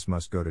success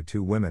must go to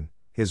 2 women,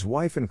 his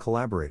wife and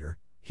collaborator.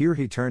 Here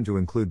he turned to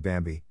include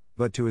Bambi,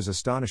 but to his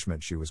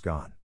astonishment she was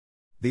gone.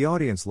 The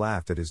audience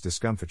laughed at his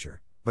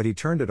discomfiture, but he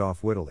turned it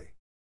off wittily.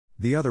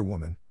 The other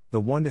woman,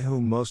 the one to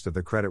whom most of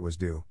the credit was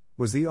due,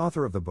 was the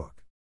author of the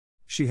book.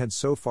 She had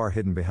so far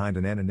hidden behind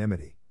an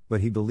anonymity,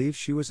 but he believed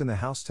she was in the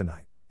house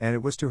tonight, and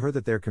it was to her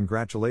that their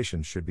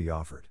congratulations should be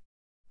offered.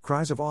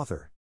 Cries of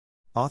 "Author!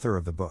 Author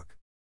of the book!"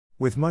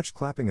 with much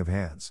clapping of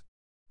hands.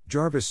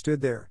 Jarvis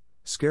stood there,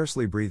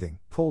 scarcely breathing,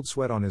 cold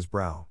sweat on his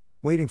brow,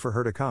 waiting for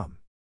her to come.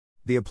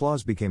 The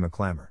applause became a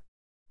clamor.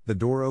 The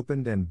door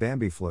opened and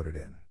Bambi floated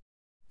in.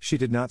 She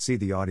did not see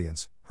the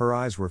audience, her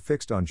eyes were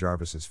fixed on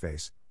Jarvis's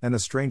face, and the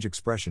strange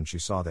expression she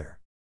saw there.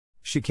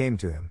 She came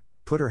to him,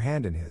 put her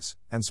hand in his,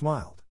 and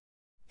smiled.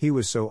 He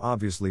was so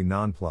obviously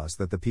nonplussed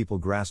that the people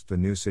grasped the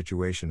new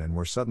situation and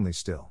were suddenly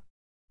still.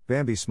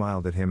 Bambi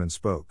smiled at him and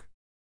spoke.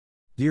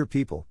 "Dear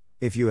people,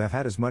 if you have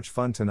had as much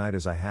fun tonight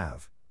as I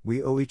have,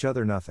 we owe each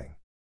other nothing.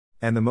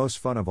 And the most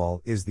fun of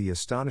all is the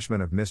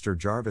astonishment of Mr.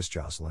 Jarvis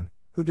Jocelyn,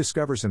 who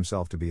discovers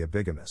himself to be a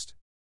bigamist.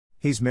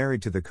 He's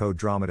married to the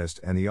co-dramatist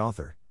and the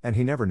author, and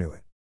he never knew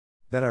it.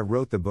 That I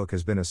wrote the book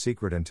has been a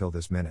secret until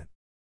this minute.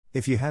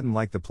 If you hadn't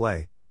liked the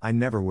play, I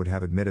never would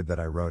have admitted that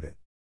I wrote it.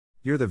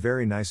 You're the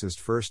very nicest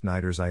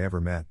first-nighters I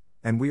ever met,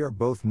 and we are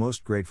both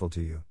most grateful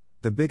to you,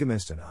 the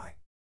bigamist and I."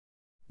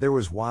 There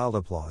was wild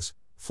applause,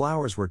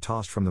 flowers were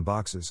tossed from the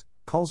boxes,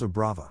 calls of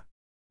brava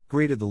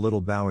greeted the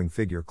little bowing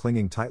figure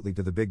clinging tightly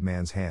to the big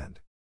man's hand.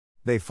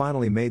 They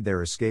finally made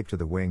their escape to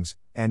the wings,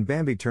 and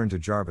Bambi turned to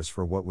Jarvis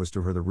for what was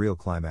to her the real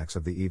climax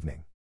of the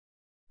evening.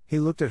 He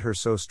looked at her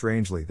so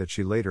strangely that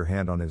she laid her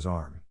hand on his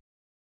arm.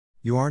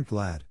 "You aren't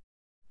glad?"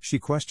 she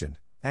questioned,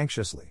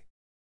 anxiously.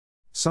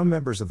 Some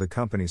members of the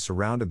company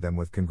surrounded them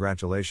with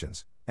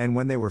congratulations, and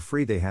when they were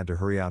free they had to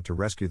hurry out to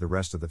rescue the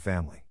rest of the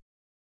family.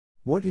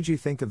 "What did you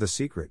think of the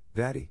secret,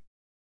 Daddy?"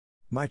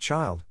 "My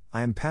child,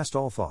 I am past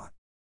all thought.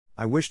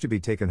 I wish to be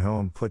taken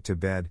home, put to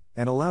bed,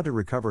 and allowed to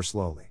recover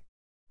slowly.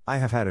 I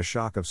have had a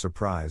shock of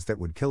surprise that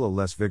would kill a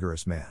less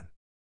vigorous man."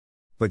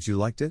 "But you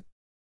liked it?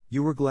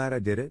 You were glad I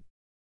did it?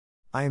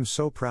 I am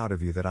so proud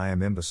of you that I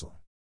am imbecile.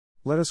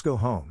 Let us go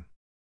home."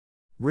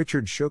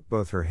 Richard shook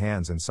both her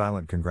hands in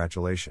silent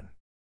congratulation.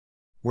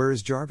 "Where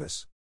is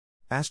Jarvis?"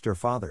 asked her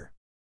father.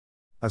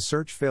 A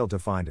search failed to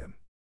find him.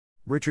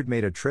 Richard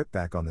made a trip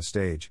back on the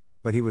stage,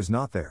 but he was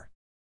not there.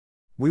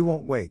 "We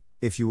won't wait,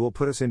 if you will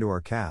put us into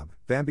our cab,"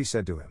 Bambi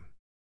said to him.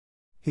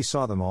 He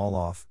saw them all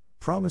off,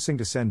 promising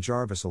to send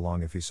Jarvis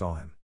along if he saw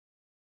him.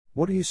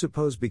 "What do you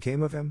suppose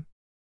became of him?"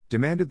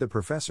 demanded the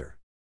professor.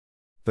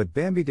 But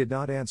Bambi did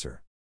not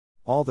answer.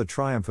 All the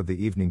triumph of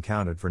the evening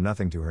counted for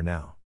nothing to her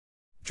now.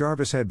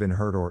 Jarvis had been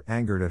hurt or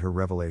angered at her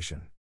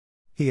revelation.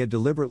 He had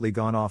deliberately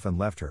gone off and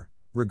left her,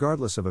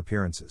 regardless of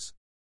appearances.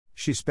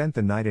 She spent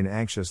the night in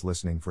anxious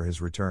listening for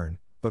his return,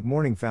 but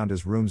morning found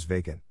his rooms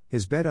vacant,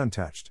 his bed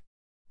untouched.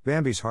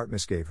 Bambi's heart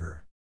misgave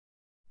her.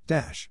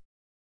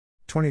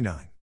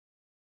 29.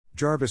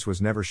 Jarvis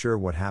was never sure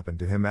what happened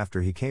to him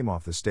after he came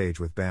off the stage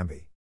with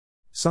Bambi.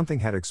 Something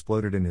had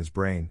exploded in his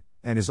brain,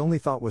 and his only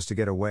thought was to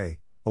get away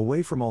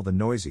from all the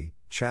noisy,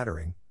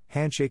 chattering,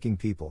 handshaking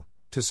people,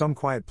 to some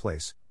quiet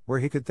place, where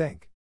he could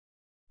think.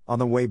 On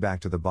the way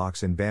back to the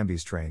box in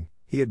Bambi's train,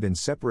 he had been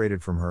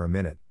separated from her a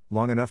minute,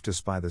 long enough to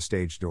spy the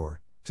stage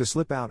door, to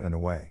slip out and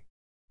away.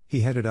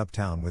 He headed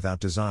uptown without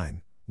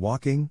design,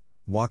 walking,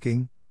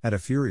 at a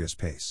furious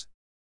pace.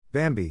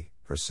 Bambi,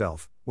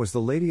 herself, was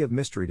the lady of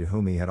mystery to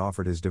whom he had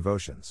offered his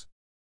devotions.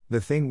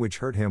 The thing which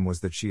hurt him was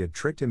that she had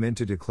tricked him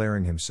into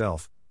declaring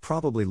himself,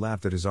 probably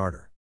laughed at his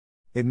ardor.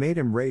 It made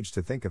him rage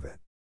to think of it.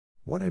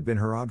 What had been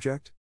her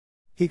object?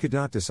 He could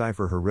not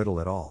decipher her riddle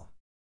at all.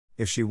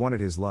 If she wanted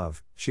his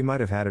love, she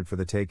might have had it for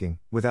the taking,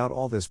 without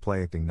all this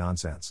play-acting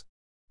nonsense.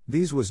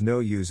 These was no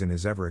use in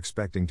his ever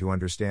expecting to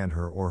understand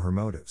her or her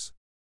motives.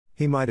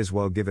 He might as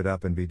well give it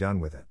up and be done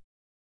with it.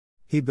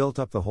 He built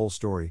up the whole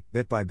story,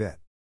 bit by bit.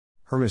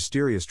 Her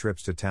mysterious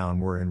trips to town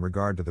were in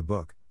regard to the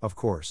book, of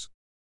course.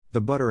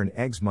 The butter and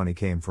eggs money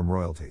came from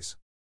royalties.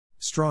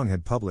 Strong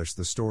had published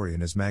the story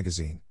in his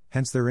magazine,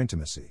 hence their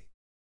intimacy.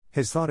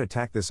 His thought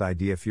attacked this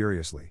idea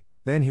furiously,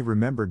 then he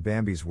remembered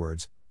Bambi's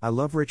words, "I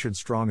love Richard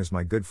Strong as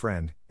my good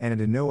friend, and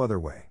in no other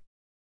way."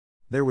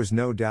 There was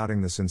no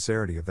doubting the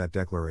sincerity of that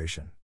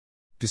declaration.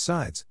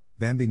 Besides,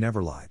 Bambi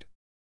never lied.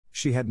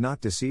 She had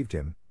not deceived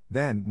him,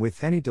 then,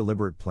 with any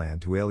deliberate plan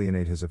to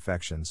alienate his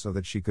affections so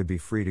that she could be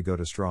free to go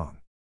to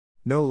Strong.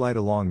 No light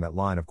along that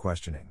line of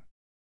questioning.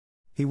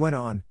 He went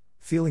on,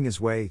 feeling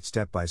his way,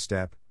 step by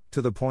step,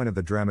 to the point of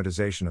the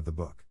dramatization of the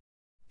book.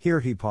 Here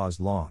he paused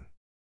long.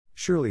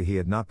 Surely he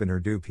had not been her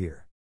dupe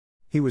here.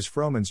 He was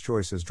Frohman's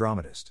choice as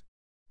dramatist.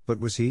 But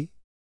was he?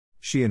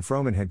 She and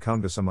Frohman had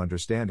come to some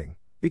understanding,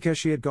 because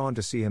she had gone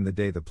to see him the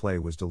day the play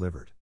was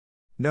delivered.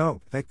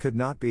 No, that could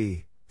not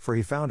be, for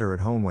he found her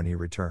at home when he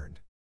returned.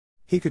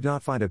 He could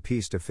not find a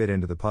piece to fit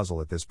into the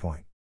puzzle at this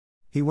point.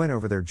 He went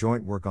over their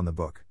joint work on the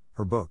book,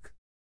 her book.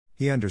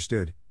 He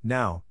understood,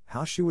 now,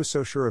 how she was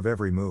so sure of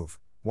every move,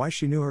 why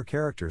she knew her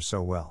characters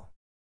so well.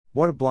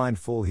 What a blind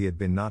fool he had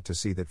been not to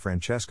see that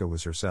Francesca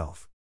was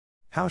herself.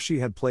 How she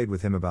had played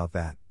with him about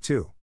that,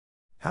 too.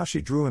 How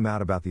she drew him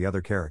out about the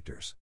other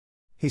characters.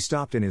 He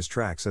stopped in his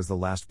tracks as the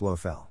last blow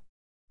fell.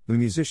 The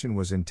musician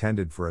was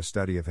intended for a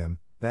study of him,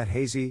 that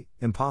hazy,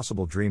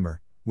 impossible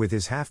dreamer, with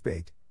his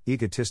half-baked,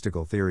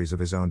 egotistical theories of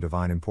his own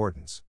divine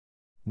importance.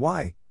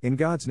 Why, in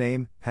God's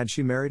name, had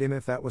she married him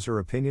if that was her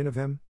opinion of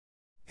him?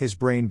 His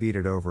brain beat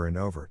it over and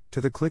over,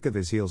 to the click of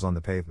his heels on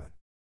the pavement.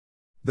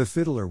 The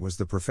fiddler was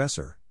the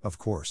professor, of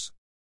course.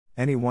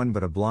 Anyone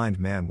but a blind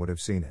man would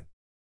have seen it.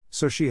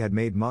 So she had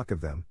made mock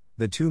of them,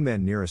 the two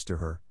men nearest to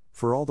her,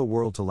 for all the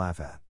world to laugh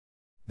at.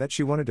 That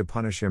she wanted to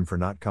punish him for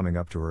not coming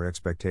up to her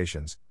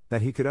expectations,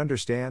 that he could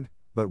understand,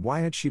 but why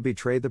had she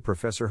betrayed the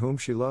professor whom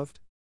she loved?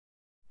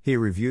 He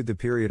reviewed the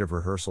period of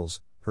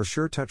rehearsals, her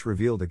sure touch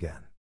revealed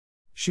again.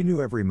 She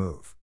knew every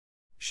move.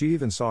 She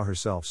even saw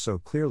herself so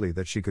clearly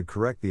that she could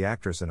correct the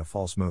actress in a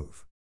false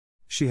move.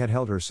 She had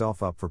held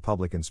herself up for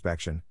public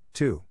inspection,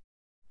 too.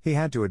 He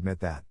had to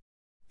admit that.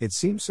 It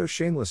seemed so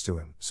shameless to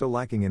him, so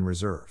lacking in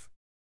reserve.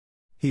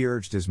 He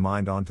urged his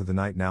mind on to the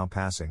night now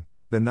passing,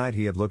 the night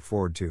he had looked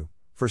forward to,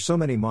 for so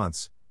many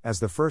months, as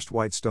the first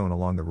white stone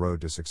along the road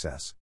to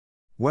success.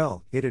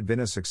 Well, it had been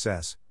a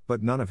success,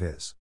 but none of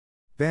his.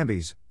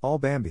 Bambi's, all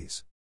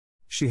Bambi's.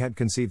 She had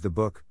conceived the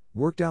book,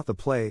 worked out the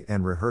play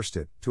and rehearsed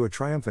it, to a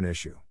triumphant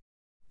issue.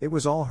 It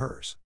was all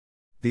hers.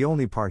 The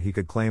only part he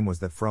could claim was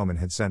that Frohman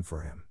had sent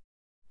for him.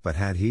 But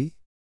had he?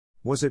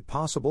 Was it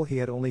possible he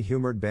had only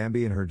humored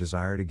Bambi in her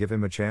desire to give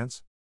him a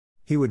chance?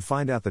 He would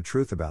find out the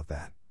truth about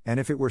that, and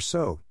if it were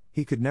so,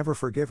 he could never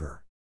forgive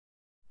her.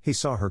 He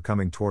saw her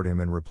coming toward him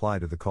in reply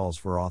to the calls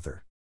for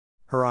author.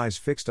 Her eyes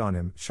fixed on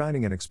him,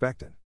 shining and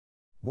expectant.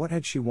 What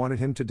had she wanted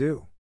him to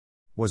do?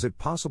 Was it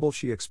possible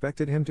she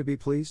expected him to be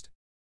pleased?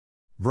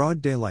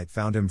 Broad daylight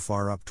found him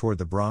far up toward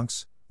the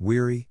Bronx,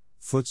 weary,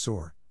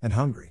 footsore, and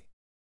hungry.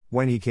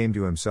 When he came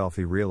to himself,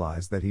 he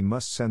realized that he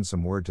must send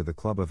some word to the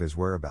club of his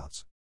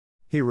whereabouts.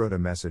 He wrote a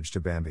message to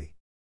Bambi.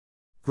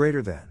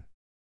 Greater than.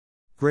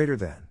 Greater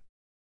than.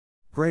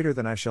 Greater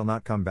than I shall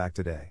not come back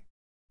today.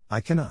 I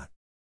cannot.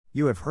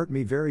 You have hurt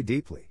me very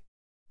deeply.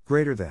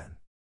 Greater than.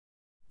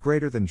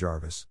 Greater than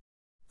Jarvis.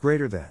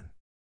 Greater than.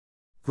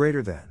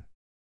 Greater than.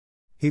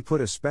 He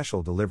put a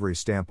special delivery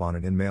stamp on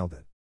it and mailed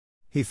it.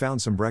 He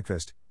found some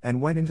breakfast,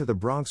 and went into the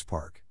Bronx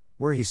Park,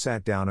 where he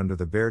sat down under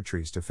the bare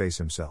trees to face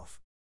himself.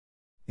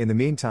 In the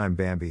meantime,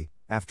 Bambi,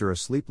 after a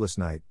sleepless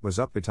night, was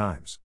up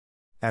betimes.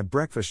 At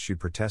breakfast she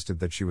protested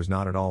that she was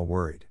not at all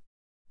worried.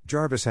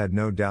 Jarvis had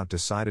no doubt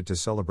decided to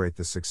celebrate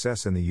the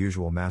success in the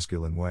usual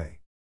masculine way.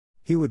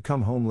 He would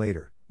come home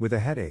later, with a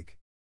headache.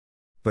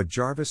 But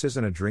Jarvis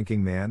isn't a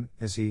drinking man,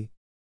 is he?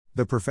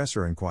 The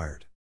professor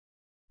inquired.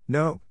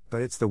 No,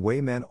 but it's the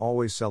way men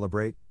always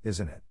celebrate,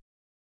 isn't it?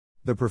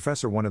 The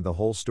professor wanted the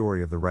whole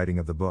story of the writing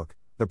of the book,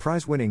 the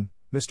prize-winning,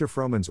 Mr.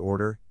 Frohman's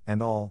order,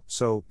 and all,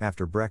 so,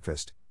 after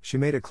breakfast, she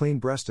made a clean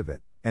breast of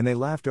it, and they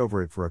laughed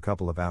over it for a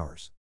couple of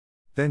hours.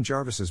 Then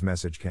Jarvis's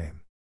message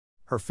came.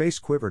 Her face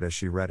quivered as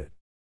she read it.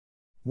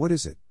 What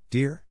is it,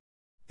 dear?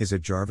 Is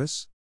it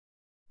Jarvis?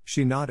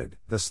 She nodded,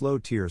 the slow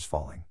tears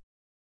falling.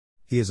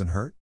 He isn't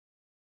hurt?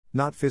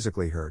 Not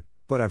physically hurt,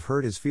 but I've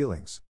hurt his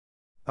feelings.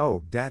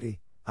 Oh, Daddy,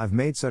 I've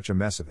made such a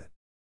mess of it.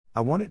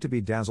 I wanted to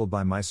be dazzled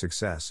by my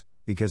success,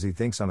 because he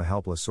thinks I'm a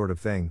helpless sort of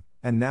thing,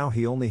 and now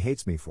he only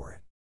hates me for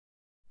it.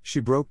 She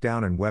broke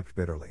down and wept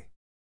bitterly.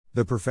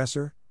 The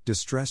professor,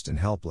 distressed and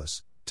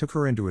helpless, took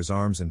her into his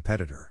arms and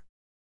petted her.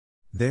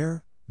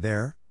 There,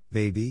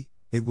 baby,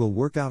 it will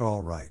work out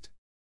all right.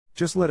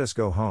 Just let us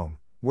go home,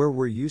 where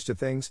we're used to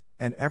things,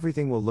 and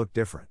everything will look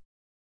different.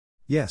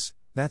 Yes,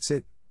 that's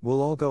it,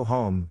 we'll all go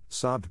home,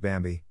 sobbed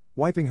Bambi,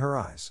 wiping her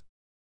eyes.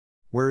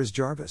 Where is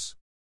Jarvis?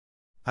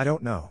 I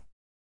don't know.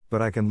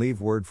 But I can leave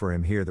word for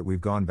him here that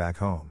we've gone back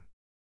home.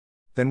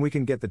 Then we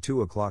can get the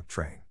 2:00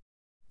 train.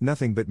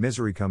 Nothing but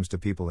misery comes to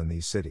people in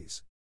these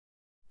cities.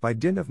 By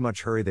dint of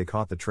much hurry they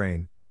caught the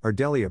train,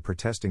 Ardelia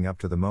protesting up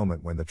to the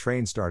moment when the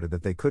train started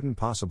that they couldn't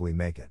possibly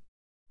make it.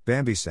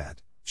 Bambi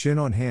sat, chin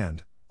on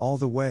hand, all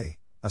the way,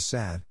 a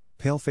sad,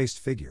 pale-faced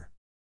figure.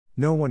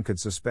 No one could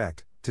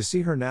suspect, to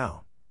see her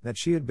now, that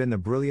she had been the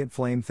brilliant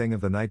flame thing of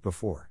the night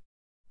before.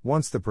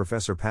 Once the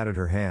professor patted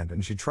her hand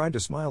and she tried to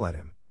smile at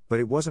him, but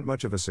it wasn't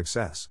much of a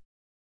success.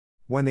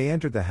 When they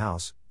entered the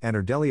house, and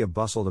Ardelia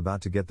bustled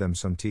about to get them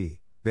some tea,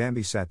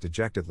 Bambi sat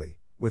dejectedly,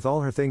 with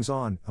all her things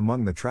on,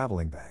 among the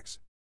traveling bags.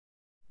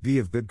 Be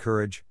of good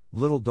courage,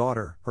 little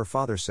daughter, her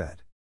father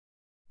said.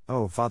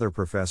 Oh, Father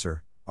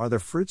Professor, are the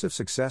fruits of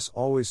success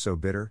always so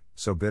bitter,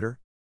 so bitter?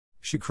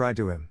 She cried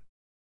to him.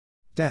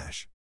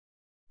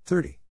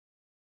 30.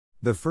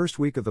 The first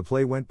week of the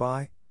play went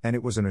by, and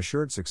it was an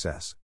assured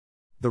success.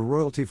 The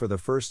royalty for the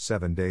first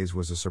 7 days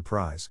was a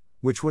surprise,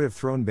 which would have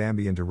thrown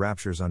Bambi into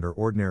raptures under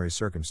ordinary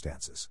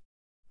circumstances.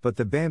 But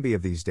the Bambi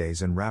of these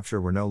days and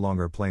rapture were no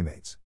longer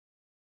playmates.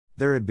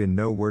 There had been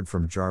no word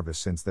from Jarvis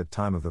since that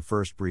time of the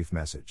first brief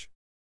message.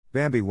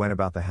 Bambi went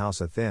about the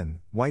house a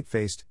thin,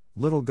 white-faced,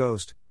 little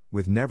ghost,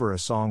 with never a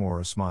song or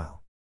a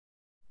smile.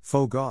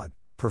 Fo God,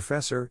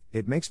 Professor,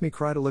 it makes me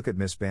cry to look at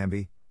Miss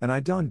Bambi, and I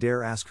don't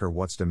dare ask her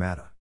what's de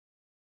matter.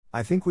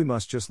 I think we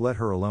must just let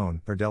her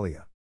alone,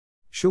 Ardelia.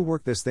 She'll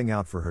work this thing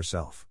out for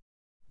herself.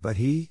 But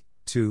he,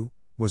 too,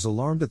 was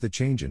alarmed at the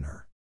change in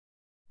her.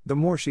 The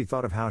more she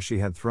thought of how she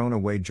had thrown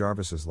away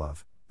Jarvis's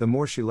love, the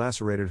more she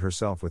lacerated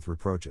herself with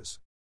reproaches.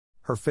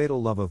 Her fatal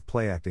love of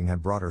play acting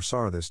had brought her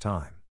sorrow this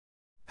time.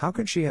 How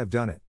could she have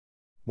done it?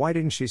 Why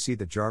didn't she see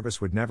that Jarvis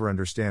would never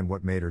understand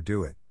what made her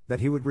do it, that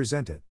he would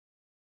resent it?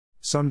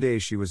 Some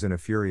days she was in a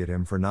fury at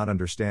him for not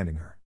understanding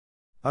her.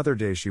 Other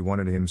days she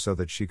wanted him so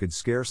that she could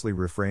scarcely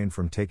refrain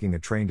from taking a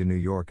train to New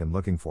York and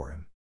looking for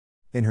him.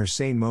 In her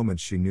sane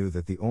moments she knew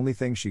that the only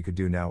thing she could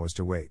do now was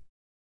to wait.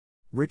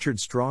 Richard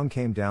Strong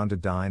came down to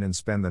dine and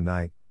spend the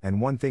night, and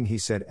one thing he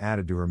said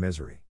added to her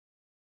misery.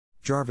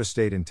 Jarvis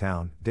stayed in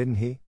town, didn't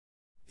he?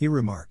 He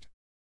remarked.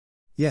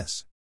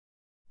 Yes.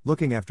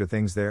 Looking after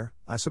things there,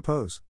 I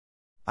suppose.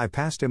 I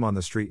passed him on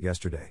the street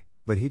yesterday,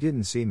 but he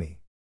didn't see me.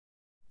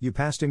 You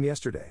passed him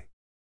yesterday?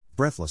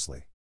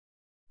 Breathlessly.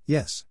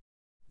 Yes.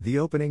 The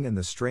opening and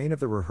the strain of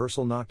the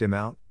rehearsal knocked him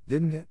out,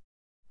 didn't it?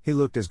 He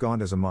looked as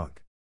gaunt as a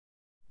monk.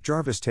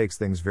 Jarvis takes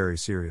things very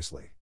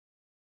seriously.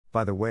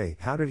 By the way,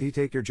 how did he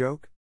take your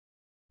joke?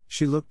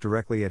 She looked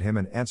directly at him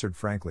and answered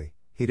frankly,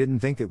 he didn't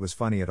think it was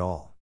funny at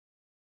all.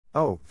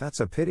 Oh, that's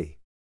a pity.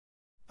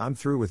 I'm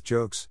through with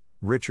jokes,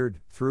 Richard,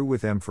 through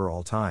with them for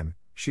all time,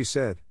 she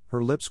said,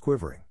 her lips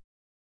quivering.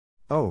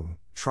 Oh,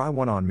 try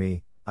one on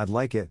me, I'd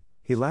like it,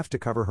 he laughed to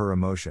cover her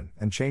emotion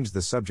and changed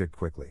the subject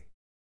quickly.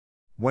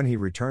 When he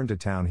returned to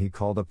town he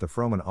called up the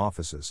Frohman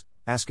offices,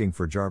 asking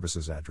for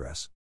Jarvis's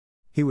address.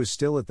 He was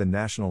still at the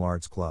National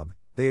Arts Club,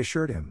 they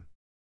assured him.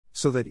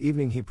 So that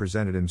evening he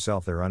presented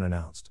himself there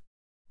unannounced.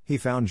 He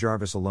found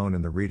Jarvis alone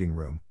in the reading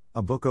room,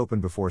 a book open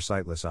before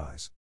sightless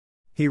eyes.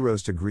 He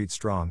rose to greet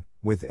Strong,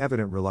 with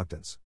evident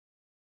reluctance.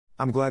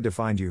 I'm glad to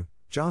find you,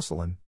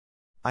 Jocelyn.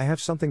 I have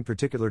something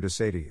particular to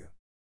say to you.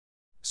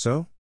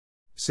 So?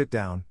 Sit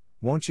down,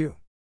 won't you?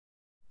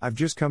 I've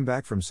just come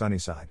back from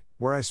Sunnyside,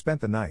 where I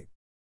spent the night.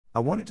 I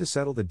wanted to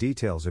settle the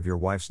details of your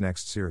wife's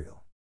next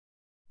serial.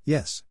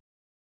 Yes.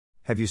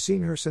 Have you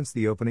seen her since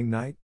the opening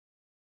night?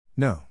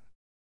 No.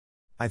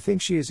 I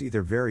think she is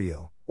either very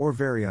ill, or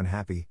very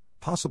unhappy,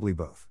 possibly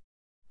both.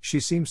 She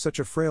seems such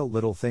a frail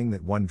little thing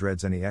that one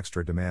dreads any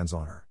extra demands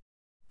on her.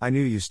 I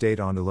knew you stayed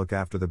on to look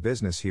after the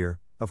business here,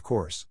 of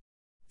course.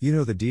 You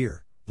know the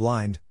dear,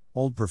 blind,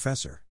 old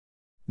professor.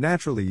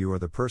 Naturally you are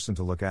the person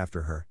to look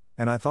after her,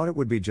 and I thought it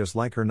would be just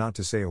like her not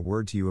to say a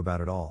word to you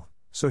about it all,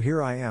 so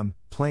here I am,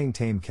 playing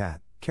tame cat,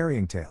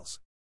 carrying tales.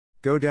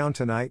 Go down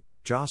tonight,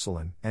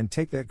 Jocelyn, and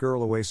take that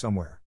girl away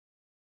somewhere.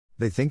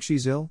 They think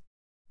she's ill?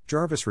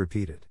 Jarvis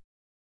repeated.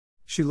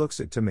 She looks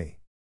it to me.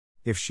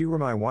 If she were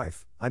my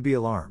wife, I'd be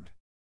alarmed.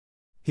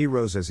 He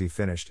rose as he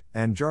finished,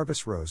 and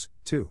Jarvis rose,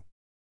 too.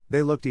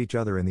 They looked each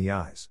other in the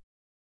eyes.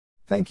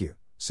 Thank you,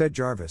 said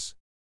Jarvis.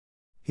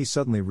 He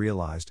suddenly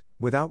realized,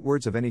 without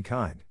words of any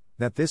kind,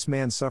 that this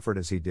man suffered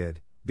as he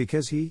did,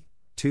 because he,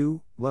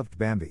 too, loved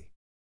Bambi.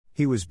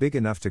 He was big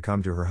enough to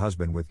come to her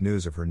husband with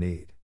news of her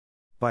need.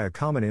 By a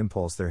common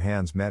impulse their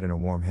hands met in a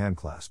warm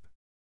handclasp.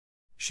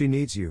 She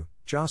needs you,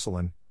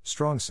 Jocelyn,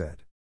 Strong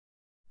said.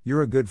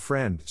 You're a good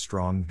friend,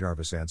 Strong,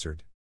 Jarvis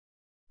answered.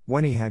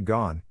 When he had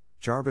gone,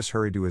 Jarvis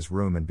hurried to his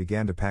room and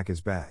began to pack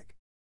his bag.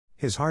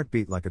 His heart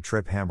beat like a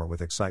trip hammer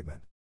with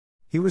excitement.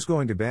 He was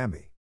going to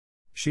Bambi.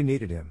 She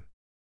needed him.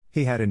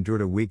 He had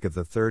endured a week of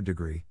the 3rd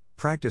degree,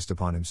 practiced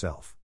upon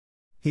himself.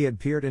 He had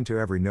peered into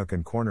every nook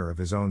and corner of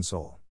his own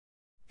soul.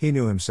 He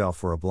knew himself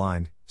for a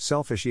blind,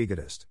 selfish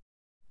egotist.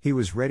 He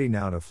was ready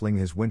now to fling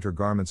his winter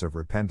garments of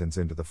repentance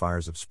into the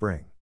fires of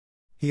spring.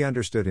 He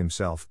understood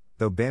himself,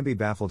 though Bambi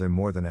baffled him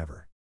more than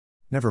ever.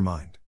 Never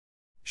mind.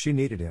 She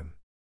needed him.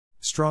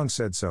 Strong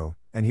said so,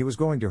 and he was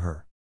going to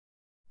her.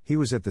 He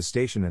was at the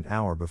station an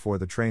hour before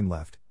the train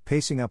left,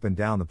 pacing up and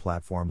down the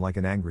platform like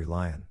an angry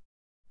lion.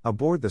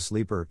 Aboard the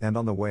sleeper and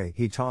on the way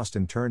he tossed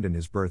and turned in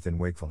his berth in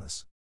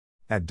wakefulness.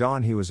 At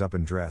dawn he was up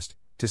and dressed,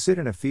 to sit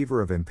in a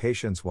fever of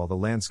impatience while the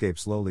landscape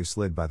slowly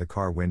slid by the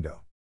car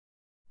window.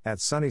 At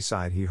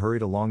Sunnyside he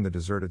hurried along the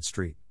deserted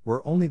street,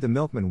 where only the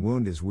milkman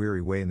wound his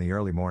weary way in the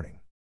early morning.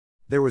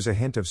 There was a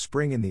hint of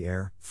spring in the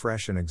air,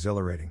 fresh and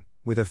exhilarating,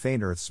 with a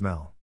faint earth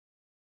smell.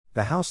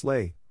 The house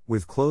lay,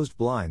 with closed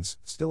blinds,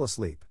 still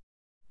asleep.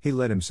 He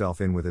let himself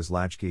in with his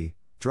latchkey,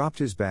 dropped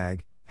his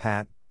bag,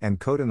 hat, and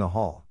coat in the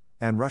hall,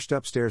 and rushed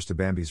upstairs to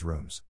Bambi's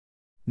rooms.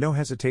 No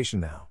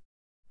hesitation now.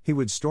 He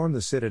would storm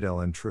the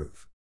citadel in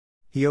truth.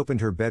 He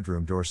opened her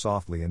bedroom door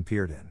softly and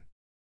peered in.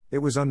 It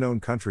was unknown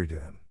country to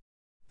him.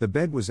 The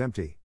bed was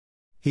empty.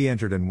 He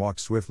entered and walked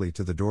swiftly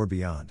to the door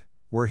beyond,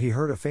 where he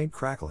heard a faint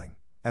crackling,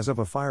 as of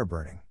a fire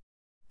burning.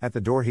 At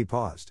the door he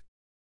paused.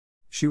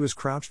 She was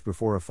crouched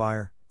before a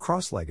fire,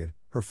 cross-legged,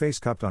 her face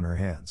cupped on her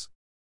hands.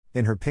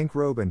 In her pink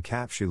robe and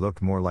cap she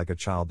looked more like a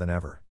child than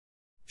ever.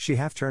 She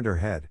half turned her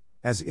head,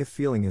 as if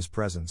feeling his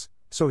presence,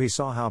 so he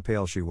saw how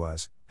pale she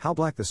was, how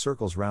black the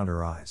circles round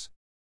her eyes.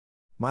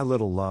 My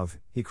little love,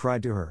 he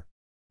cried to her.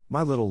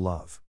 My little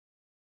love.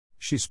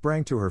 She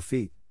sprang to her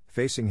feet,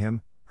 facing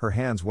him, her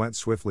hands went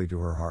swiftly to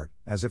her heart,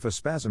 as if a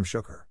spasm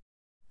shook her.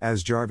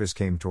 As Jarvis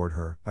came toward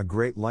her, a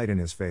great light in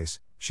his face,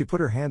 she put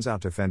her hands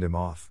out to fend him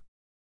off.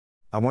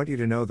 I want you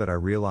to know that I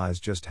realize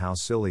just how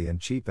silly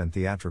and cheap and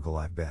theatrical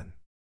I've been.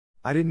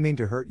 I didn't mean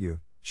to hurt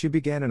you, she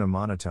began in a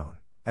monotone,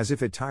 as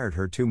if it tired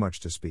her too much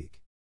to speak.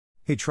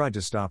 He tried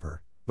to stop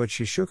her, but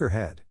she shook her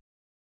head.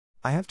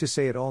 I have to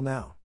say it all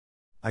now.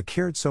 I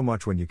cared so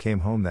much when you came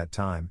home that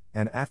time,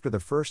 and after the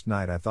first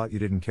night I thought you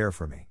didn't care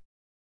for me.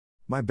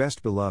 My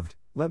best beloved,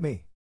 let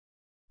me.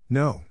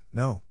 No,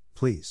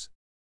 please.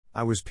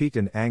 I was piqued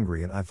and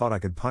angry and I thought I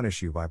could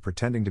punish you by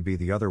pretending to be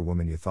the other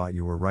woman you thought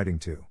you were writing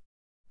to.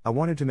 I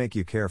wanted to make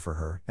you care for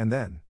her, and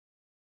then.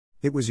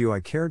 It was you I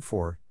cared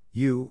for,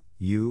 you.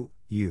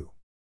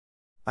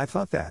 I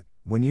thought that,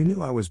 when you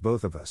knew I was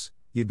both of us,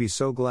 you'd be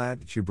so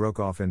glad. She broke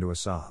off into a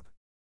sob.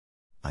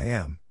 I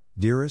am,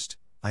 dearest,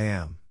 I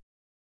am.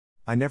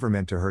 I never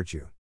meant to hurt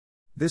you.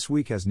 This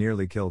week has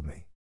nearly killed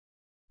me.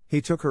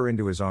 He took her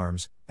into his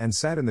arms, and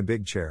sat in the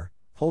big chair,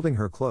 holding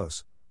her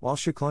close, while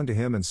she clung to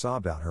him and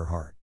sobbed out her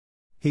heart.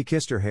 He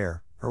kissed her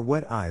hair, her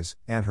wet eyes,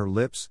 and her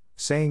lips,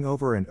 saying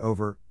over and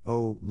over,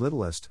 "Oh,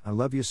 littlest, I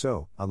love you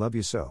so, I love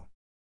you so."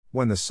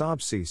 When the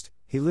sobs ceased,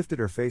 he lifted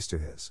her face to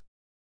his.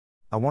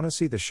 "I want to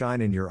see the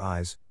shine in your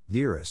eyes,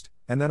 dearest,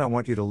 and then I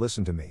want you to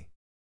listen to me."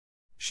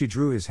 She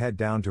drew his head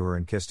down to her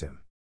and kissed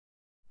him.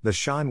 "The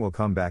shine will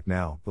come back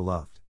now,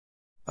 beloved."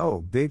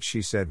 "Oh, big,"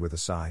 she said with a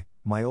sigh,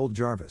 "my old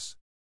Jarvis."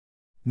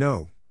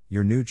 "No,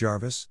 your new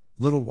Jarvis,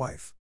 little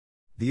wife.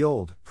 The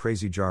old,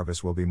 crazy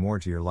Jarvis will be more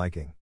to your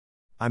liking.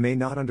 I may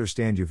not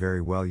understand you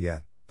very well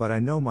yet, but I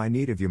know my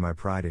need of you, my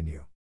pride in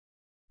you.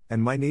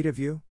 And my need of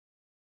you?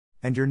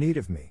 And your need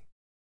of me.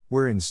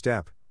 We're in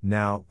step,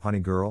 now, honey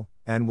girl,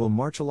 and we'll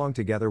march along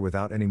together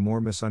without any more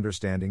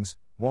misunderstandings,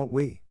 won't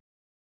we?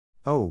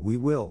 Oh, we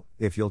will,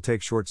 if you'll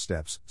take short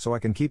steps, so I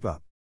can keep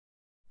up.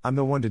 I'm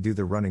the one to do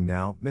the running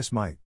now, Miss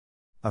Mike.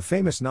 A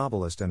famous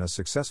novelist and a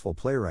successful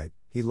playwright,"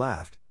 he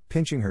laughed,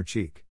 pinching her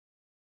cheek.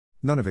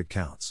 "None of it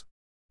counts.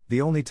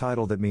 The only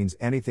title that means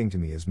anything to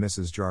me is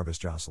Mrs. Jarvis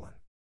Jocelyn."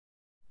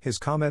 His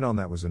comment on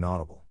that was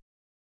inaudible.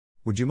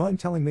 "Would you mind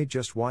telling me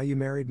just why you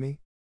married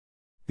me?"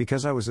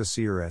 "Because I was a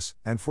seeress,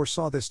 and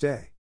foresaw this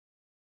day."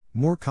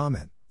 More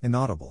comment,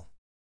 inaudible.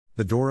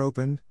 The door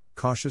opened,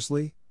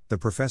 cautiously, the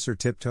professor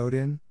tiptoed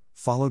in,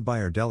 followed by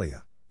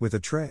Ardelia, with a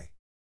tray.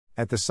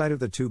 At the sight of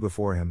the two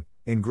before him,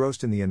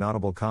 engrossed in the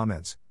inaudible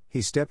comments,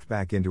 he stepped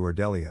back into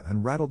Ardelia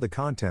and rattled the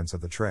contents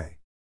of the tray.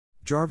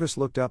 Jarvis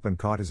looked up and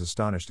caught his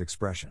astonished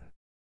expression.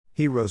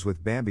 He rose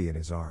with Bambi in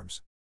his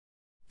arms.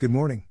 "Good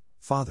morning,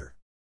 father.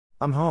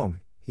 I'm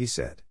home," he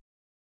said.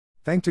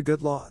 "Thank to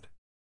good Lord."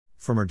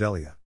 From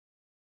Ardelia.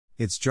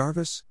 "It's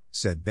Jarvis,"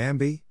 said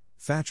Bambi,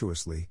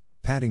 fatuously,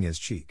 patting his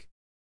cheek.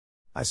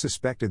 "I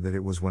suspected that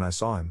it was when I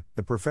saw him,"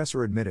 the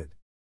professor admitted.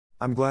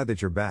 "I'm glad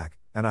that you're back,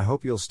 and I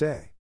hope you'll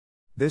stay.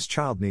 This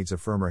child needs a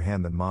firmer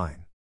hand than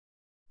mine."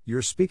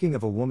 "You're speaking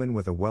of a woman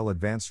with a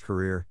well-advanced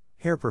career,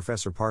 Herr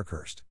Professor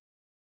Parkhurst."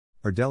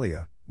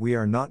 "Ardelia, we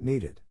are not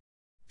needed.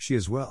 She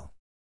is well."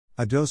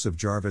 A dose of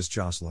Jarvis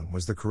Jocelyn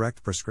was the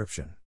correct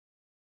prescription.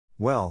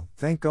 "Well,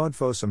 thank God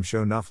for some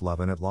show enough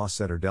lovin' at loss,"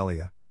 said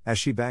Ardelia, as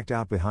she backed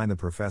out behind the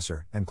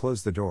professor and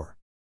closed the door.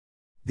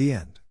 The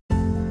end.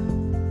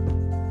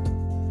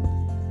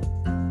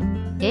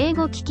 英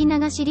語聞き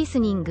流しリス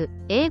ニング、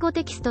英語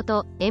テキスト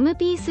と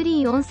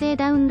MP3 音声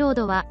ダウンロー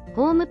ドは、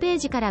ホームペー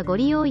ジからご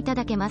利用いた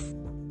だけます。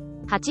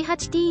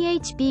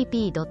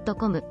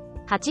88thpp.com、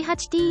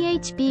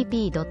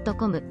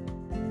88thpp.com